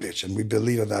 And we pitched, and we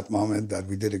believed at that moment that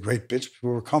we did a great pitch. We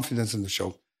were confident in the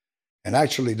show. And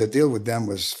actually, the deal with them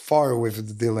was far away from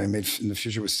the deal I made in the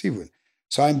future with Steven.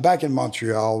 So I'm back in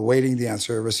Montreal, waiting the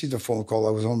answer. I received a phone call.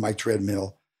 I was on my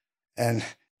treadmill. And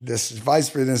this vice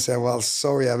president said, well,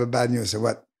 sorry, I have a bad news. I said,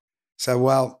 what? I said,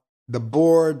 well, the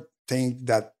board think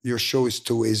that your show is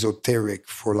too esoteric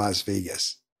for Las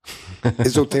Vegas.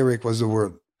 Esoteric was the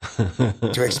word.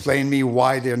 To explain me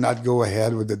why they're not go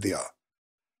ahead with the deal.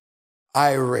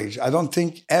 I raged. I don't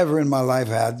think ever in my life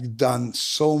I had done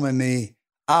so many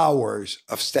hours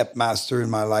of Stepmaster in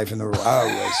my life in a row.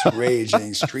 I was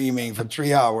raging, screaming for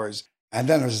 3 hours. And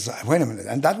then I was like, wait a minute.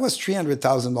 And that was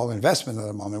 $300,000 investment at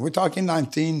the moment. We're talking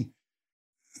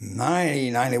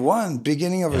 1990, 91,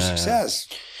 beginning of a success.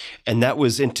 And that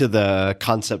was into the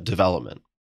concept development.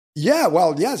 Yeah,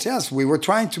 well, yes. We were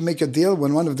trying to make a deal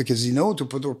with one of the casinos to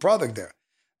put our product there.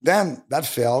 Then that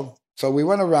failed. So we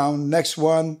went around. Next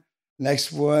one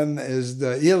is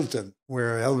the Hilton,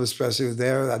 where Elvis Presley was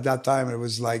there. At that time, it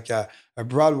was like a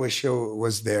Broadway show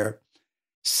was there.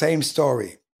 Same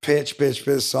story. Pitch,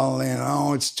 suddenly,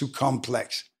 it's too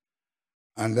complex.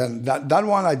 And then that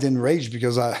one I didn't rage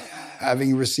because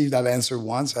having received that answer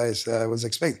once, I was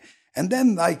expecting. And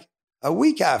then like a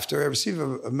week after, I received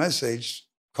a message,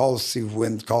 call Steve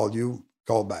Wynn, call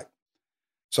back.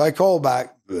 So I called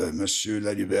back, Monsieur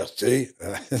Laliberté.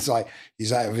 It's like,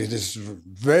 he's having this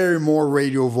very more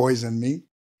radio voice than me.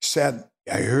 Said,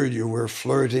 I heard you were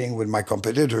flirting with my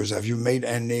competitors. Have you made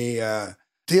any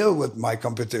deal with my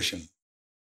competition?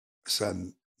 I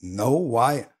said, no,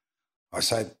 why? I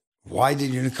said, why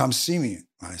did you come see me?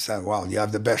 I said, well, you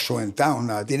have the best show in town.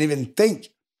 I didn't even think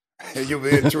you'd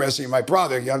be interested in my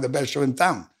product. You have the best show in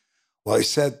town. Well, he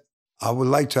said, I would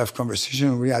like to have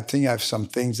conversation with you. I think I have some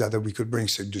things that we could bring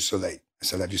Cirque du Soleil. I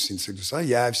said, have you seen Cirque du Soleil?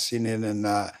 Yeah, I've seen it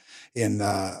in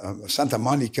Santa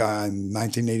Monica in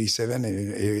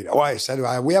 1987. I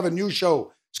said, we have a new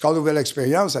show. It's called Nouvelle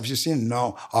Experience. Have you seen it?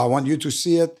 No. I want you to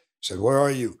see it. I said, where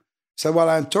are you? I said, well,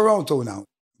 I'm in Toronto now.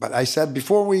 But I said,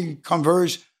 before we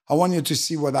converge, I want you to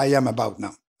see what I am about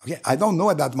now. Okay, I don't know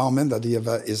at that moment that he have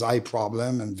his eye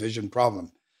problem and vision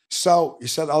problem. So he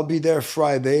said, I'll be there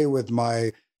Friday with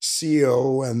my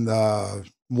CEO and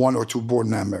 1 or 2 board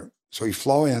members. So he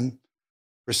flew in,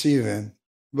 receive him,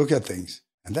 look at things.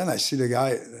 And then I see the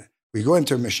guy, we go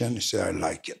intermission, he said, I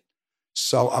like it.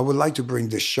 So I would like to bring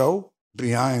this show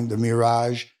behind the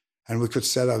Mirage, and we could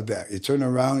set up there. He turned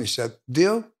around, he said,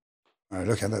 deal? I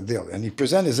look at that deal. And he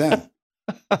presented his hand.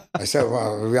 I said,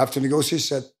 well, we have to negotiate. He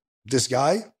said, this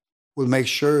guy will make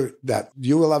sure that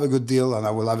you will have a good deal and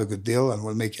I will have a good deal and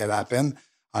we'll make it happen.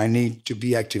 I need to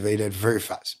be activated very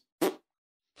fast.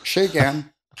 shake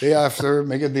hand. Day after,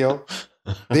 make a deal.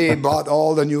 They bought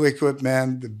all the new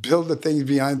equipment, built the things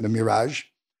behind the Mirage.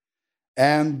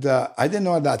 And I didn't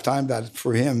know at that time that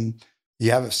for him, he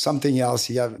have something else.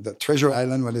 He have the Treasure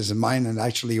Island, what is in mind, and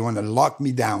actually he wanted to lock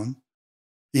me down.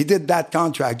 He did that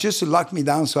contract just to lock me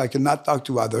down so I could not talk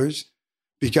to others,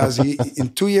 because in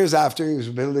 2 years after, he was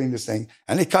building this thing,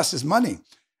 and it cost us money.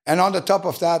 And on the top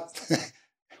of that,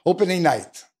 opening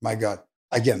night, my God,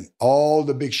 again, all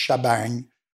the big shebang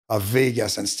of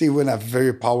Vegas. And Steve Wynn have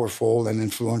very powerful and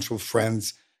influential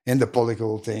friends in the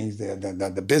political things,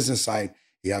 the business side.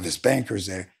 He have his bankers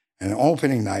there. And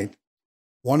opening night,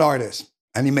 one artist,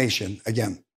 animation,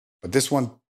 again. But this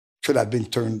one could have been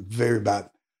turned very bad.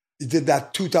 He did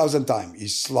that 2,000 times.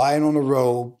 He's sliding on a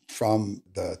rope from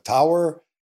the tower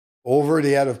over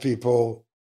the head of people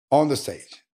on the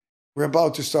stage. We're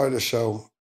about to start the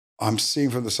show. I'm seeing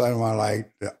from the side of my light,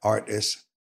 the artist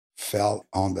fell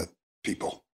on the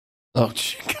people. Oh,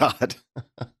 God.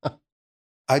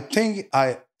 I think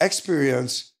I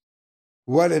experienced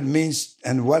what it means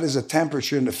and what is the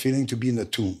temperature and the feeling to be in the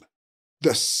tomb.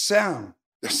 The sound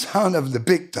of the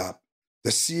big top. The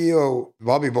CEO,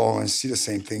 Bobby Baldwin, see the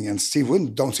same thing. And Steve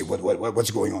wouldn't, don't say,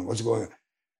 what's going on? What's going on?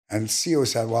 And CEO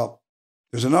said, well,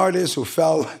 there's an artist who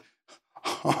fell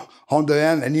on the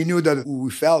end, and he knew that who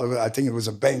fell. I think it was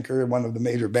a banker, one of the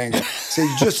major bankers. So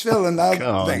he just fell in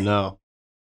that thing. No.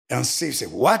 And Steve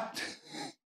said, what?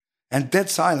 And dead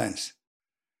silence.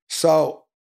 So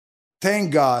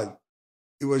thank God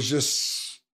it was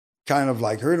just kind of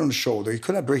like hurt on the shoulder. He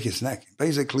couldn't break his neck.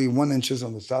 Basically, 1 inch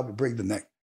on the top, he break the neck.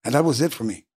 And that was it for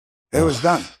me. It was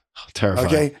done. Terrifying.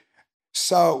 Okay?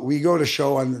 So we go to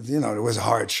show, and, it was a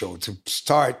hard show to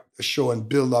start the show and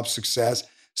build up success.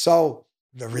 So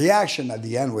the reaction at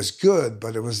the end was good,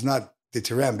 but it was not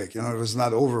dithyrambic. It was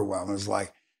not overwhelmed. It was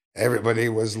like, everybody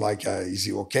was like, is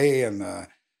he okay? And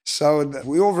so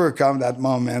we overcome that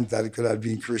moment that it could have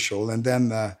been crucial. And then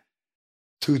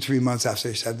 2-3 months after,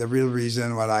 he said, the real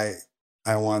reason why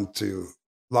I want to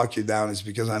lock you down is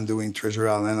because I'm doing Treasure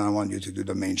Island, and I want you to do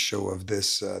the main show of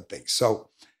this thing. So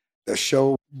the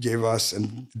show gave us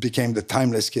and became the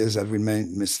Timeless Kids that we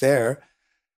missed there.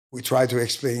 We try to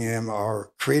explain to him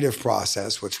our creative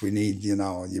process, which we need.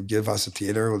 You give us a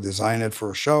theater, we'll design it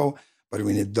for a show, but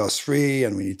we need dust-free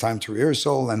and we need time to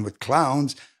rehearsal. And with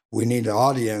clowns, we need the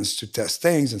audience to test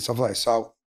things and stuff like that.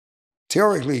 So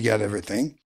theoretically, you get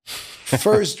everything.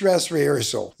 First dress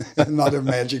rehearsal, another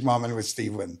magic moment with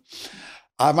Steve Wynn.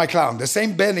 My clown, the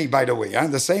same Benny, by the way,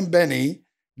 the same Benny,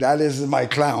 that is my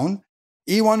clown.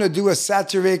 He wanted to do a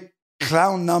satiric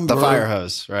clown number. The fire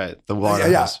hose, right? The water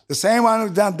hose. The same one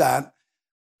who done that.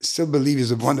 Still believe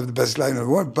he's one of the best clowns in the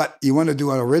world, but he wanted to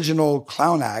do an original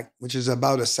clown act, which is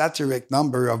about a satiric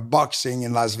number of boxing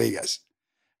in Las Vegas.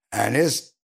 And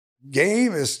his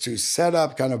game is to set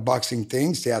up kind of boxing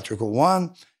things, theatrical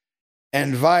one,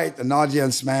 invite an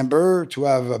audience member to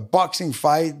have a boxing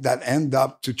fight that end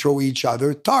up to throw each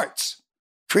other tarts,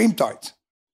 cream tarts.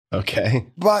 Okay.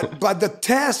 But the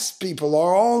test people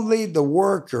are only the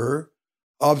worker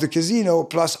of the casino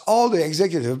plus all the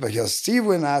executive, because Steve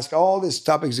Wynn asked all this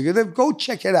top executive, go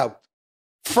check it out.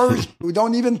 First, we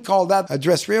don't even call that a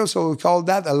dress rehearsal, we call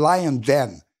that a lion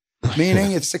den,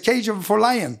 meaning it's a cage for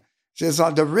lion. So it's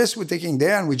not the risk we're taking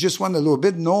there, and we just want a little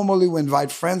bit. Normally, we invite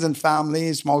friends and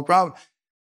family, small crowd.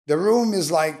 The room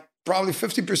is like probably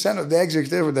 50% of the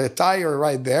executive with the attire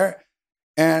right there,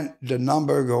 and the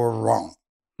number go wrong.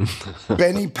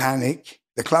 Benny panic,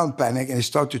 the clown panic, and he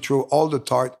start to throw all the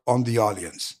tart on the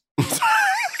audience.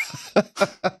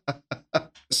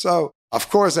 So, of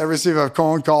course, I received a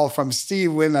phone call from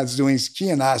Steve Wynn that's doing ski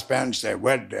and Aspen, and said,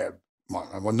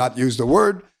 I will not use the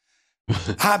word,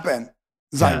 happened.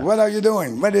 It's like, what are you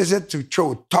doing? What is it to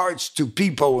throw tarts to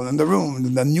people in the room,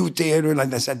 in the new theater?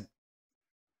 Like I said,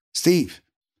 Steve,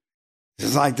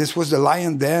 it's like this was the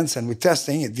lion dance and we're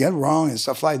testing it, get wrong and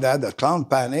stuff like that. The clown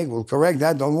panic, we'll correct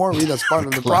that. Don't worry, that's part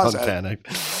of the process. Panic.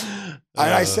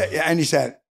 And he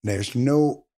said, there's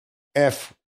no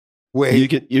F way.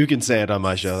 You can say it on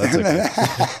my show. That's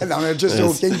okay. No, I'm just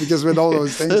joking because with all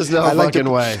those things. There's no fucking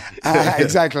way.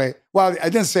 Exactly. Well, I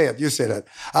didn't say it. You said it.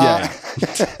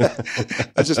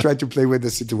 I just tried to play with the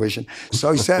situation.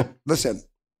 So he said, listen,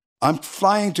 I'm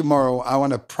flying tomorrow. I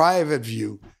want a private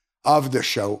view of the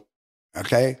show.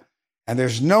 Okay? And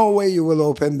there's no way you will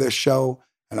open the show.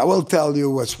 And I will tell you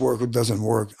what's work, what doesn't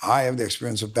work. I have the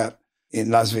experience of that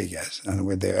in Las Vegas. And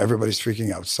we're there. Everybody's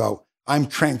freaking out. So I'm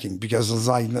cranking because it's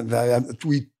like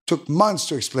we took months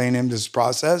to explain him this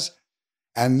process.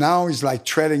 And now he's like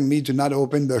threatening me to not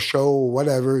open the show or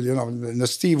whatever, in the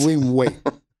Steve Wynn way.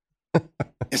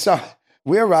 So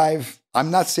we arrive I'm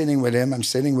not sitting with him. I'm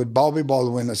sitting with Bobby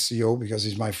Baldwin, the CEO, because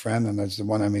he's my friend and that's the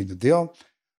one I made the deal.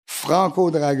 Franco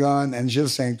Dragon and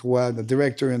Gilles Saint-Croix, the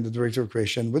director and the director of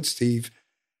creation with Steve.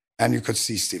 And you could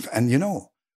see Steve. And you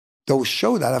know, those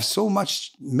shows that have so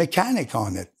much mechanic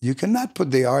on it, you cannot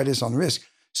put the artist on risk.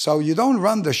 So you don't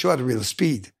run the show at real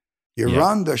speed. You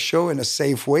run the show in a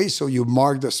safe way. So you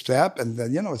mark the step and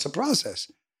then, you know, it's a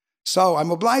process. So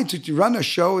I'm obliged to run a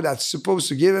show that's supposed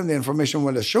to give him the information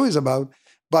what the show is about.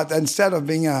 But instead of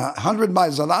being 100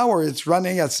 miles an hour, it's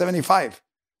running at 75.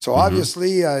 So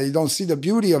obviously, you don't see the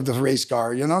beauty of the race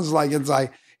car. You know, it's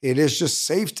like it is just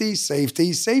safety,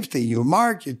 safety, safety. You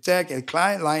mark, you take a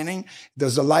client lining.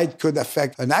 Does the light could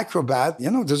affect an acrobat?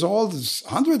 You know, there's all this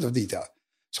hundreds of details.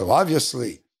 So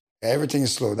obviously, everything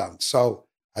is slowed down. So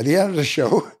at the end of the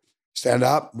show, stand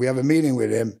up. We have a meeting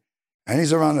with him, and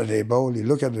he's around the table. He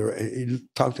look at he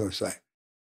talk to us like,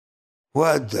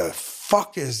 "What the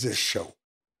fuck is this show?"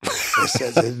 He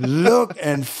says, "It look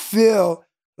and feel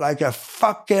like a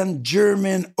fucking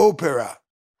German opera."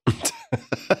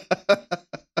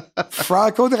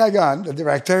 Franco Dragon, the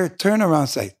director, turned around and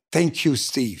said, "Thank you,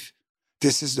 Steve.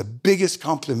 This is the biggest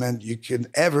compliment you can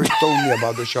ever told me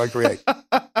about the show I create."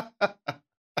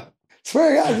 Swear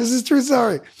to God, this is true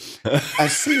story.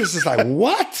 And Steve is just like,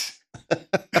 "What?"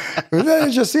 And then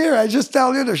I just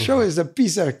tell you the show is a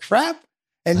piece of crap,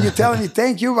 and you're telling me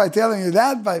thank you by telling you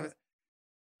that.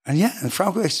 And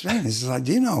Franco explained, he's like,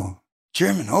 "Do you know,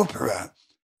 German opera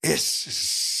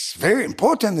is very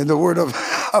important in the world of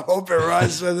opera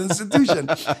as an institution."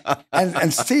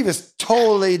 And Steve is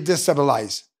totally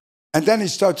destabilized. And then he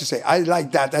started to say, "I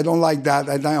like that. I don't like that.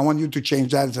 I want you to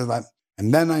change that."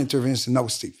 And then I intervened and said, "No,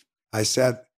 Steve." I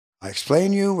said, "I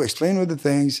explain with the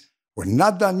things. We're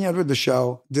not done yet with the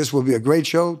show. This will be a great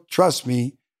show. Trust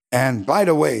me. And by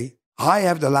the way, I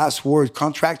have the last word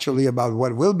contractually about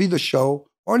what will be the show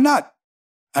or not."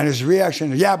 And his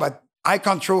reaction, "Yeah, but I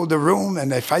control the room,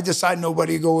 and if I decide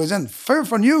nobody goes in, fair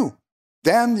from you.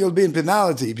 Then you'll be in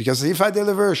penalty, because if I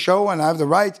deliver a show and I have the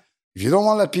right, if you don't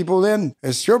want to let people in,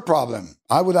 it's your problem.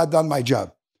 I would have done my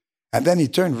job." And then he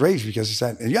turned rage because he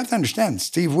said, and you have to understand,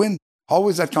 Steve Wynn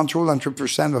always had control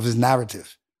 100% of his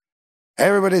narrative.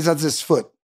 Everybody's at his foot.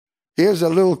 Here's a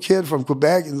little kid from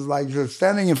Quebec, and like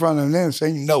standing in front of him and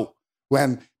saying no.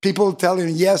 When people tell him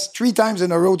yes 3 times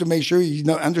in a row to make sure you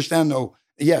understand no,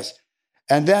 yes.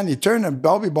 And then he turned to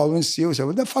Bobby Baldwin, CEO, and said,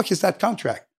 "What the fuck is that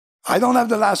contract? I don't have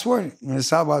the last word." And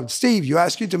it's about, "Steve, you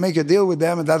asked you to make a deal with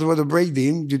them, and that was a break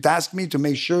deal. You tasked me to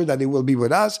make sure that they will be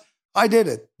with us. I did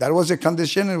it. That was a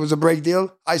condition. It was a break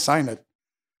deal. I signed it."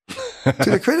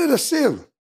 To the credit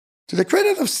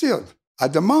of Steve,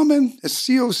 at the moment, the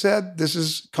CEO said, "This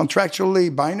is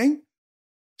contractually binding."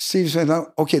 Steve said,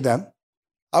 "No, okay then.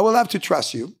 I will have to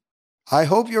trust you. I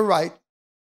hope you're right,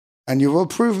 and you will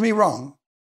prove me wrong.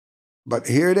 But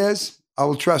here it is. I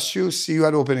will trust you. See you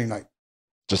at opening night."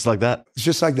 Just like that.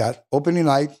 Just like that. Opening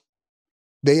night,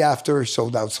 day after,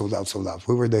 sold out.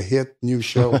 We were the hit new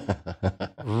show,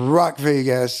 Rock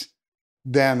Vegas.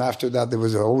 Then after that, there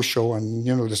was a whole show, and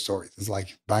you know the story. It's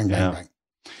like bang, bang, bang.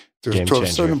 There's to a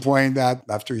certain point that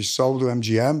after he sold to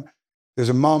MGM, there's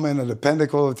a moment at the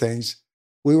pinnacle of things.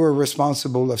 We were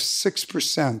responsible of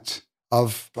 6%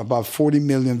 of about 40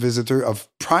 million visitors, of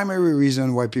primary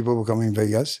reason why people were coming to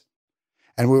Vegas.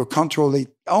 And we were controlling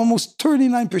almost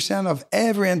 39% of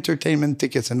every entertainment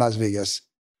tickets in Las Vegas.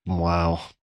 Wow.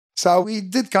 So we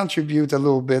did contribute a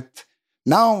little bit.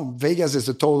 Now Vegas is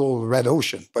a total red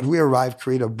ocean, but we arrived,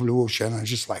 create a blue ocean, and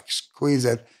just like squeeze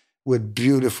it with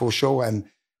beautiful show. And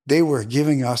they were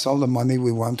giving us all the money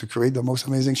we want to create the most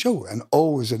amazing show. And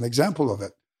O is an example of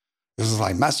it. This is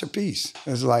like masterpiece.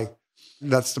 It's like,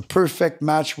 that's the perfect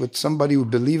match with somebody who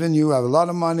believe in you, have a lot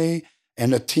of money,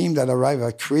 and a team that arrive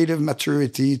at creative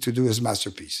maturity to do his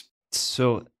masterpiece.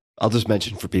 So I'll just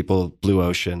mention for people, Blue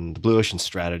Ocean, the Blue Ocean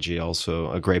Strategy,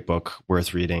 also a great book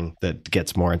worth reading that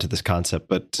gets more into this concept.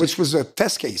 But which was a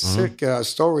test case. Cirque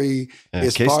story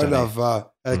is part of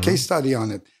a case study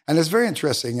on it. And it's very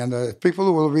interesting. And people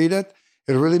who will read it,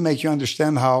 it'll really make you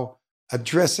understand how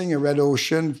addressing a red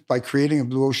ocean by creating a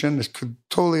blue ocean could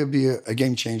totally be a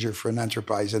game changer for an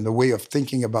enterprise and the way of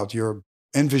thinking about your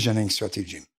envisioning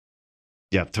strategy.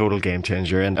 Yeah, total game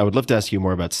changer. And I would love to ask you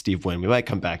more about Steve Wynn. We might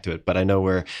come back to it, but I know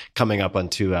we're coming up on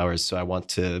 2 hours, so I want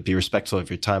to be respectful of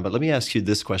your time. But let me ask you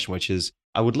this question, which is,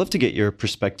 I would love to get your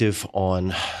perspective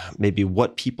on maybe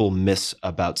what people miss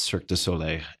about Cirque du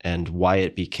Soleil and why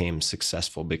it became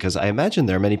successful. Because I imagine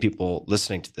there are many people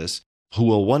listening to this who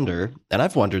will wonder, and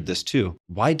I've wondered this too,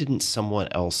 why didn't someone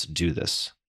else do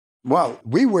this? Well,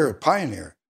 we were a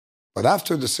pioneer, but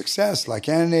after the success, like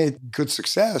any good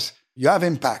success, you have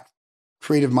impact.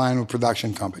 creative mind or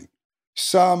production company.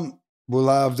 Some will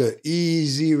have the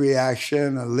easy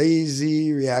reaction, a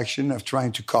lazy reaction of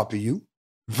trying to copy you.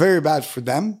 Very bad for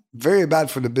them, very bad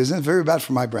for the business, very bad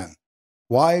for my brand.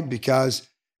 Why? Because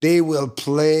they will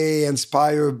play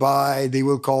inspired by, they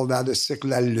will call that a Cirque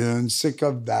la Lune, Cirque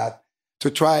of that, to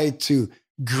try to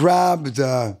grab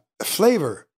the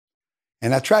flavor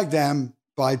and attract them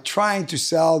by trying to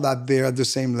sell that they're at the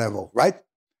same level, right?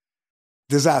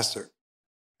 Disaster.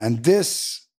 And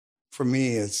this, for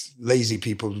me, it's lazy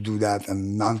people who do that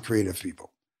and non-creative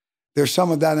people. There's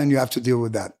some of that and you have to deal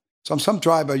with that. Some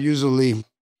tribe are usually,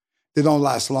 they don't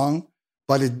last long,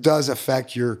 but it does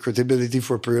affect your credibility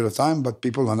for a period of time. But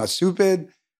people are not stupid.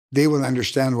 They will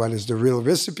understand what is the real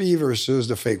recipe versus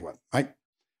the fake one, right?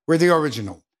 We're the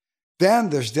original. Then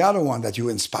there's the other one that you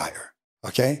inspire,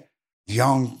 okay?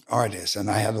 Young artists. And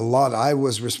I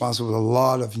was responsible for a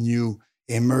lot of new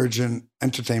emergent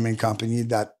entertainment company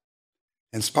that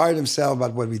inspired themselves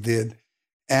about what we did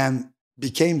and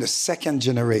became the second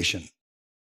generation.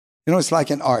 You know, it's like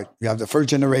in art. You have the first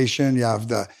generation, you have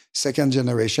the second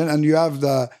generation, and you have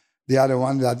the other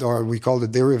one we call the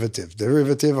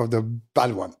derivative of the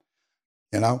bad one,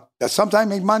 you know, that sometimes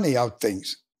make money out of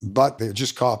things, but they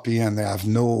just copy and they have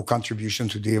no contribution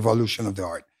to the evolution of the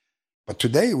art. But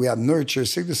today we have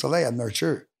Cirque du Soleil had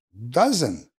nurture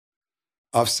dozens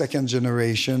of second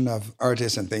generation of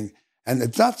artists and things. And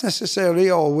it's not necessarily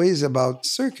always about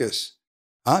circus.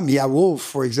 Mia Wolf,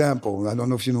 for example. I don't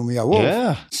know if you know Mia Wolf.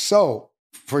 Yeah. So,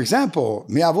 for example,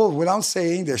 Mia Wolf, without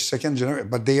saying they're second generation,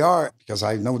 but they are, because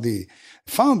I know the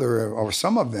founder or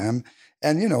some of them.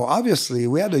 And, you know, obviously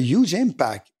we had a huge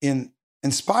impact in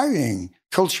inspiring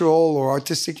cultural or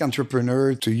artistic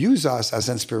entrepreneur to use us as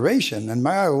inspiration. And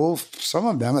Mia Wolf, some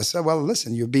of them, I said, well,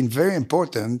 listen, you've been very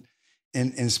important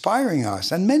in inspiring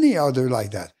us, and many other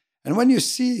like that. And when you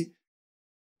see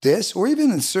this, or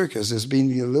even in circus, there's been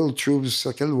little troops,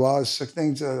 Cirque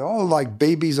things, all like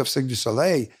babies of Cirque du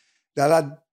Soleil that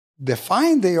had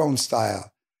defined their own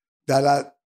style, that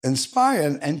had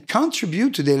inspired and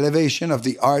contribute to the elevation of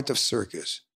the art of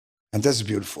circus. And that's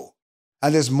beautiful.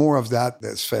 And there's more of that,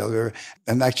 there's failure.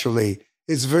 And actually,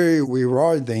 it's very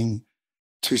rewarding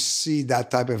to see that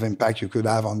type of impact you could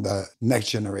have on the next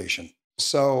generation.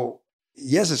 So,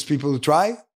 yes, it's people who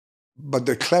try, but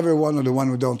the clever one or the one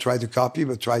who don't try to copy,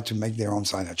 but try to make their own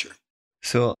signature.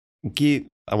 So, Guy,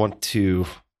 I want to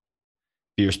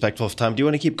be respectful of time. Do you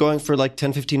want to keep going for like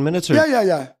 10, 15 minutes? Or?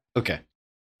 Yeah. Okay.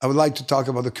 I would like to talk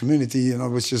about the community, you know,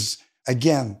 which is,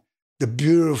 again, the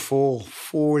beautiful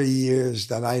 40 years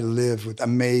that I live with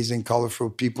amazing,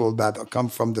 colorful people that come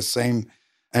from the same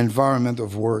environment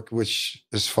of work, which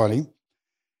is funny.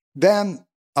 Then,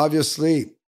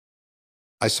 obviously,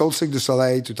 I sold Cirque du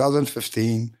Soleil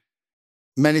 2015.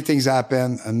 Many things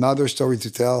happened, another story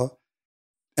to tell.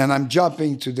 And I'm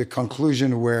jumping to the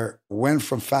conclusion where went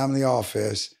from family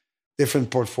office, different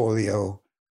portfolio,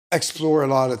 explore a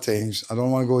lot of things. I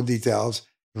don't want to go into details.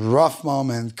 Rough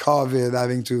moment, COVID,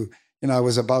 having to, you know, I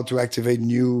was about to activate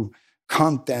new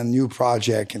content, new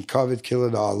project, and COVID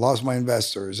killed it all. Lost my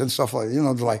investors and stuff like that. You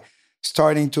know, like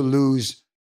starting to lose,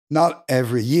 not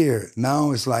every year.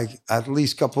 Now it's like at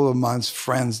least a couple of months,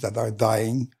 friends that are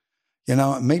dying. You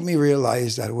know, it made me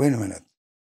realize that, wait a minute.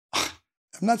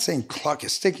 I'm not saying clock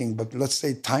is ticking, but let's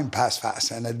say time passed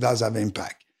fast and it does have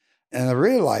impact. And I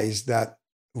realized that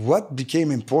what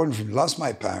became important for me, lost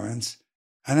my parents,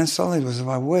 and then suddenly it was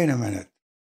about, wait a minute.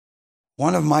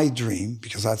 One of my dreams,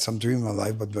 because I had some dream in my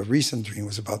life, but the recent dream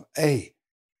was about, hey,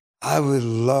 I would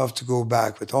love to go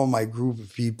back with all my group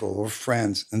of people or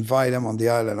friends, invite them on the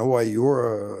island, Hawaii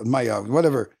or my island,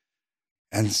 whatever,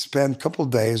 and spend a couple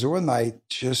of days or a night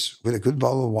just with a good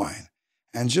bottle of wine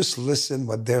and just listen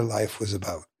what their life was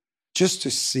about. Just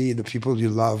to see the people you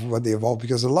love, what they evolved.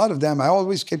 Because a lot of them, I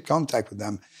always keep contact with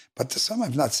them, but some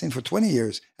I've not seen for 20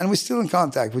 years. And we're still in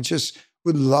contact. We just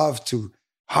would love to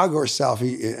hug ourselves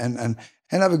and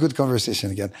have a good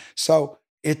conversation again. So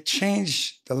it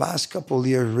changed the last couple of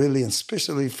years, really, and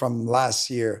especially from last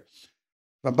year.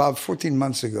 About 14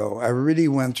 months ago, I really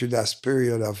went through that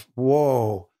period of,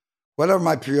 whoa, what are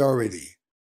my priorities?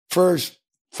 First,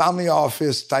 family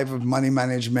office type of money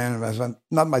management,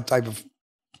 not my type of,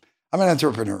 I'm an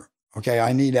entrepreneur, okay?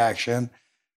 I need action.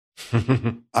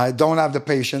 I don't have the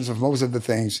patience of most of the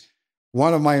things.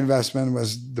 One of my investments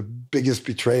was the biggest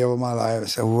betrayal of my life. I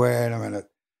said, wait a minute.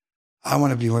 I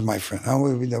want to be with my friend. I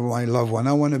want to be with my loved one.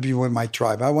 I want to be with my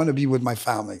tribe. I want to be with my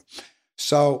family.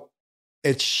 So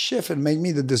it shifted, made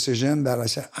me the decision that I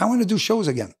said, I want to do shows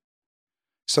again.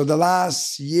 So the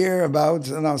last year,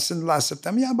 since last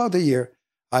September, about a year,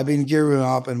 I've been gearing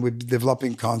up and with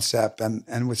developing concept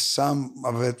and with some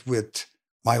of it with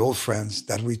my old friends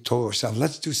that we told ourselves,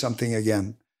 let's do something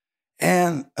again.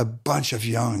 And a bunch of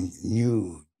young,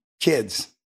 new kids,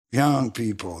 young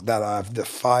people that have the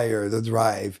fire, the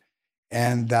drive,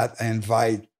 and that I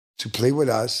invite to play with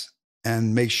us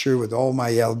and make sure with all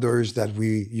my elders that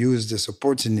we use this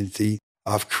opportunity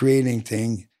of creating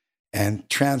things and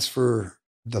transfer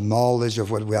the knowledge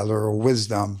of what we have, or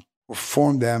wisdom, or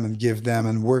form them and give them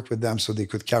and work with them so they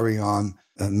could carry on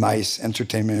a nice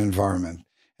entertainment environment.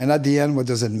 And at the end, what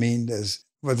does it mean?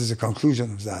 What is the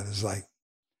conclusion of that? It's like,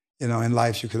 in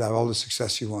life, you could have all the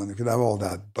success you want. You could have all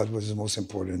that. But what is the most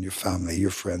important? Your family, your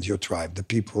friends, your tribe, the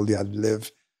people you have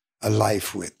live a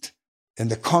life with. And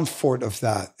the comfort of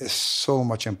that is so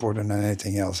much important than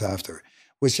anything else after.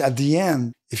 Which at the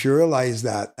end, if you realize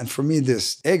that, and for me,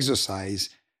 this exercise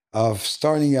of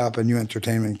starting up a new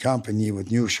entertainment company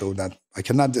with new show that I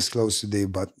cannot disclose today,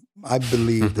 but I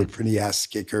believe they're pretty ass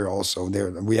kicker also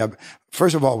there.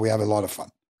 First of all, we have a lot of fun.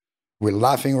 We're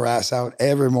laughing our ass out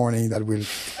every morning that we're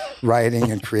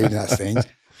writing and creating those things.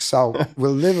 So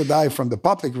we'll live or die from the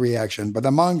public reaction. But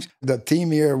among the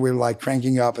team here, we're like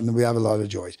cranking up and we have a lot of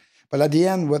joy. But at the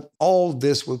end, what all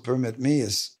this will permit me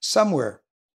is somewhere,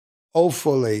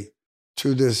 hopefully,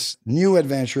 to this new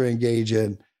adventure engage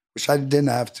in, which I didn't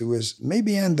have to, is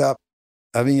maybe end up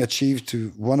having achieved to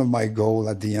one of my goals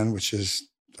at the end, which is,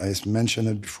 I mentioned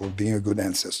it before, being a good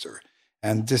ancestor.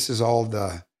 And this is all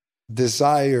the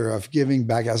desire of giving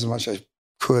back as much as I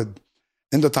could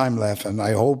in the time left. And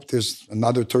I hope there's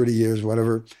another 30 years,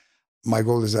 whatever. My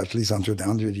goal is at least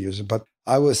 100 years. But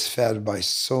I was fed by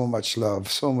so much love,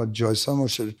 so much joy, so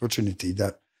much opportunity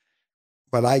that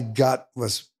what I got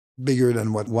was bigger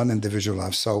than what one individual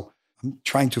has. So I'm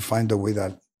trying to find a way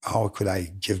that how could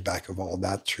I give back of all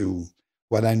that through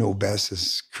what I know best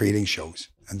is creating shows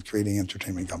and creating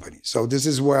entertainment companies. So this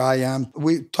is where I am.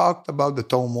 We talked about the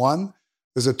tome 1.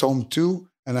 There's a tome 2,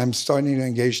 and I'm starting to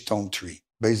engage tome 3,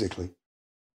 basically.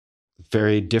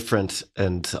 Very different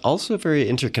and also very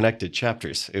interconnected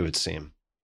chapters, it would seem.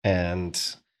 And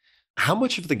how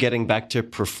much of the getting back to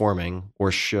performing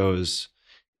or shows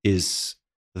is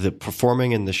the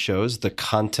performing in the shows, the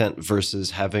content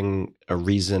versus having a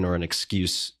reason or an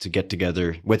excuse to get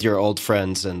together with your old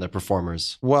friends and the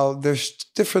performers? Well, there's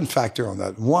different factor on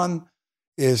that. One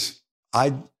is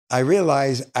I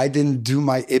realized I didn't do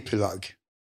my epilogue.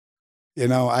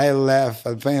 I left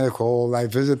at Pinnacle, I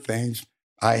visit things.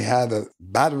 I had a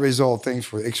bad result things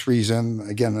for X reason.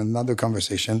 Again, another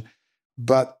conversation.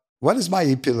 But what is my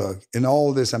epilogue in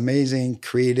all this amazing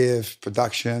creative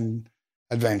production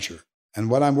adventure? And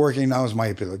what I'm working now is my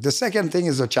epilogue. The second thing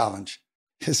is a challenge.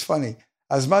 It's funny.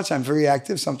 As much I'm very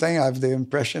active, sometimes I have the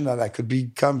impression that I could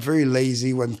become very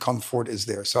lazy when comfort is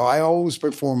there. So I always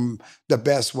perform the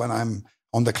best when I'm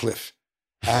on the cliff.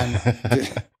 And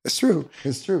it's true.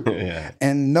 It's true. Yeah.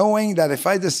 And knowing that if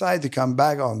I decide to come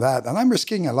back on that, and I'm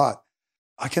risking a lot,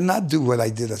 I cannot do what I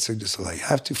did at Cirque du Soleil. I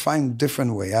have to find a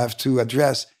different way. I have to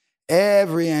address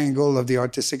every angle of the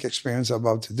artistic experience I'm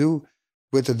about to do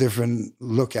with a different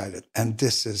look at it. And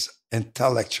this is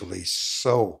intellectually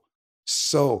so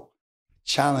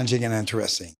challenging and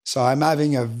interesting. So I'm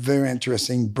having a very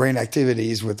interesting brain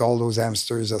activities with all those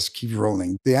hamsters that keep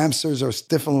rolling. The hamsters are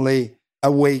definitely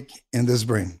awake in this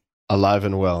brain. Alive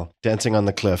and well, dancing on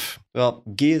the cliff. Well,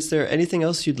 Guy, is there anything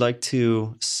else you'd like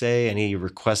to say? Any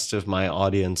request of my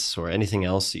audience or anything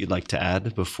else that you'd like to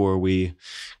add before we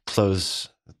close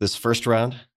this first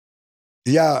round?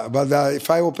 Yeah, but if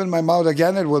I open my mouth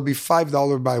again, it will be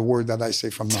 $5 by word that I say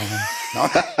from now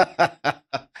on. No?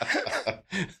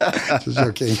 Just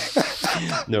joking.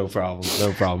 No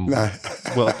problem. No.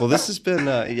 Well, this has been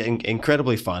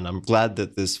incredibly fun. I'm glad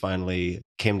that this finally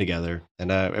came together.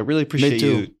 And I really appreciate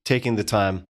you taking the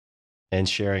time and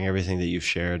sharing everything that you've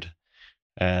shared.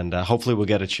 And hopefully we'll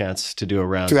get a chance to do a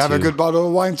round to have a good bottle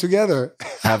of wine together.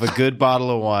 Have a good bottle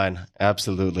of wine.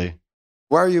 Absolutely.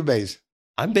 Where are you based?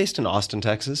 I'm based in Austin,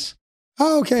 Texas.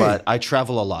 Oh, okay. But I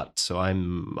travel a lot. So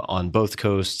I'm on both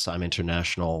coasts. I'm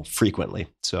international frequently.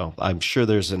 So I'm sure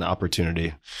there's an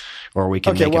opportunity, or we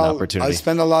can make an opportunity. I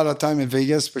spend a lot of time in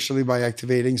Vegas, especially by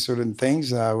activating certain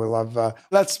things. We'll have,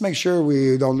 let's make sure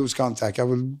we don't lose contact. I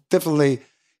will definitely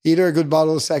either a good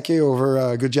bottle of sake over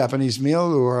a good Japanese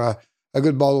meal, or a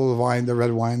good bottle of wine, the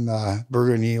red wine,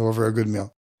 Burgundy, over a good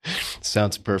meal.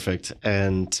 Sounds perfect.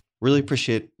 And really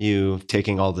appreciate you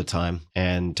taking all the time.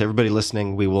 And to everybody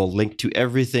listening, we will link to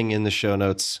everything in the show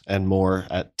notes and more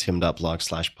at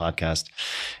tim.blog/podcast.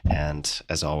 And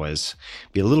as always,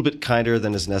 be a little bit kinder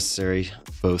than is necessary,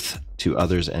 both to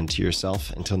others and to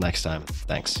yourself. Until next time,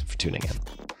 thanks for tuning in.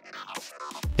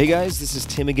 Hey guys, this is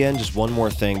Tim again. Just one more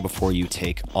thing before you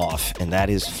take off, and that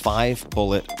is 5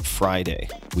 Bullet Friday.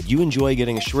 Would you enjoy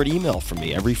getting a short email from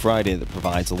me every Friday that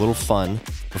provides a little fun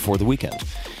before the weekend?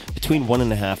 Between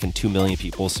 1.5 and 2 million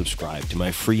people subscribe to my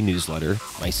free newsletter,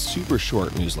 my super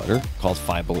short newsletter called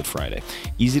 5 Bullet Friday.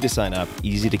 Easy to sign up,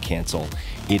 easy to cancel.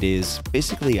 It is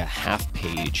basically a half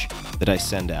page that I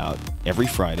send out every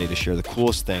Friday to share the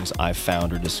coolest things I've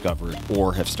found or discovered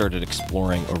or have started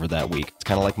exploring over that week. It's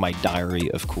kind of like my diary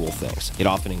of cool things. It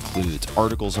often includes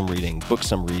articles I'm reading,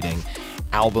 books I'm reading,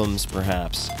 albums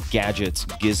perhaps, gadgets,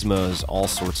 gizmos, all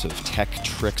sorts of tech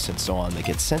tricks and so on that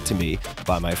get sent to me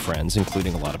by my friends,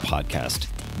 including a lot of podcast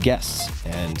guests.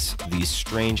 And these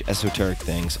strange esoteric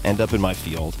things end up in my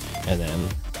field, and then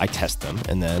I test them,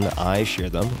 and then I share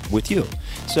them with you.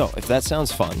 So if that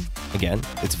sounds fun, again,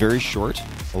 it's very short,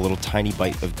 a little tiny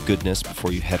bite of goodness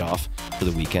before you head off for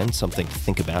the weekend, something to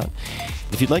think about.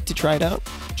 If you'd like to try it out,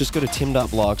 just go to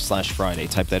tim.blog/Friday.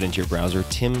 Type that into your browser,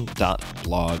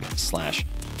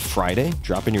 tim.blog/Friday.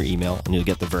 Drop in your email, and you'll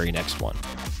get the very next one.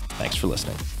 Thanks for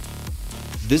listening.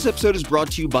 This episode is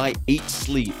brought to you by 8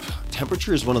 Sleep.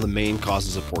 Temperature is one of the main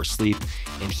causes of poor sleep,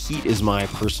 and heat is my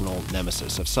personal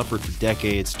nemesis. I've suffered for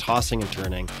decades, tossing and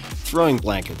turning, throwing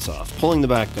blankets off, pulling the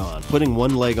back on, putting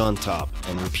one leg on top,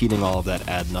 and repeating all of that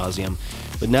ad nauseum.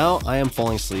 But now I am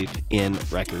falling asleep in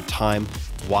record time.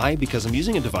 Why? Because I'm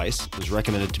using a device that was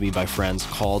recommended to me by friends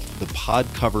called the Pod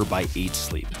Cover by 8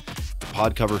 Sleep. The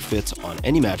Pod Cover fits on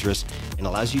any mattress and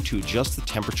allows you to adjust the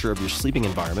temperature of your sleeping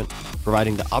environment,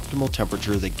 providing the optimal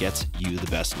temperature that gets you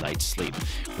the best night's sleep.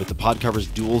 With the Pod Cover's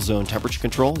dual zone temperature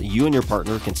control, you and your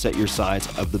partner can set your sides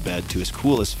of the bed to as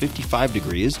cool as 55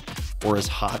 degrees or as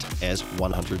hot as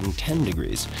 110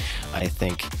 degrees. I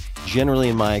think generally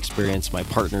in my experience, my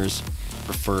partners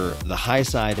prefer the high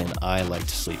side, and I like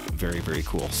to sleep very, very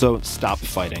cool. So stop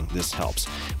fighting. This helps.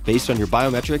 Based on your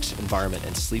biometrics, environment,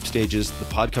 and sleep stages, the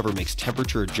Pod Cover makes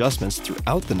temperature adjustments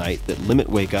throughout the night that limit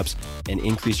wake-ups and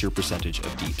increase your percentage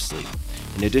of deep sleep.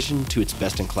 In addition to its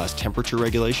best-in-class temperature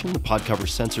regulation, the Pod Cover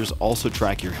sensors also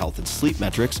track your health and sleep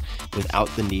metrics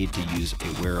without the need to use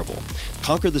a wearable.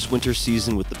 Conquer this winter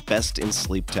season with the best in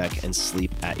sleep tech and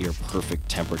sleep at your perfect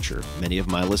temperature. Many of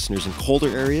my listeners in colder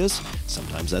areas,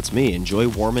 sometimes that's me, enjoy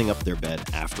warming up their bed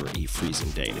after a freezing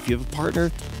day. And if you have a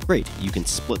partner, great. You can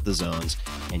split the zones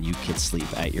and you can sleep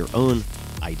at your own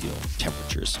ideal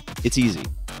temperatures. It's easy.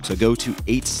 So go to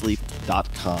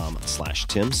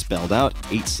 8sleep.com/Tim, spelled out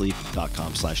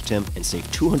 8sleep.com/Tim, and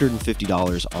save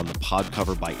 $250 on the Pod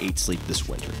Cover by 8 Sleep this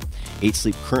winter. 8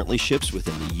 Sleep currently ships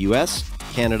within the US,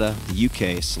 Canada, the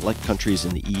UK, select countries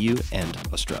in the EU, and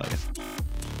Australia.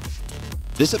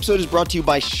 This episode is brought to you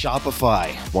by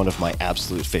Shopify, one of my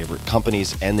absolute favorite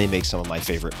companies, and they make some of my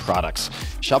favorite products.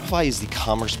 Shopify is the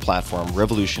commerce platform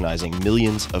revolutionizing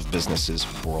millions of businesses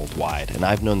worldwide, and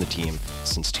I've known the team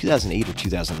since 2008 or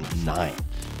 2009.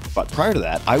 But prior to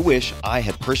that, I wish I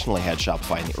had personally had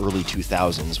Shopify in the early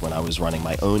 2000s when I was running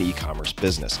my own e-commerce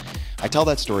business. I tell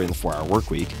that story in the 4-Hour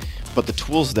Workweek, but the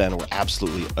tools then were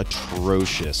absolutely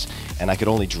atrocious, and I could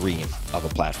only dream of a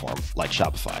platform like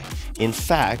Shopify. In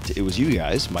fact, it was you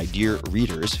guys, my dear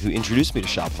readers, who introduced me to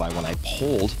Shopify when I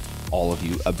polled all of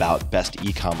you about best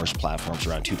e-commerce platforms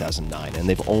around 2009, and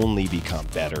they've only become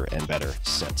better and better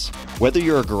since. Whether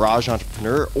you're a garage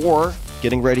entrepreneur or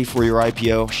getting ready for your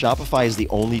IPO, Shopify is the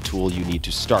only tool you need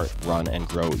to start, run, and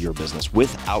grow your business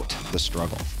without the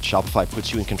struggle. Shopify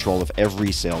puts you in control of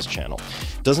every sales channel.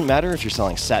 Doesn't matter if you're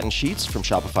selling satin sheets from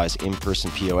Shopify's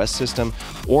in-person POS system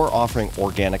or offering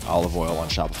organic olive oil on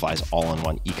Shopify's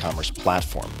all-in-one e-commerce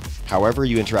platform. However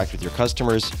you interact with your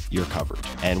customers, you're covered.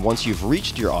 And once you've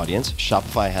reached your audience,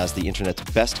 Shopify has the internet's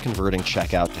best converting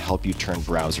checkout to help you turn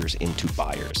browsers into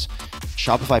buyers.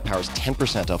 Shopify powers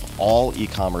 10% of all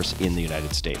e-commerce in the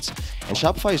United States. And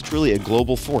Shopify is truly a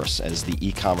global force as the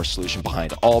e-commerce solution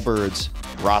behind Allbirds,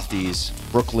 Rothy's,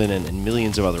 Brooklinen, and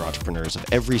millions of other entrepreneurs of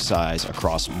every size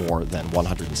across more than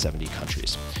 170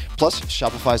 countries. Plus,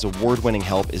 Shopify's award-winning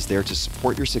help is there to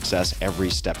support your success every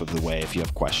step of the way if you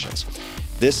have questions.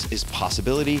 This is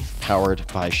Possibility powered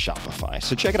by Shopify.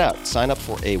 So check it out. Sign up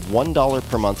for a $1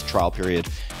 per month trial period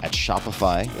at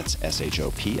Shopify. That's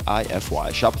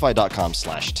Shopify.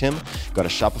 Shopify.com/Tim. Go to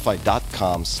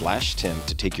Shopify.com/Tim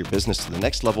to take your business to the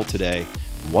next level today.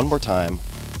 One more time,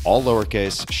 all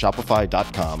lowercase,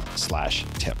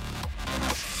 Shopify.com/Tim.